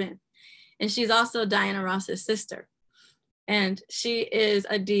ever been. And she's also Diana Ross's sister. And she is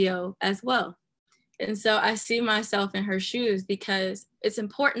a DO as well. And so I see myself in her shoes, because it's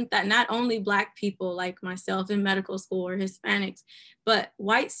important that not only Black people like myself in medical school or Hispanics, but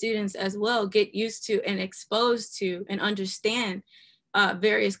white students as well get used to and exposed to and understand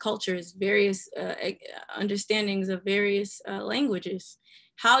various cultures, various understandings of various languages.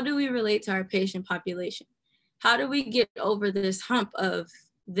 How do we relate to our patient population? How do we get over this hump of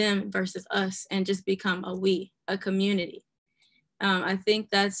them versus us and just become a community? I think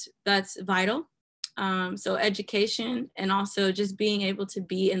that's vital. So education, and also just being able to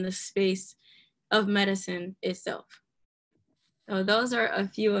be in the space of medicine itself. So those are a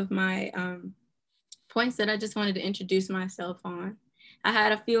few of my points that I just wanted to introduce myself on. I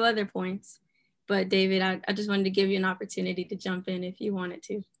had a few other points, but David, I just wanted to give you an opportunity to jump in if you wanted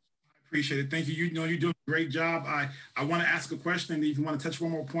to. Appreciate it. Thank you. You're doing a great job. I want to ask a question, and if you want to touch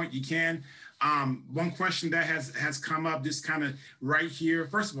one more point, you can. One question that has come up just kind of right here.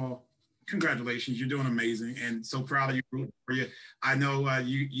 First of all, congratulations, you're doing amazing, and so proud of you. For you. I know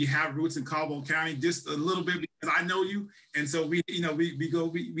you have roots in Caldwell County, just a little bit, because I know you, and so we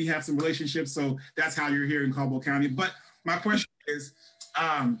have some relationships, so that's how you're here in Caldwell County. But my question is,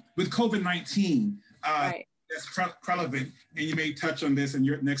 with COVID-19, right. that's relevant, and you may touch on this in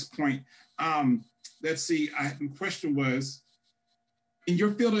your next point. Let's see, the question was, in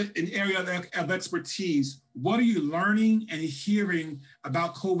your field, an area of expertise, what are you learning and hearing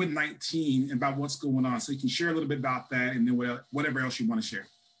about COVID-19 and about what's going on? So you can share a little bit about that, and then whatever else you want to share.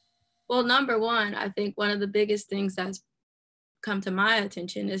 Well, number one, I think one of the biggest things that's come to my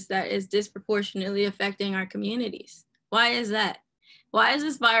attention is that it's disproportionately affecting our communities. Why is that? Why is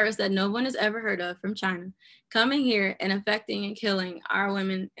this virus that no one has ever heard of from China coming here and affecting and killing our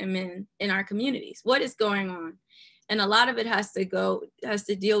women and men in our communities? What is going on? And a lot of it has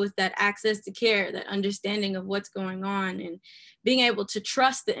to deal with that access to care, that understanding of what's going on, and being able to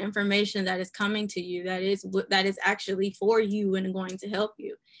trust the information that is coming to you, that is actually for you and going to help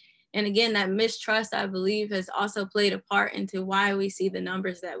you. And again, that mistrust, I believe, has also played a part into why we see the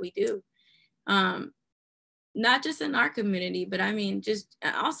numbers that we do. Not just in our community, but I mean, just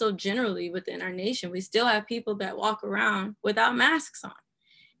also generally within our nation, we still have people that walk around without masks on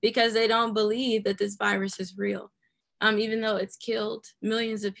because they don't believe that this virus is real, even though it's killed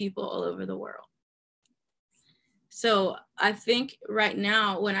millions of people all over the world. So I think right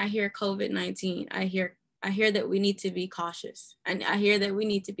now, when I hear COVID-19, I hear that we need to be cautious, and I hear that we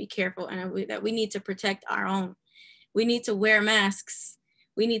need to be careful, and that we need to protect our own. We need to wear masks.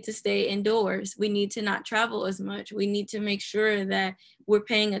 We need to stay indoors. We need to not travel as much. We need to make sure that we're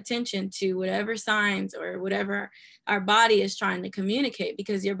paying attention to whatever signs or whatever our body is trying to communicate,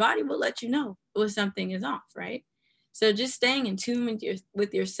 because your body will let you know when something is off, right? So just staying in tune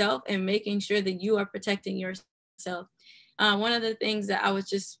with yourself and making sure that you are protecting yourself. One of the things that I was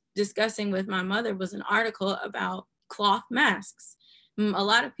just discussing with my mother was an article about cloth masks. A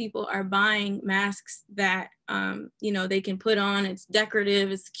lot of people are buying masks that, they can put on. It's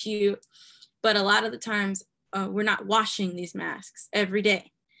decorative, it's cute, but a lot of the times we're not washing these masks every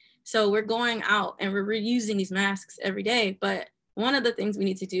day. So we're going out and we're reusing these masks every day. But one of the things we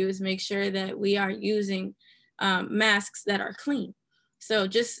need to do is make sure that we are using masks that are clean. So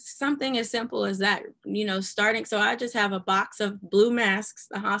just something as simple as that, starting. So I just have a box of blue masks,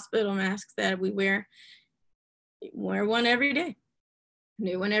 the hospital masks that we wear one every day.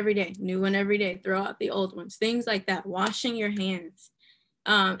 New one every day, new one every day, throw out the old ones, things like that, washing your hands,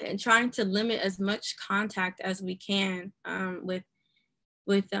 and trying to limit as much contact as we can with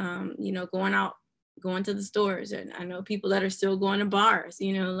going to the stores. And I know people that are still going to bars,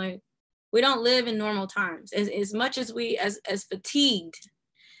 like we don't live in normal times. As much as as fatigued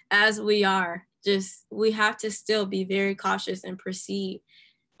as we are, we have to still be very cautious and proceed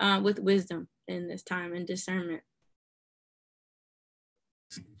with wisdom in this time and discernment.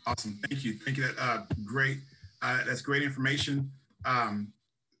 Awesome. Thank you. Great. That's great information.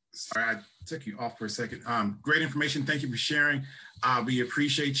 Sorry, I took you off for a second. Great information. Thank you for sharing. We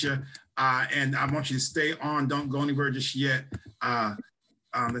appreciate you. And I want you to stay on. Don't go anywhere just yet.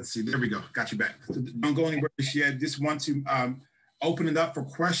 Let's see. There we go. Got you back. Don't go anywhere just yet. Just want to open it up for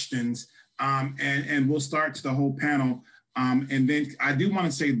questions. And we'll start to the whole panel. And then I do want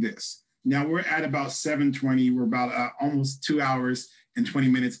to say this. Now we're at about 7:20. We're about almost 2 hours and 20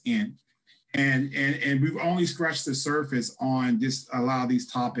 minutes in. And we've only scratched the surface on just a lot of these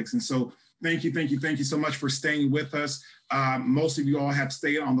topics. And so thank you so much for staying with us. Most of you all have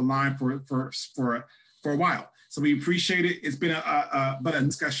stayed on the line for a while. So we appreciate it. It's been but a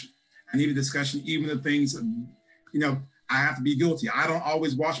discussion. I need a discussion, even the things, I have to be guilty. I don't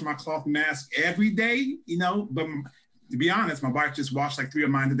always wash my cloth mask every day, but to be honest, my wife just washed like 3 of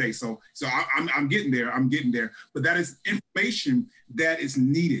mine today. So I'm getting there. But that is information that is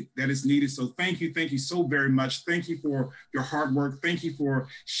needed. So thank you so very much. Thank you for your hard work. Thank you for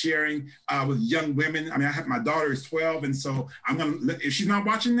sharing with young women. I mean, my daughter is 12, and so if she's not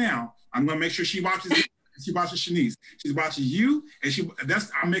watching now, I'm gonna make sure she watches. She watches Shanice. She's watching you, and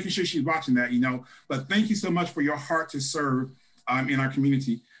I'm making sure she's watching that. But thank you so much for your heart to serve in our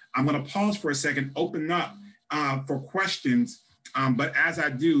community. I'm gonna pause for a second, open up for questions, but as I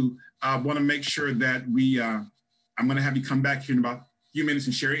do, I want to make sure that I'm going to have you come back here in about a few minutes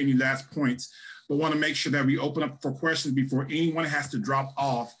and share any last points, but want to make sure that we open up for questions before anyone has to drop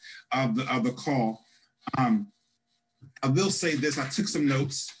off of the call. I will say this, I took some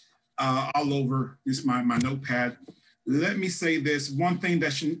notes all over my notepad. Let me say this, one thing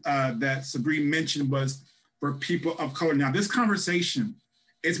that Sabrina mentioned was for people of color. Now this conversation,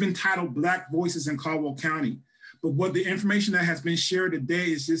 it's been titled Black Voices in Caldwell County. But what the information that has been shared today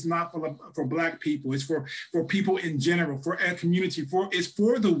is just not for Black people. It's for people in general, for a community, it's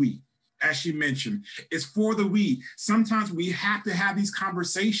for the we, as she mentioned. It's for the we. Sometimes we have to have these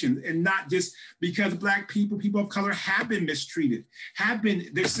conversations, and not just because Black people of color have been mistreated,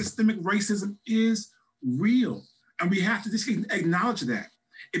 their systemic racism is real. And we have to just acknowledge that.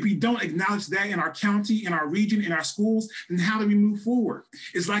 If we don't acknowledge that in our county, in our region, in our schools, then how do we move forward?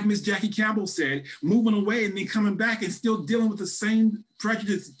 It's like Miss Jackie Campbell said, moving away and then coming back and still dealing with the same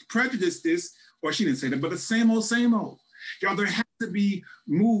prejudices, or she didn't say that, but the same old, same old. Y'all, there has to be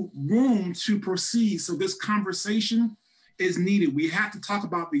room to proceed. So this conversation is needed. We have to talk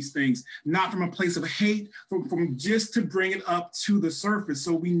about these things, not from a place of hate, from just to bring it up to the surface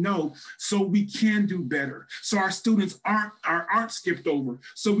so we know, so we can do better. So our students aren't skipped over.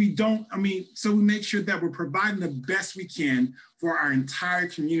 So we don't, so we make sure that we're providing the best we can for our entire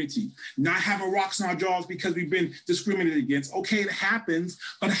community, not having rocks in our jaws because we've been discriminated against. Okay, it happens,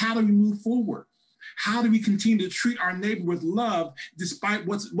 but how do we move forward? How do we continue to treat our neighbor with love despite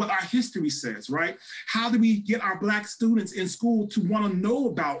what our history says, right? How do we get our Black students in school to want to know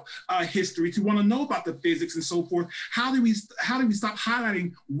about history, to want to know about the physics and so forth? How do we stop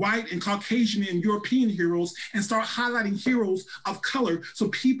highlighting white and Caucasian and European heroes and start highlighting heroes of color so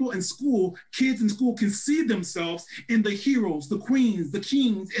people in school, kids in school can see themselves in the heroes, the queens, the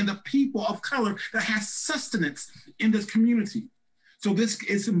kings, and the people of color that has sustenance in this community? So this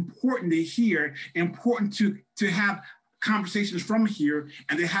is important to hear, important to have conversations from here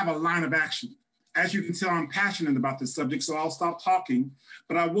and to have a line of action. As you can tell, I'm passionate about this subject, so I'll stop talking,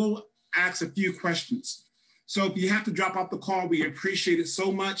 but I will ask a few questions. So if you have to drop off the call, we appreciate it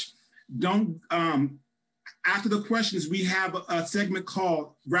so much. After the questions, we have a segment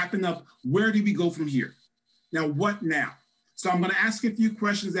called Wrapping Up, Where Do We Go From Here? Now, what now? So I'm gonna ask a few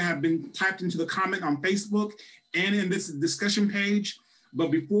questions that have been typed into the comment on Facebook and in this discussion page.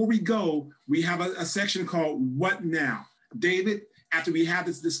 But before we go, we have a section called What Now? David, after we have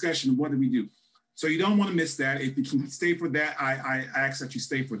this discussion, what do we do? So you don't want to miss that. If you can stay for that, I ask that you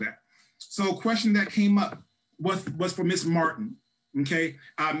stay for that. So a question that came up was for Miss Martin, okay?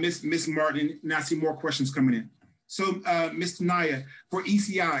 Miss Martin, and I see more questions coming in. So Ms. Tanaya, for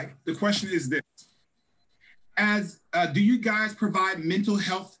ECI, the question is this. Do you guys provide mental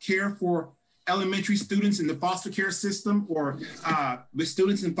health care for elementary students in the foster care system, or with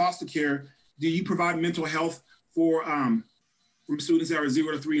students in foster care, do you provide mental health for from students that are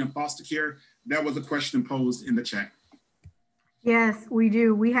 0 to 3 in foster care? That was a question posed in the chat. Yes, we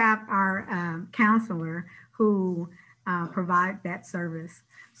do. We have our counselor who provide that service.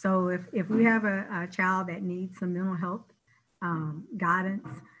 So if we have a child that needs some mental health guidance,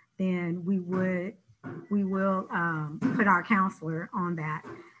 then we will put our counselor on that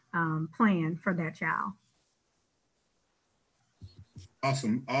plan for that child.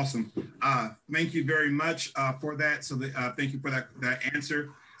 Awesome. Thank you very much for that. So thank you for that answer.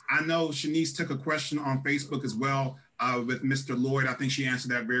 I know Shanice took a question on Facebook as well with Mr. Lloyd. I think she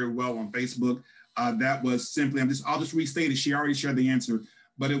answered that very well on Facebook. That was simply, I'll just restate it. She already shared the answer,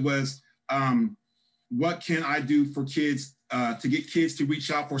 but it was, what can I do for kids to get kids to reach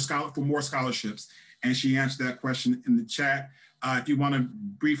out for more scholarships? And she answered that question in the chat. If you want to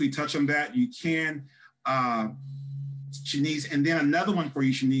briefly touch on that, you can, Shanice. And then another one for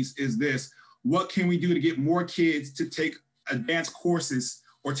you, Shanice, is this. What can we do to get more kids to take advanced courses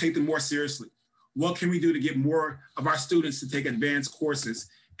or take them more seriously? What can we do to get more of our students to take advanced courses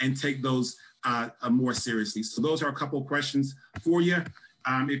and take those more seriously? So those are a couple of questions for you.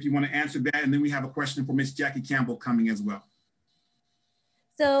 If you want to answer that, and then we have a question for Miss Jackie Campbell coming as well.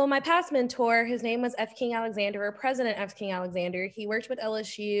 So my past mentor, his name was F. King Alexander, or President F. King Alexander. He worked with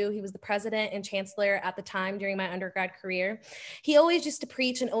LSU. He was the president and chancellor at the time during my undergrad career. He always used to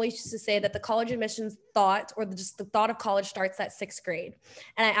preach and always used to say that the college admissions thought, or just the thought of college, starts at 6th grade.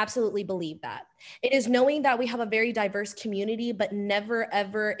 And I absolutely believe that. It is knowing that we have a very diverse community, but never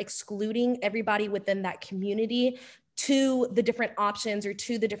ever excluding everybody within that community to the different options or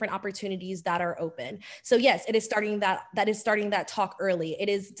to the different opportunities that are open. So yes, it is starting that talk early. It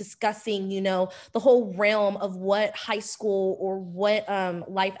is discussing, the whole realm of what high school or what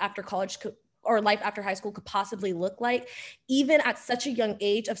life after college or life after high school could possibly look like, even at such a young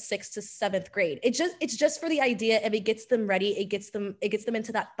age of 6th to 7th grade. It's just for the idea of it gets them ready. It gets them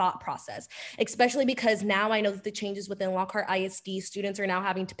into that thought process, especially because now I know that the changes within Lockhart ISD, students are now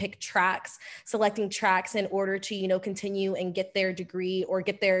having to pick tracks, selecting tracks in order to, continue and get their degree or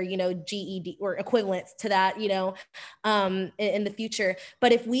get their, GED or equivalents to that, in the future.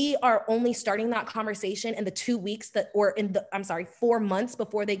 But if we are only starting that conversation in the 4 months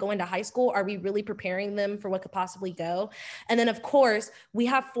before they go into high school, are we we really preparing them for what could possibly go? And then of course, we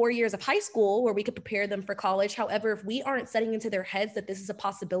have 4 years of high school where we could prepare them for college. However, if we aren't setting into their heads that this is a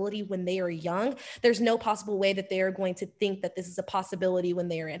possibility when they are young, there's no possible way that they are going to think that this is a possibility when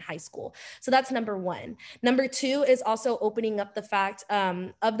they are in high school. So that's number one. Number two is also opening up the fact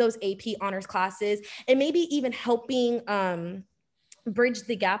of those AP honors classes, and maybe even helping bridge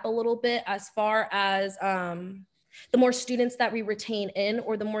the gap a little bit as far as the more students that we retain in,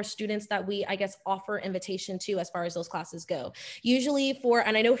 or the more students that we, I guess, offer invitation to as far as those classes go. Usually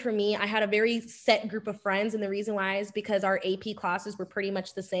and I know for me, I had a very set group of friends, and the reason why is because our AP classes were pretty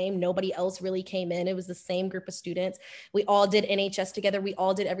much the same. Nobody else really came in. It was the same group of students. We all did NHS together. We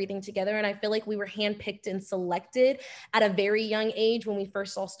all did everything together. And I feel like we were handpicked and selected at a very young age when we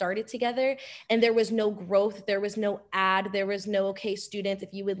first all started together. And there was no growth. There was no ad. There was no, okay, students,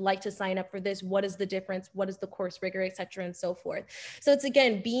 if you would like to sign up for this, what is the difference? What is the course rigor, et cetera, and so forth. So it's,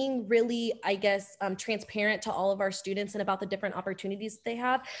 again, being really, I guess, transparent to all of our students and about the different opportunities they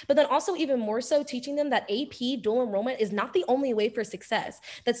have, but then also even more so teaching them that AP dual enrollment is not the only way for success,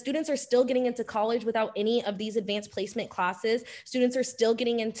 that students are still getting into college without any of these advanced placement classes. Students are still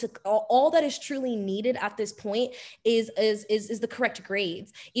getting into all that is truly needed at this point is the correct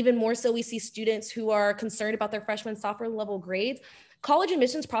grades. Even more so, we see students who are concerned about their freshman, sophomore level grades. College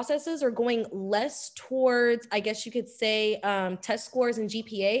admissions processes are going less towards, I guess you could say, test scores and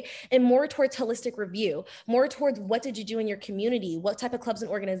GPA, and more towards holistic review, more towards what did you do in your community? What type of clubs and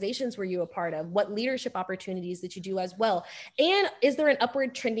organizations were you a part of? What leadership opportunities did you do as well? And is there an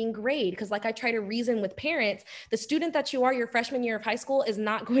upward trending grade? Because like I try to reason with parents, the student that you are your freshman year of high school is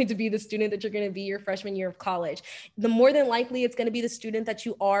not going to be the student that you're going to be your freshman year of college. The more than likely, it's going to be the student that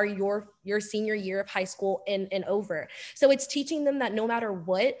you are your senior year of high school and over. So it's teaching them that no matter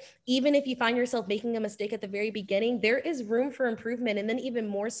what, even if you find yourself making a mistake at the very beginning, there is room for improvement. And then even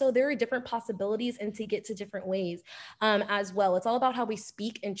more so, there are different possibilities and to get to different ways as well. It's all about how we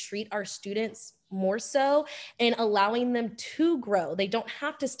speak and treat our students more so, and allowing them to grow. They don't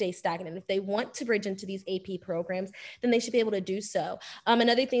have to stay stagnant. If they want to bridge into these AP programs, then they should be able to do so.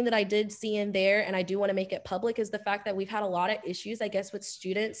 Another thing that I did see in there, and I do want to make it public, is the fact that we've had a lot of issues, I guess, with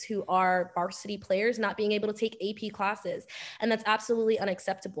students who are varsity players not being able to take AP classes. And that's absolutely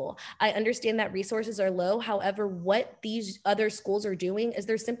unacceptable. I understand that resources are low. However, what these other schools are doing is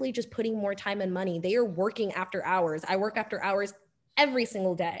they're simply just putting more time and money. They are working after hours. I work after hours every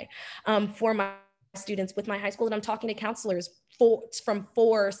single day for my students with my high school, and I'm talking to counselors from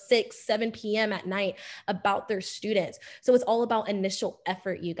 4, 6, 7 p.m. at night about their students. So it's all about initial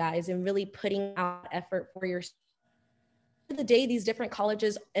effort, you guys, and really putting out effort for your students. At the day, these different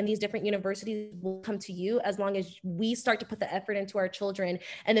colleges and these different universities will come to you as long as we start to put the effort into our children.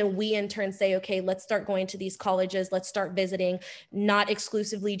 And then we in turn say, okay, let's start going to these colleges. Let's start visiting, not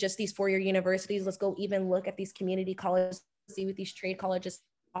exclusively just these four-year universities. Let's go even look at these community colleges, see what these trade colleges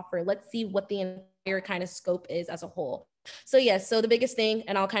offer. Let's see what the entire kind of scope is as a whole. So yes, so the biggest thing,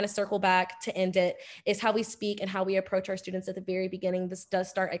 and I'll kind of circle back to end it, is how we speak and how we approach our students at the very beginning. This does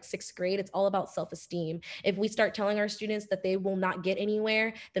start at 6th grade. It's all about self-esteem. If we start telling our students that they will not get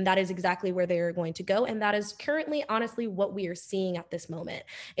anywhere, then that is exactly where they're going to go. And that is currently, honestly, what we are seeing at this moment.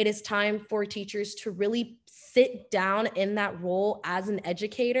 It is time for teachers to really sit down in that role as an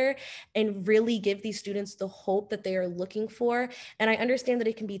educator and really give these students the hope that they are looking for. And I understand that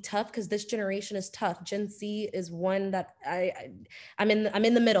it can be tough because this generation is tough. Gen Z is one that I'm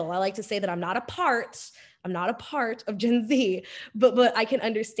in the middle. I like to say that I'm not a part of Gen Z, but I can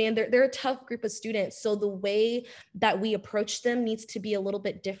understand they're a tough group of students. So the way that we approach them needs to be a little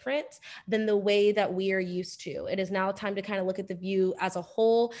bit different than the way that we are used to. It is now time to kind of look at the view as a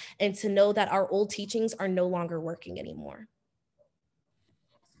whole and to know that our old teachings are no longer working anymore.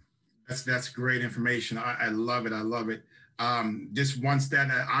 That's great information. I love it. I love it. Just one stat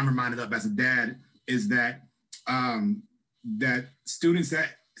that I'm reminded of as a dad is that that students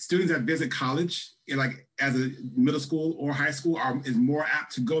that visit college, like as a middle school or high school, is more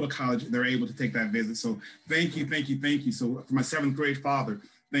apt to go to college. They're able to take that visit. So thank you. So for my 7th grade father,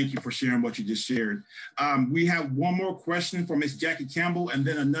 thank you for sharing what you just shared. We have one more question for Miss Jackie Campbell, and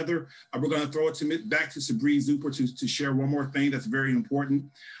then another. We're going to throw it back to Sabree Zuper to share one more thing that's very important.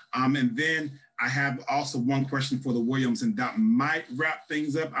 And then I have also one question for the Williams, and that might wrap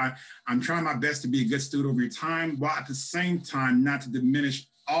things up. I'm trying my best to be a good steward over your time, while at the same time not to diminish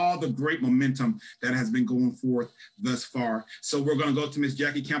all the great momentum that has been going forth thus far. So we're going to go to Ms.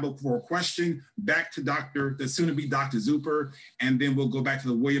 Jackie Campbell for a question, back to the soon-to-be Dr. Zuper, and then we'll go back to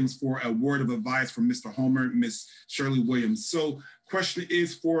the Williams for a word of advice from Mr. Homer and Ms. Shirley Williams. So question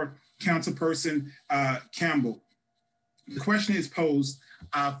is for Councilperson Campbell. the question is posed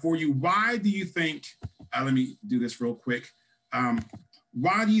for you. Why do you think, let me do this real quick.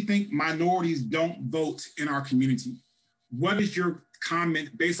 Why do you think minorities don't vote in our community? What is your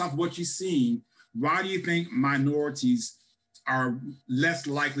comment based off what you've seen? Why do you think minorities are less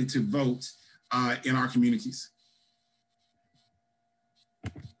likely to vote in our communities?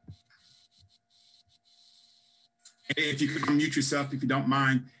 If you could unmute yourself, if you don't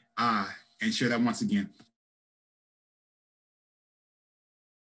mind, and share that once again.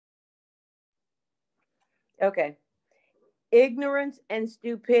 Okay. Ignorance and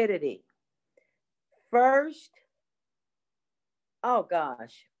stupidity. First, oh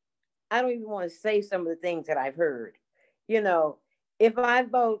gosh, I don't even want to say some of the things that I've heard. You know, if I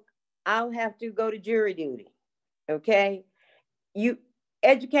vote, I'll have to go to jury duty. Okay.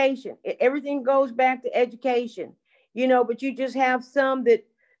 Education, everything goes back to education, you know, but you just have some that,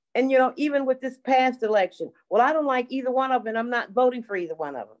 and, you know, even with this past election, well, I don't like either one of them, and I'm not voting for either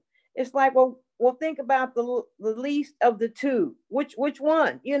one of them. It's like, well, think about the least of the two. Which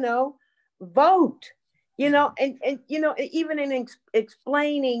one, you know, vote, you know, and you know, even in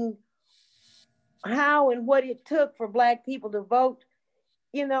explaining how and what it took for Black people to vote,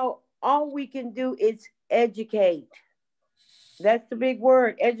 you know, all we can do is educate. That's the big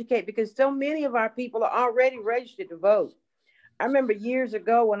word, educate, because so many of our people are already registered to vote. I remember years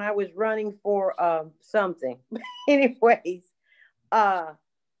ago when I was running for something, anyways,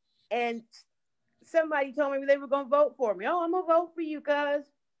 and somebody told me they were going to vote for me. Oh, I'm going to vote for you, because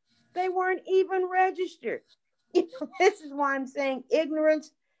they weren't even registered. You know, this is why I'm saying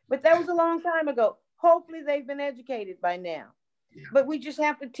ignorance, but that was a long time ago. Hopefully they've been educated by now. Yeah. But we just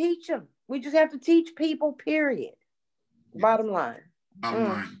have to teach them. We just have to teach people, period. Yeah. Bottom line. Bottom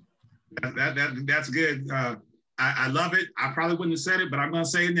line. That's good. I love it. I probably wouldn't have said it, but I'm going to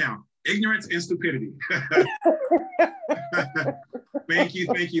say it now. Ignorance and stupidity. Thank you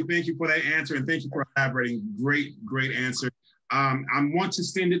for that answer, and thank you for elaborating. Great answer. I want to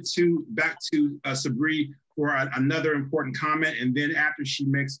send it back to Sabree for another important comment, and then after she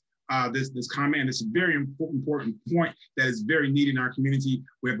makes this comment, it's a very important point that is very needed in our community.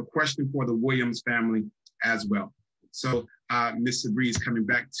 We have a question for the Williams family as well. So Ms. Sabree is coming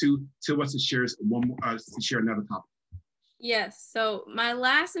back to us to share another topic. Yes, so my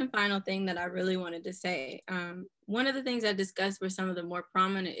last and final thing that I really wanted to say, one of the things I discussed were some of the more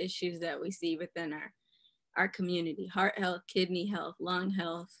prominent issues that we see within our community: heart health, kidney health, lung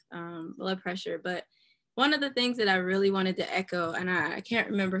health, blood pressure. But one of the things that I really wanted to echo, and I can't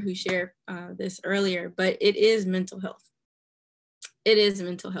remember who shared this earlier, but it is mental health. It is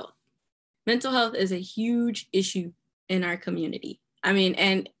mental health. Mental health is a huge issue in our community. I mean,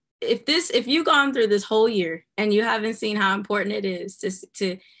 and if you've gone through this whole year and you haven't seen how important it is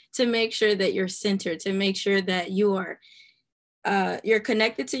to make sure that you're centered, to make sure that you are you're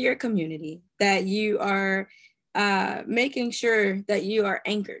connected to your community, that you are making sure that you are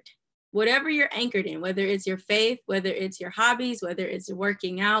anchored, whatever you're anchored in, whether it's your faith, whether it's your hobbies, whether it's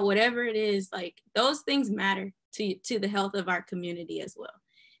working out, whatever it is, like those things matter to the health of our community as well.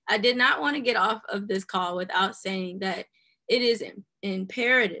 I did not want to get off of this call without saying that it is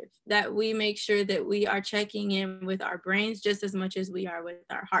imperative that we make sure that we are checking in with our brains just as much as we are with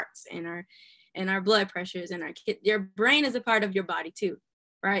our hearts and our blood pressures and your brain is a part of your body too,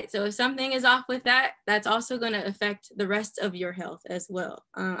 right? So if something is off with that, that's also going to affect the rest of your health as well.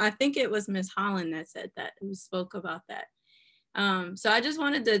 I think it was Ms. Holland that said that, who spoke about that. So I just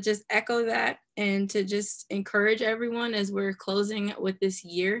wanted to just echo that and to just encourage everyone as we're closing with this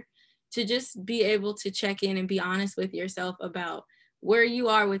year to just be able to check in and be honest with yourself about where you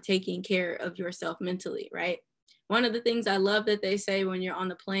are with taking care of yourself mentally, right? One of the things I love that they say when you're on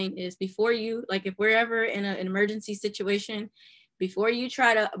the plane is before you, like if we're ever in an emergency situation, before you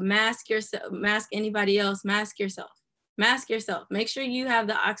try to mask anybody else, mask yourself. Mask yourself. Make sure you have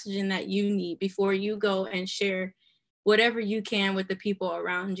the oxygen that you need before you go and share whatever you can with the people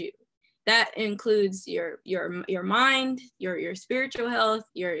around you. That includes your mind, your spiritual health,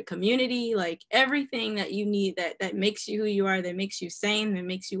 your community, like everything that you need that makes you who you are, that makes you sane, that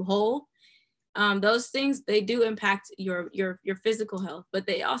makes you whole. Those things, they do impact your physical health, but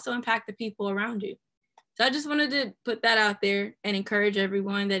they also impact the people around you. So I just wanted to put that out there and encourage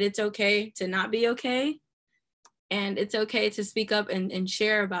everyone that it's okay to not be okay. And it's okay to speak up and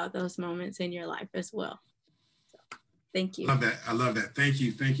share about those moments in your life as well. Thank you. I love that. Thank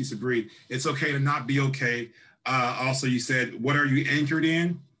you, Sabree. It's okay to not be okay. Also, you said, what are you anchored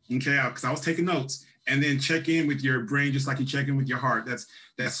in? Okay, because I was taking notes. And then check in with your brain, just like you check in with your heart.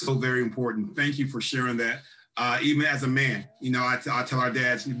 That's so very important. Thank you for sharing that. even as a man. You know, I tell our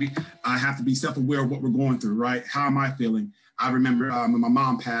dads, I have to be self-aware of what we're going through, right? How am I feeling? I remember when my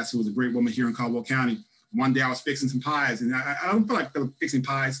mom passed, who was a great woman here in Caldwell County. One day I was fixing some pies, and I don't feel like fixing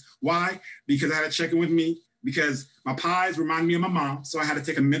pies. Why? Because I had to check in with me, because my pies remind me of my mom. So I had to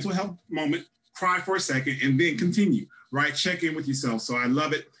take a mental health moment, cry for a second, and then continue, right? Check in with yourself. So I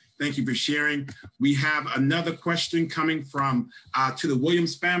love it. Thank you for sharing. We have another question coming from to the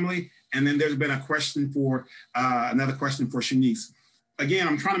Williams family. And then there's been a question for another question for Shanice. Again,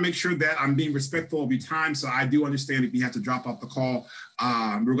 I'm trying to make sure that I'm being respectful of your time. So I do understand if you have to drop off the call.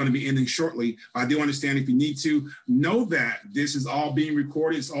 We're going to be ending shortly. I do understand if you need to. Know that this is all being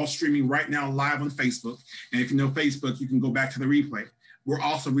recorded. It's all streaming right now live on Facebook. And if you know Facebook, you can go back to the replay. We're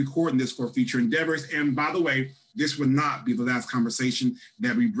also recording this for future endeavors. And by the way, this would not be the last conversation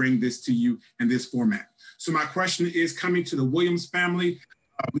that we bring this to you in this format. So my question is coming to the Williams family.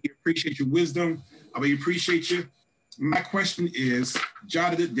 We appreciate your wisdom. We appreciate you. My question is,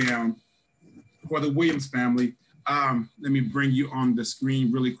 jotted it down for the Williams family. Let me bring you on the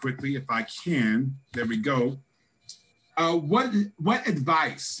screen really quickly if I can. There we go. What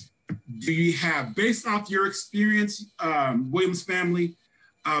advice do you have based off your experience, Williams family,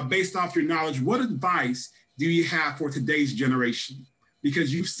 based off your knowledge? What advice do you have for today's generation?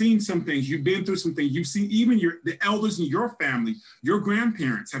 Because you've seen some things, you've been through some things, you've seen even the elders in your family, your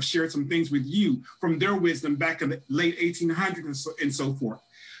grandparents have shared some things with you from their wisdom back in the late 1800s and so forth.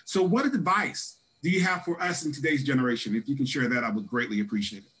 So what advice do you have for us in today's generation? If you can share that, I would greatly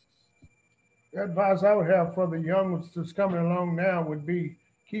appreciate it. The advice I would have for the young ones that's coming along now would be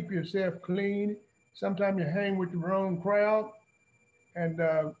keep yourself clean. Sometimes you hang with the wrong crowd, and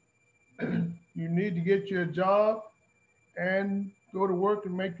you need to get you a job and go to work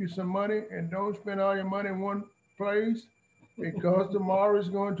and make you some money, and don't spend all your money in one place, because tomorrow is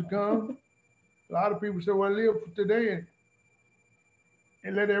going to come. A lot of people say, well, live for today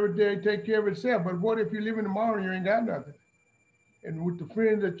and let every day take care of itself. But what if you live in tomorrow and you ain't got nothing? And with the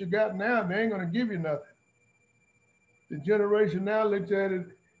friends that you got now, they ain't gonna give you nothing. The generation now looks at it,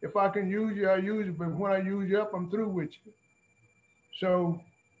 if I can use you, I use you, but when I use you up, I'm through with you. So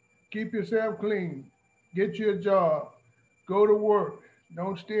keep yourself clean, get you a job, go to work.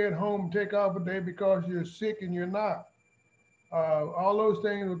 Don't stay at home and take off a day because you're sick and you're not. All those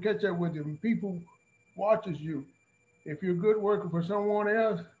things will catch up with you. When people watches you, if you're a good worker for someone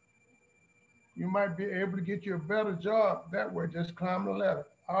else, you might be able to get you a better job that way. Just climb the ladder.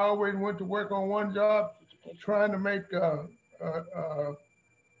 I always went to work on one job, trying to make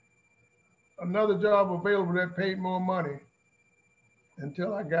another job available that paid more money,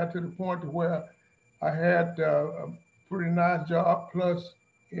 until I got to the point to where I had a pretty nice job plus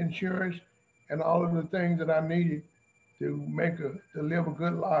insurance and all of the things that I needed to live a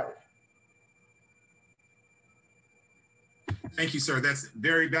good life. Thank you, sir. That's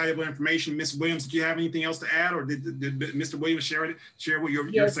very valuable information. Ms. Williams, did you have anything else to add, or did Mr. Williams share what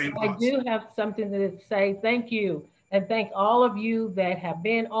you're saying? I do have something to say. Thank you. And thank all of you that have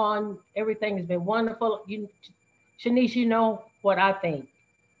been on. Everything has been wonderful. Shanice, you know what I think.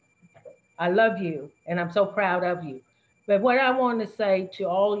 I love you, and I'm so proud of you. But what I want to say to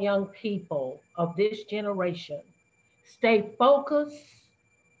all young people of this generation, stay focused,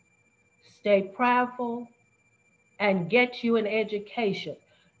 stay proudful, and get you an education.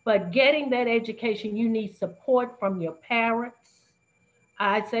 But getting that education, you need support from your parents.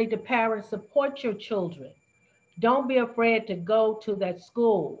 I say to parents, support your children. Don't be afraid to go to that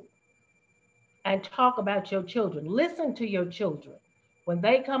school and talk about your children. Listen to your children. When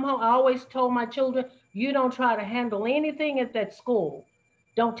they come home, I always told my children, you don't try to handle anything at that school.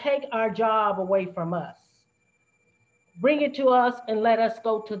 Don't take our job away from us. Bring it to us and let us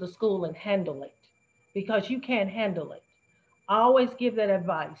go to the school and handle it, because you can't handle it. I always give that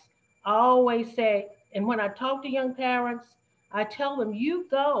advice. I always say, and when I talk to young parents, I tell them, you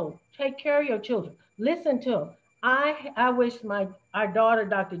go, take care of your children. Listen to them. I wish our daughter,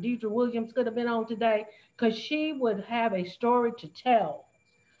 Dr. Deidre Williams, could have been on today, because she would have a story to tell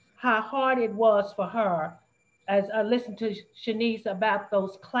how hard it was for her, as I listened to Shanice about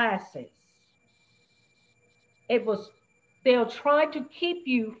those classes. They'll try to keep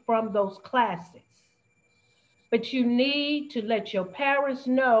you from those classes, but you need to let your parents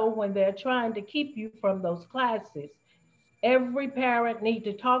know when they're trying to keep you from those classes. Every parent needs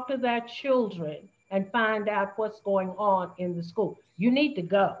to talk to their children and find out what's going on in the school. You need to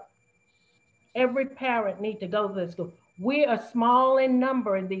go. Every parent needs to go to the school. We are small in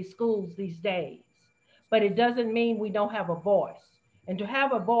number in these schools these days, but it doesn't mean we don't have a voice. And to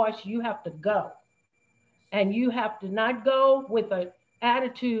have a voice, you have to go. And you have to not go with an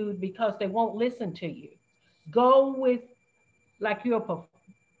attitude because they won't listen to you. go with like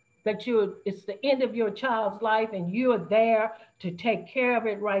it's the end of your child's life and you're there to take care of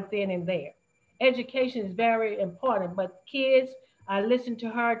it right then and there. Education is very important, but kids, I listened to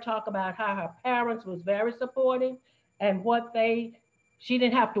her talk about how her parents was very supportive and she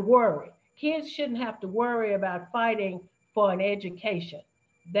didn't have to worry. Kids shouldn't have to worry about fighting for an education.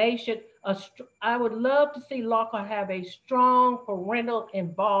 They should, I would love to see Lockhart have a strong parental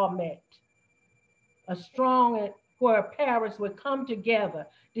involvement, a strong, where parents would come together,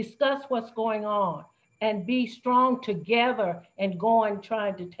 discuss what's going on, and be strong together and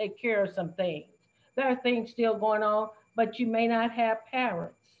trying to take care of some things. There are things still going on, but you may not have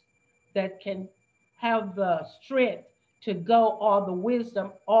parents that can have the strength to go or the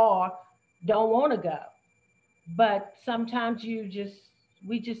wisdom or don't want to go. But sometimes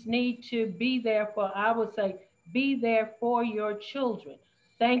we just need to be there for, I would say, be there for your children.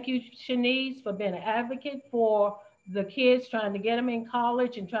 Thank you, Shanice, for being an advocate for the kids, trying to get them in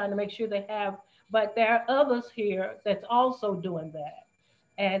college and trying to make sure they have, but there are others here that's also doing that.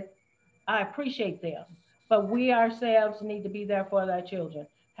 And I appreciate them, but we ourselves need to be there for our children.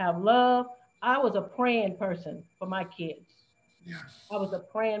 Have love. I was a praying person for my kids. Yeah. I was a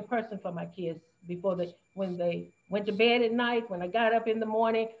praying person for my kids when they went to bed at night, when they got up in the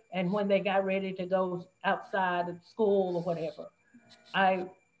morning, and when they got ready to go outside at school or whatever. And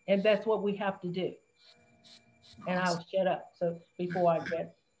that's what we have to do. And I'll shut up before I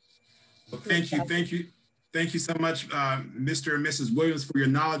get. Well, thank you so much, Mr. and Mrs. Williams, for your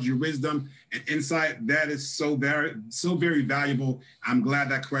knowledge, your wisdom, and insight. That is so very valuable. I'm glad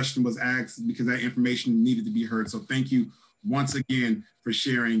that question was asked because that information needed to be heard. So thank you once again for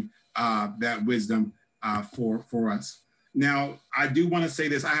sharing that wisdom for us. Now, I do want to say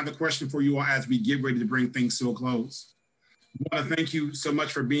this. I have a question for you all as we get ready to bring things to a close. I want to thank you so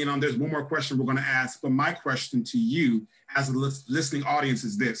much for being on. There's one more question we're going to ask, but my question to you as a listening audience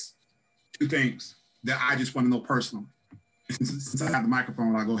is this. Two things that I just want to know personally. Since I have the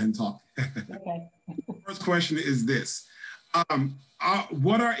microphone, I'll go ahead and talk. Okay. First question is this.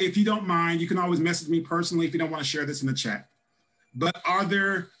 If you don't mind, you can always message me personally if you don't want to share this in the chat. But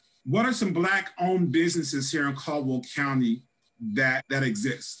what are some Black-owned businesses here in Caldwell County that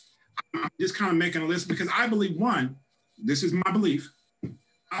exist? I'm just kind of making a list because I believe, one, this is my belief,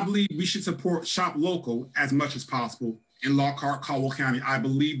 I believe we should support shop local as much as possible in Lockhart, Caldwell County. I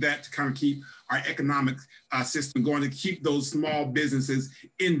believe that to kind of keep our economic system going, to keep those small businesses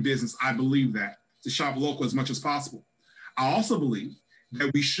in business. I believe that, to shop local as much as possible. I also believe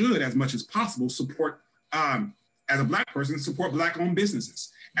that we should, as much as possible, support, as a Black person, support Black-owned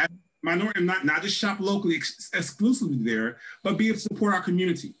businesses. As a minority, not just shop locally exclusively there, but be able to support our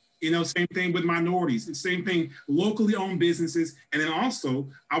community. You know, same thing with minorities, the same thing, locally owned businesses. And then also,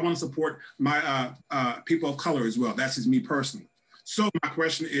 I want to support my people of color as well. That's just me personally. So my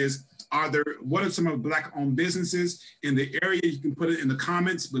question is, what are some of the Black-owned businesses in the area? You can put it in the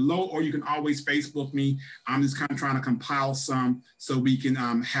comments below, or you can always Facebook me. I'm just kind of trying to compile some so we can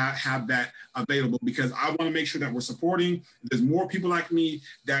have that available, because I want to make sure that we're supporting. There's more people like me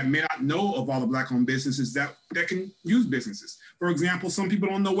that may not know of all the Black-owned businesses that can use businesses. For example, some people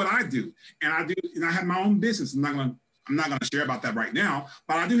don't know what I do, and I have my own business. I'm not going to share about that right now,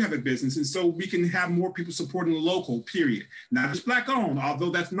 but I do have a business. And so we can have more people supporting the local, period. Not just Black owned, although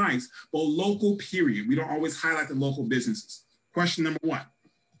that's nice, but local, period. We don't always highlight the local businesses. Question number one.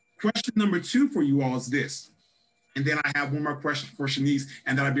 Question number two for you all is this. And then I have one more question for Shanice,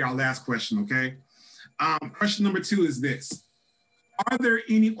 and that'll be our last question, okay? Question number two is this. Are there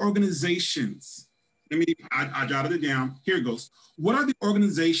any organizations, I jotted it down, here it goes. What are the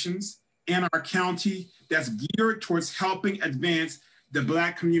organizations in our county that's geared towards helping advance the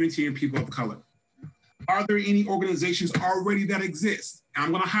Black community and people of color? Are there any organizations already that exist?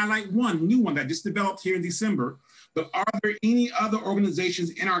 I'm going to highlight one new one that just developed here in December, but are there any other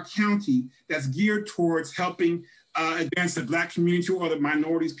organizations in our county that's geared towards helping advance the Black community or the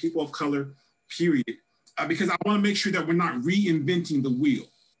minorities, people of color, period? Because I want to make sure that we're not reinventing the wheel.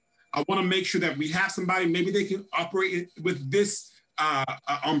 I want to make sure that we have somebody, maybe they can operate with this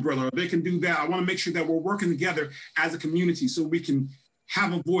umbrella, or they can do that. I want to make sure that we're working together as a community so we can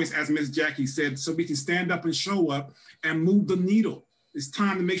have a voice, as Ms. Jackie said, so we can stand up and show up and move the needle. It's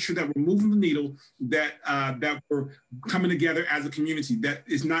time to make sure that we're moving the needle, that we're coming together as a community, that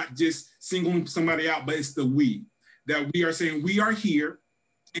it's not just singling somebody out, but it's the we, that we are saying we are here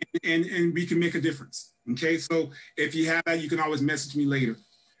and we can make a difference. Okay, so if you have that, you can always message me later.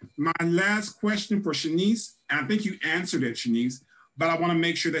 My last question for Shanice, and I think you answered it, Shanice, but I want to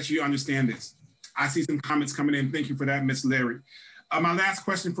make sure that you understand this. I see some comments coming in. Thank you for that, Ms. Larry. My last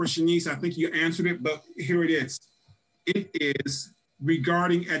question for Shanice, I think you answered it, but here it is. It is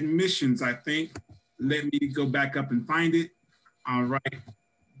regarding admissions, I think. Let me go back up and find it. All right,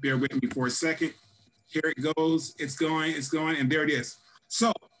 bear with me for a second. Here it goes, it's going, and there it is.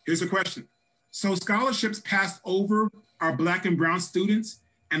 So here's the question. So scholarships passed over our Black and brown students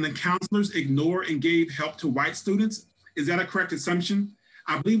and the counselors ignored and gave help to white students. Is that a correct assumption?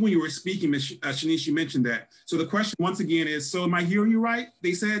 I believe when you were speaking, Ms. Shanice, you mentioned that. So the question once again is, so am I hearing you right?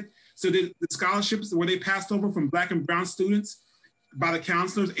 They said, so did the scholarships, were they passed over from Black and brown students by the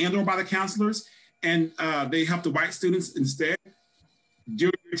counselors and or by the counselors, and they helped the white students instead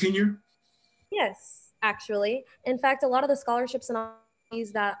during your tenure? Yes, actually. In fact, a lot of the scholarships and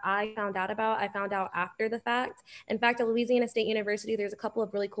opportunities that I found out about, I found out after the fact. In fact, at Louisiana State University, there's a couple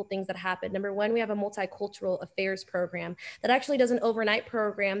of really cool things that happen. Number one, we have a multicultural affairs program that actually does an overnight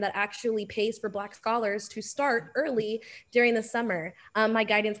program that actually pays for Black scholars to start early during the summer. My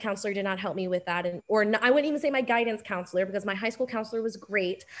guidance counselor did not help me with that. I wouldn't even say my guidance counselor, because my high school counselor was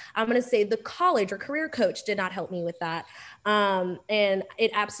great. I'm going to say the college or career coach did not help me with that. And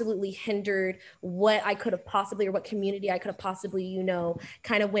it absolutely hindered what I could have possibly, or what community I could have possibly,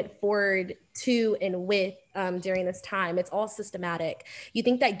 kind of went forward to and with during this time. It's all systematic. You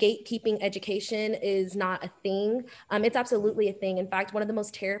think that gatekeeping education is not a thing. It's absolutely a thing. In fact, one of the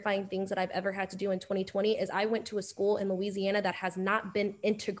most terrifying things that I've ever had to do in 2020 is I went to a school in Louisiana that has not been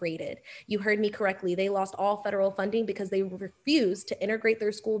integrated. You heard me correctly. They lost all federal funding because they refused to integrate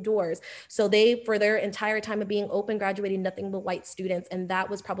their school doors. So they, for their entire time of being open, graduated nothing but white students. And that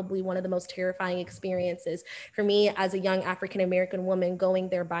was probably one of the most terrifying experiences for me as a young African-American woman going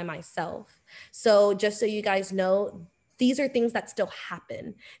there by myself. So just so you guys know, these are things that still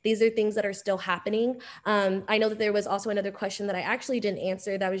happen. These are things that are still happening. I know that there was also another question that I actually didn't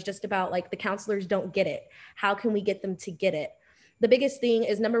answer that was just about like the counselors don't get it. How can we get them to get it? The biggest thing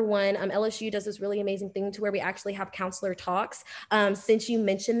is number one, LSU does this really amazing thing to where we actually have counselor talks. Since you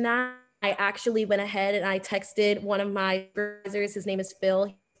mentioned that, I actually went ahead and I texted one of my supervisors, his name is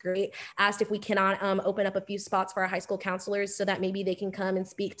Phil. Great, asked if we cannot open up a few spots for our high school counselors so that maybe they can come and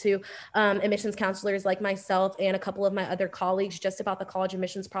speak to admissions counselors like myself and a couple of my other colleagues just about the college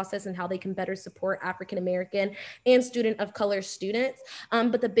admissions process and how they can better support African-American and student of color students.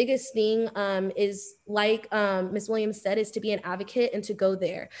 But the biggest thing is, like Ms. Williams said, is to be an advocate and to go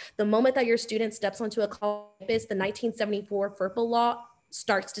there. The moment that your student steps onto a campus, the 1974 FERPA law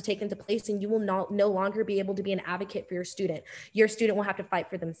starts to take into place, and you will no longer be able to be an advocate for your student. Your student will have to fight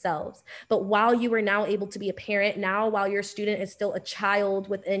for themselves. But while you are now able to be a parent, now while your student is still a child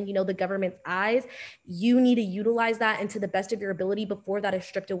within, the government's eyes, you need to utilize that into the best of your ability before that is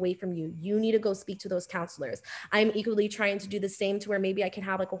stripped away from you. You need to go speak to those counselors. I'm equally trying to do the same to where maybe I can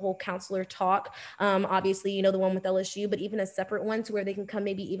have like a whole counselor talk. Obviously, the one with LSU, but even a separate one to where they can come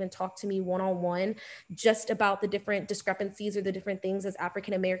maybe even talk to me one-on-one just about the different discrepancies or the different things as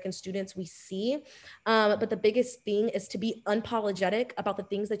African-American students we see. But the biggest thing is to be unapologetic about the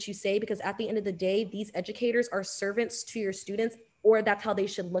things that you say, because at the end of the day, these educators are servants to your students, or that's how they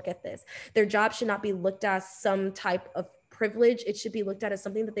should look at this. Their job should not be looked at as some type of privilege. It should be looked at as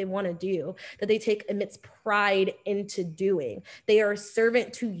something that they want to do, that they take immense pride into doing. They are a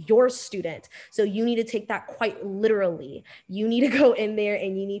servant to your student. So you need to take that quite literally. You need to go in there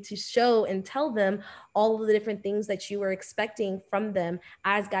and you need to show and tell them all of the different things that you are expecting from them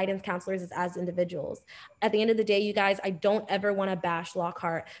as guidance counselors, as individuals. At the end of the day, you guys, I don't ever want to bash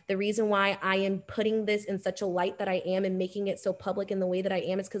Lockhart. The reason why I am putting this in such a light that I am and making it so public in the way that I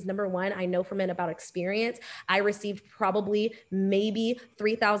am is because number one, I know from it about experience. I received probably maybe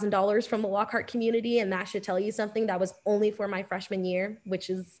 $3,000 from the Lockhart community, and that should tell you something. That was only for my freshman year, which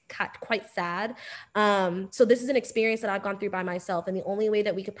is quite sad. So this is an experience that I've gone through by myself, and the only way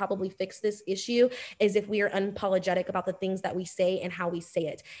that we could probably fix this issue is if we are unapologetic about the things that we say and how we say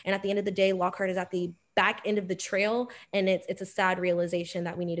it. And at the end of the day, Lockhart is at the back end of the trail, and it's a sad realization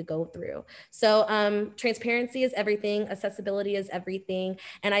that we need to go through. So transparency is everything, accessibility is everything,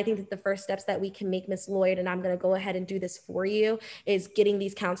 and I think that the first steps that we can make, Ms. Lloyd, and I'm going to go ahead and do this for you, is getting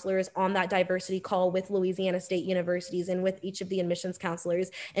these counselors on that diversity call with Louisiana State Universities and with each of the admissions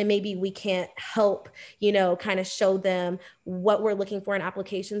counselors, and maybe we can't help, kind of show them what we're looking for in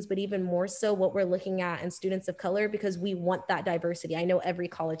applications, but even more so what we're looking at in students of color, because we want that diversity. I know every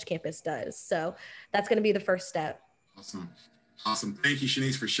college campus does. So that's going to be the first step. Awesome. Thank you,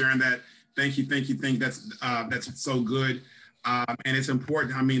 Shanice, for sharing that. Thank you. That's so good. And it's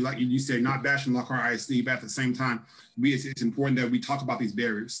important. I mean, like you said, not bashing Lockhart ISD, but at the same time, it's important that we talk about these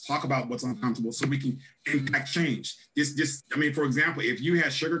barriers, talk about what's uncomfortable so we can impact change. I mean, for example, if you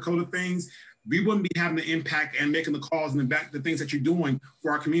had sugar-coated things, we wouldn't be having the impact and making the calls and the things that you're doing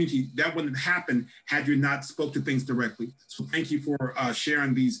for our community. That wouldn't have happened had you not spoke to things directly. So thank you for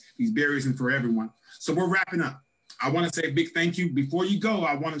sharing these barriers and for everyone. So we're wrapping up. I want to say a big thank you. Before you go,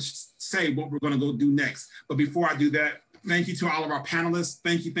 I want to say what we're going to go do next. But before I do that, thank you to all of our panelists.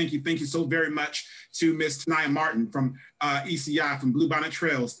 Thank you so very much to Ms. Tanaya Martin from ECI, from Bluebonnet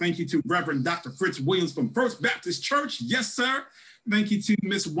Trails. Thank you to Reverend Dr. Fritz Williams from First Baptist Church. Yes, sir. Thank you to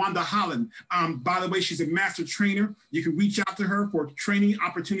Ms. Wanda Holland. By the way, she's a master trainer. You can reach out to her for training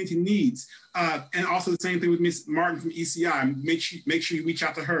opportunity needs. And also the same thing with Ms. Martin from ECI. Make sure you reach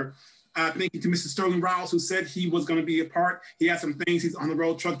out to her. Thank you to Mr. Sterling Riles, who said he was going to be a part. He had some things. He's on the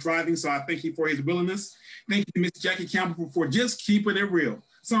road truck driving, so I thank you for his willingness. Thank you to Ms. Jackie Campbell for just keeping it real.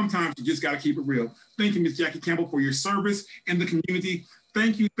 Sometimes you just got to keep it real. Thank you, Ms. Jackie Campbell, for your service in the community.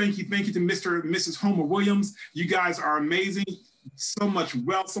 Thank you to Mr. and Mrs. Homer Williams. You guys are amazing. So much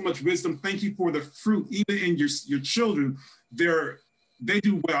wealth, so much wisdom. Thank you for the fruit, even in your children. They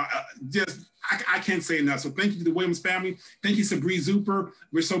do well. I can't say enough. So thank you to the Williams family. Thank you, Sabree Zuper.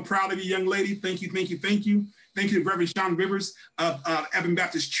 We're so proud of you, young lady. Thank you. Thank you to Reverend Sean Rivers of Evan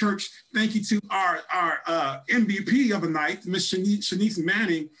Baptist Church. Thank you to our MVP of the night, Miss Shanice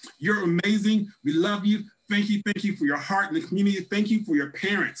Manning. You're amazing. We love you. Thank you for your heart in the community. Thank you for your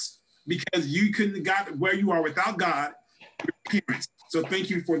parents, because you couldn't have got where you are without God, your parents. So thank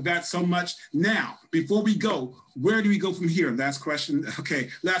you for that so much. Now, before we go, where do we go from here? Last question. Okay,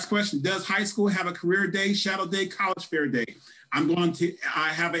 last question. Does high school have a career day, shadow day, college fair day? I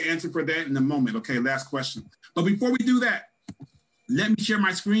have an answer for that in a moment. Okay, last question. But before we do that, let me share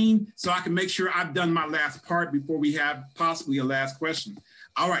my screen so I can make sure I've done my last part before we have possibly a last question.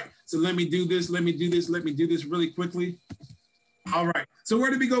 All right, so let me do this really quickly. All right, so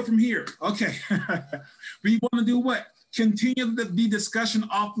where do we go from here? Okay, we want to do what? Continue the discussion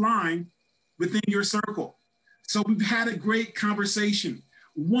offline within your circle. So we've had a great conversation.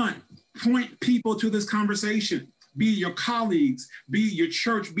 One, point people to this conversation, be it your colleagues, be it your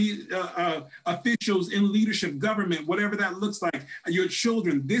church, be it officials in leadership, government, whatever that looks like, your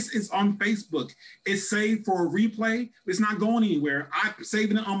children. This is on Facebook. It's saved for a replay. It's not going anywhere. I'm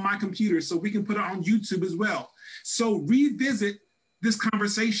saving it on my computer so we can put it on YouTube as well. So revisit this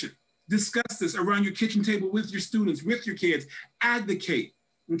conversation. Discuss this around your kitchen table with your students, with your kids. Advocate.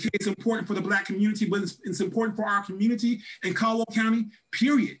 Okay, it's important for the Black community, but it's important for our community in Caldwell County,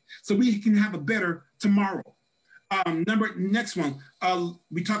 period. So we can have a better tomorrow. Next one,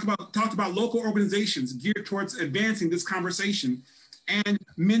 we talked about local organizations geared towards advancing this conversation and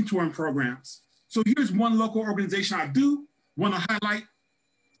mentoring programs. So here's one local organization I do want to highlight.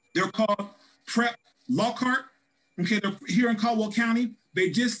 They're called Prep Lockhart. Okay, they're here in Caldwell County. They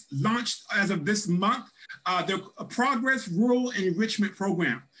just launched as of this month their Progress Rural Enrichment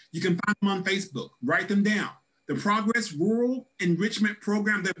Program. You can find them on Facebook. Write them down. The Progress Rural Enrichment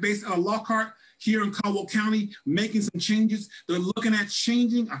Program. They're based out of Lockhart here in Caldwell County, making some changes. They're looking at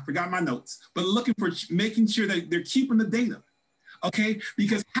changing. I forgot my notes, but looking for making sure that they're keeping the data. Okay,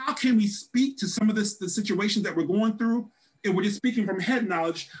 because how can we speak to some of the situations that we're going through if we're just speaking from head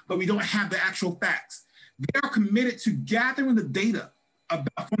knowledge, but we don't have the actual facts? They are committed to gathering the data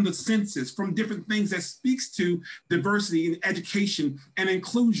from the census, from different things that speaks to diversity and education and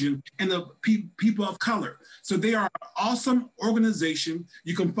inclusion and the people of color. So they are an awesome organization.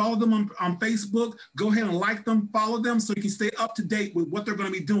 You can follow them on Facebook. Go ahead and like them, follow them so you can stay up to date with what they're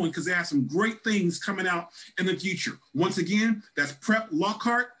going to be doing, because they have some great things coming out in the future. Once again, that's Prep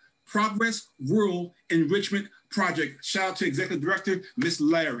Lockhart, Progress Rural Enrichment Project. Shout out to Executive Director, Miss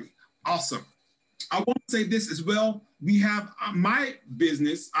Larry. Awesome. I want to say this as well. We have my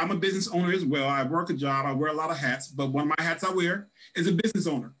business. I'm a business owner as well. I work a job. I wear a lot of hats, but one of my hats I wear is a business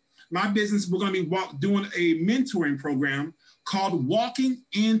owner. My business, we're going to be doing a mentoring program called Walking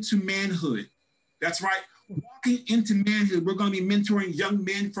into Manhood. That's right. Walking into Manhood. We're going to be mentoring young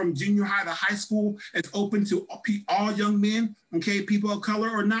men from junior high to high school. It's open to all young men, okay, people of color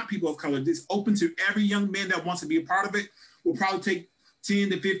or not people of color. It's open to every young man that wants to be a part of it. We'll probably take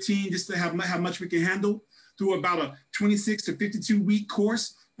 10 to 15 just to have how much we can handle through about a 26 to 52 week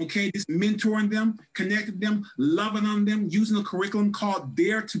course. Okay, just mentoring them, connecting them, loving on them, using a curriculum called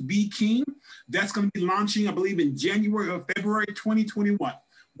Dare to Be King. That's going to be launching, I believe, in January or February 2021.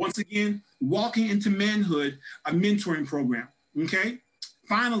 Once again, Walking into Manhood, a mentoring program. Okay,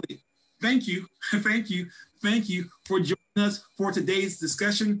 finally, thank you for joining us for today's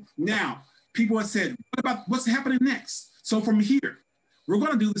discussion. Now, people have said, what about what's happening next? So from here, we're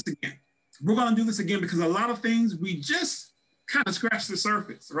going to do this again. We're going to do this again because a lot of things we just kind of scratch the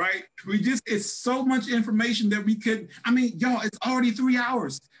surface, right? It's so much information that we could, y'all, it's already 3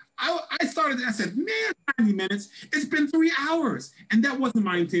 hours. I started, I said, man, 90 minutes. It's been 3 hours. And that wasn't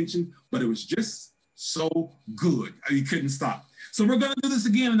my intention, but it was just so good. You couldn't stop. So we're going to do this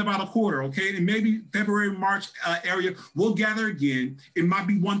again in about a quarter, okay? And maybe February, March area, we'll gather again. It might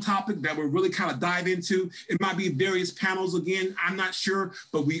be one topic that we'll really kind of dive into. It might be various panels again. I'm not sure,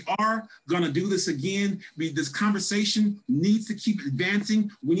 but we are going to do this again. This conversation needs to keep advancing.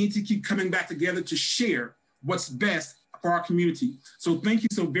 We need to keep coming back together to share what's best for our community. So thank you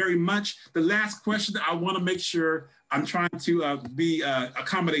so very much. The last question that I want to make sure I'm trying to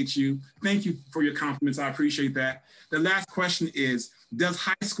accommodate you. Thank you for your compliments. I appreciate that. The last question is, does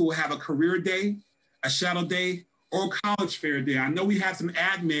high school have a career day, a shadow day, or college fair day? I know we have some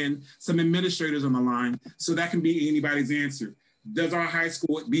admin, some administrators on the line, so that can be anybody's answer. Does our high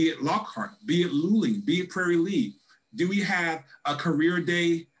school, be it Lockhart, be it Luling, be it Prairie League, do we have a career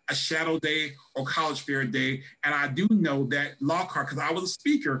day, a shadow day, or college fair day? And I do know that Lockhart, because I was a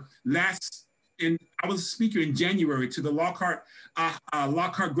speaker in January to the Lockhart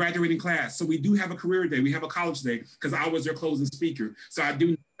graduating class. So we do have a career day. We have a college day because I was their closing speaker. So I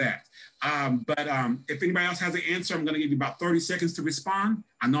do know that. If anybody else has an answer, I'm going to give you about 30 seconds to respond.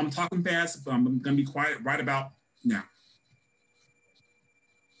 I know I'm talking fast, but I'm going to be quiet right about now.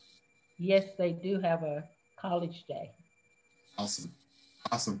 Yes, they do have a college day. Awesome.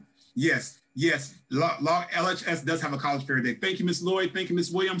 Awesome. Yes. LHS does have a college fair day. Thank you, Ms. Lloyd. Thank you,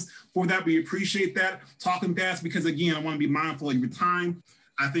 Ms. Williams, for that. We appreciate that. Talking fast because, again, I want to be mindful of your time.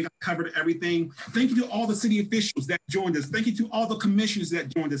 I think I covered everything. Thank you to all the city officials that joined us. Thank you to all the commissioners that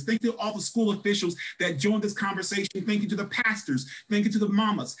joined us. Thank you to all the school officials that joined this conversation. Thank you to the pastors. Thank you to the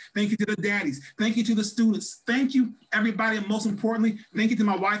mamas. Thank you to the daddies. Thank you to the students. Thank you, everybody. And most importantly, thank you to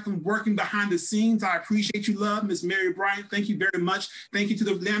my wife from working behind the scenes. I appreciate you, love. Miss Mary Bryant, thank you very much. Thank you to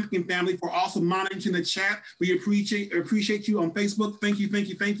the Lampkin family for also monitoring the chat. We appreciate you on Facebook. Thank you.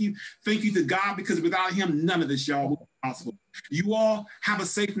 Thank you to God, because without him, none of this, y'all, would be possible. You all have a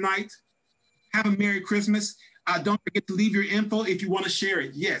safe night. Have a Merry Christmas. Don't forget to leave your info if you want to share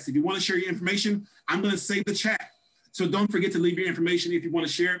it. Yes, if you want to share your information, I'm going to save the chat. So don't forget to leave your information if you want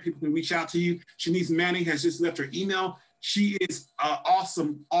to share it. People can reach out to you. Shanice Manning has just left her email. She is an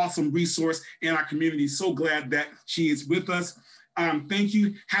awesome resource in our community. So glad that she is with us. Thank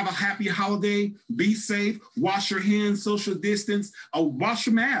you. Have a happy holiday. Be safe. Wash your hands, social distance. Wash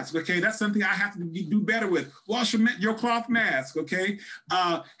your mask, okay? That's something I have to do better with. Wash your cloth mask, okay?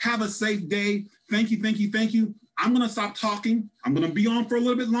 Have a safe day. Thank you. I'm going to stop talking. I'm going to be on for a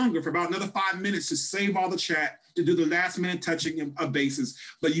little bit longer, for about another 5 minutes, to save all the chat, to do the last minute touching of bases.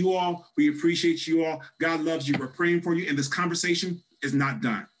 But you all, we appreciate you all. God loves you. We're praying for you. And this conversation is not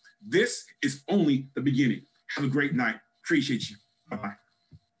done. This is only the beginning. Have a great night. Appreciate you. Bye-bye.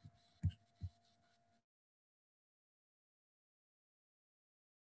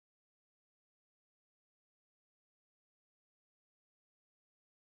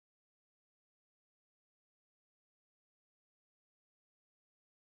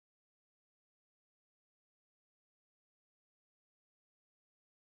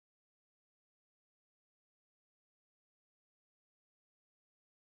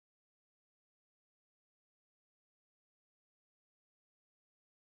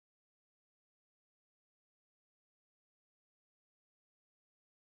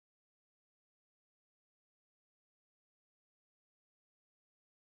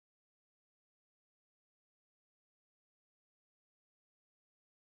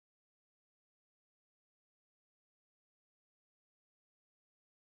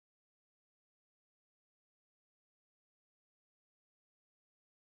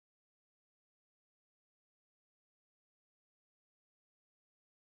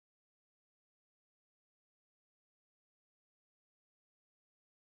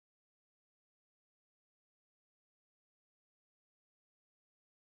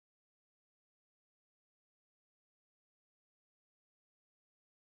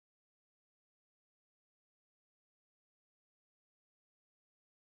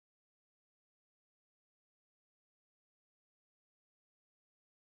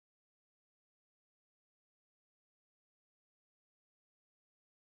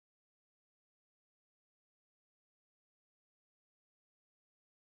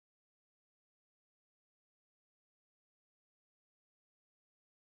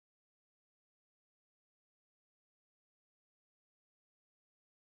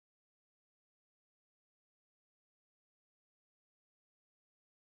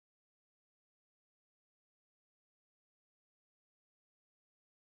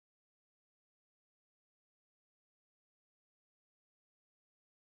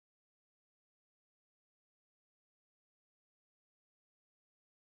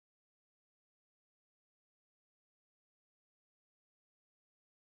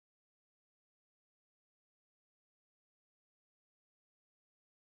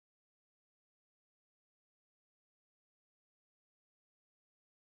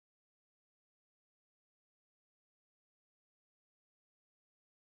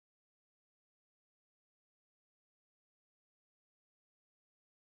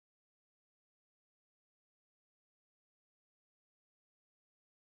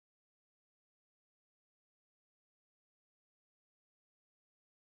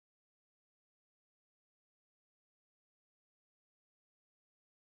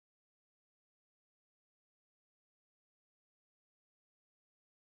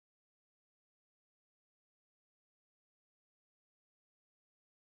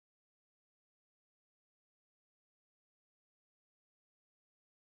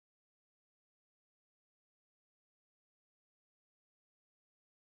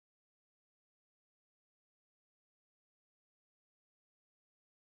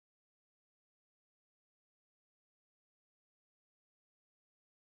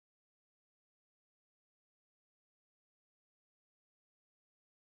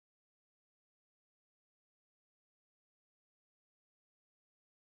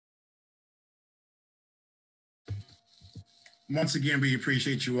 Once again, we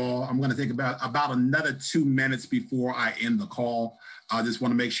appreciate you all. I'm going to take about another 2 minutes before I end the call. I just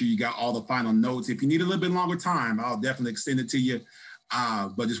want to make sure you got all the final notes. If you need a little bit longer time, I'll definitely extend it to you.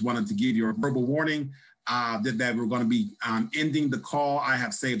 But just wanted to give you a verbal warning that we're going to be ending the call. I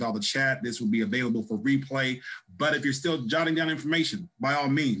have saved all the chat. This will be available for replay. But if you're still jotting down information, by all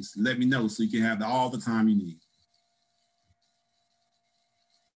means, let me know so you can have all the time you need.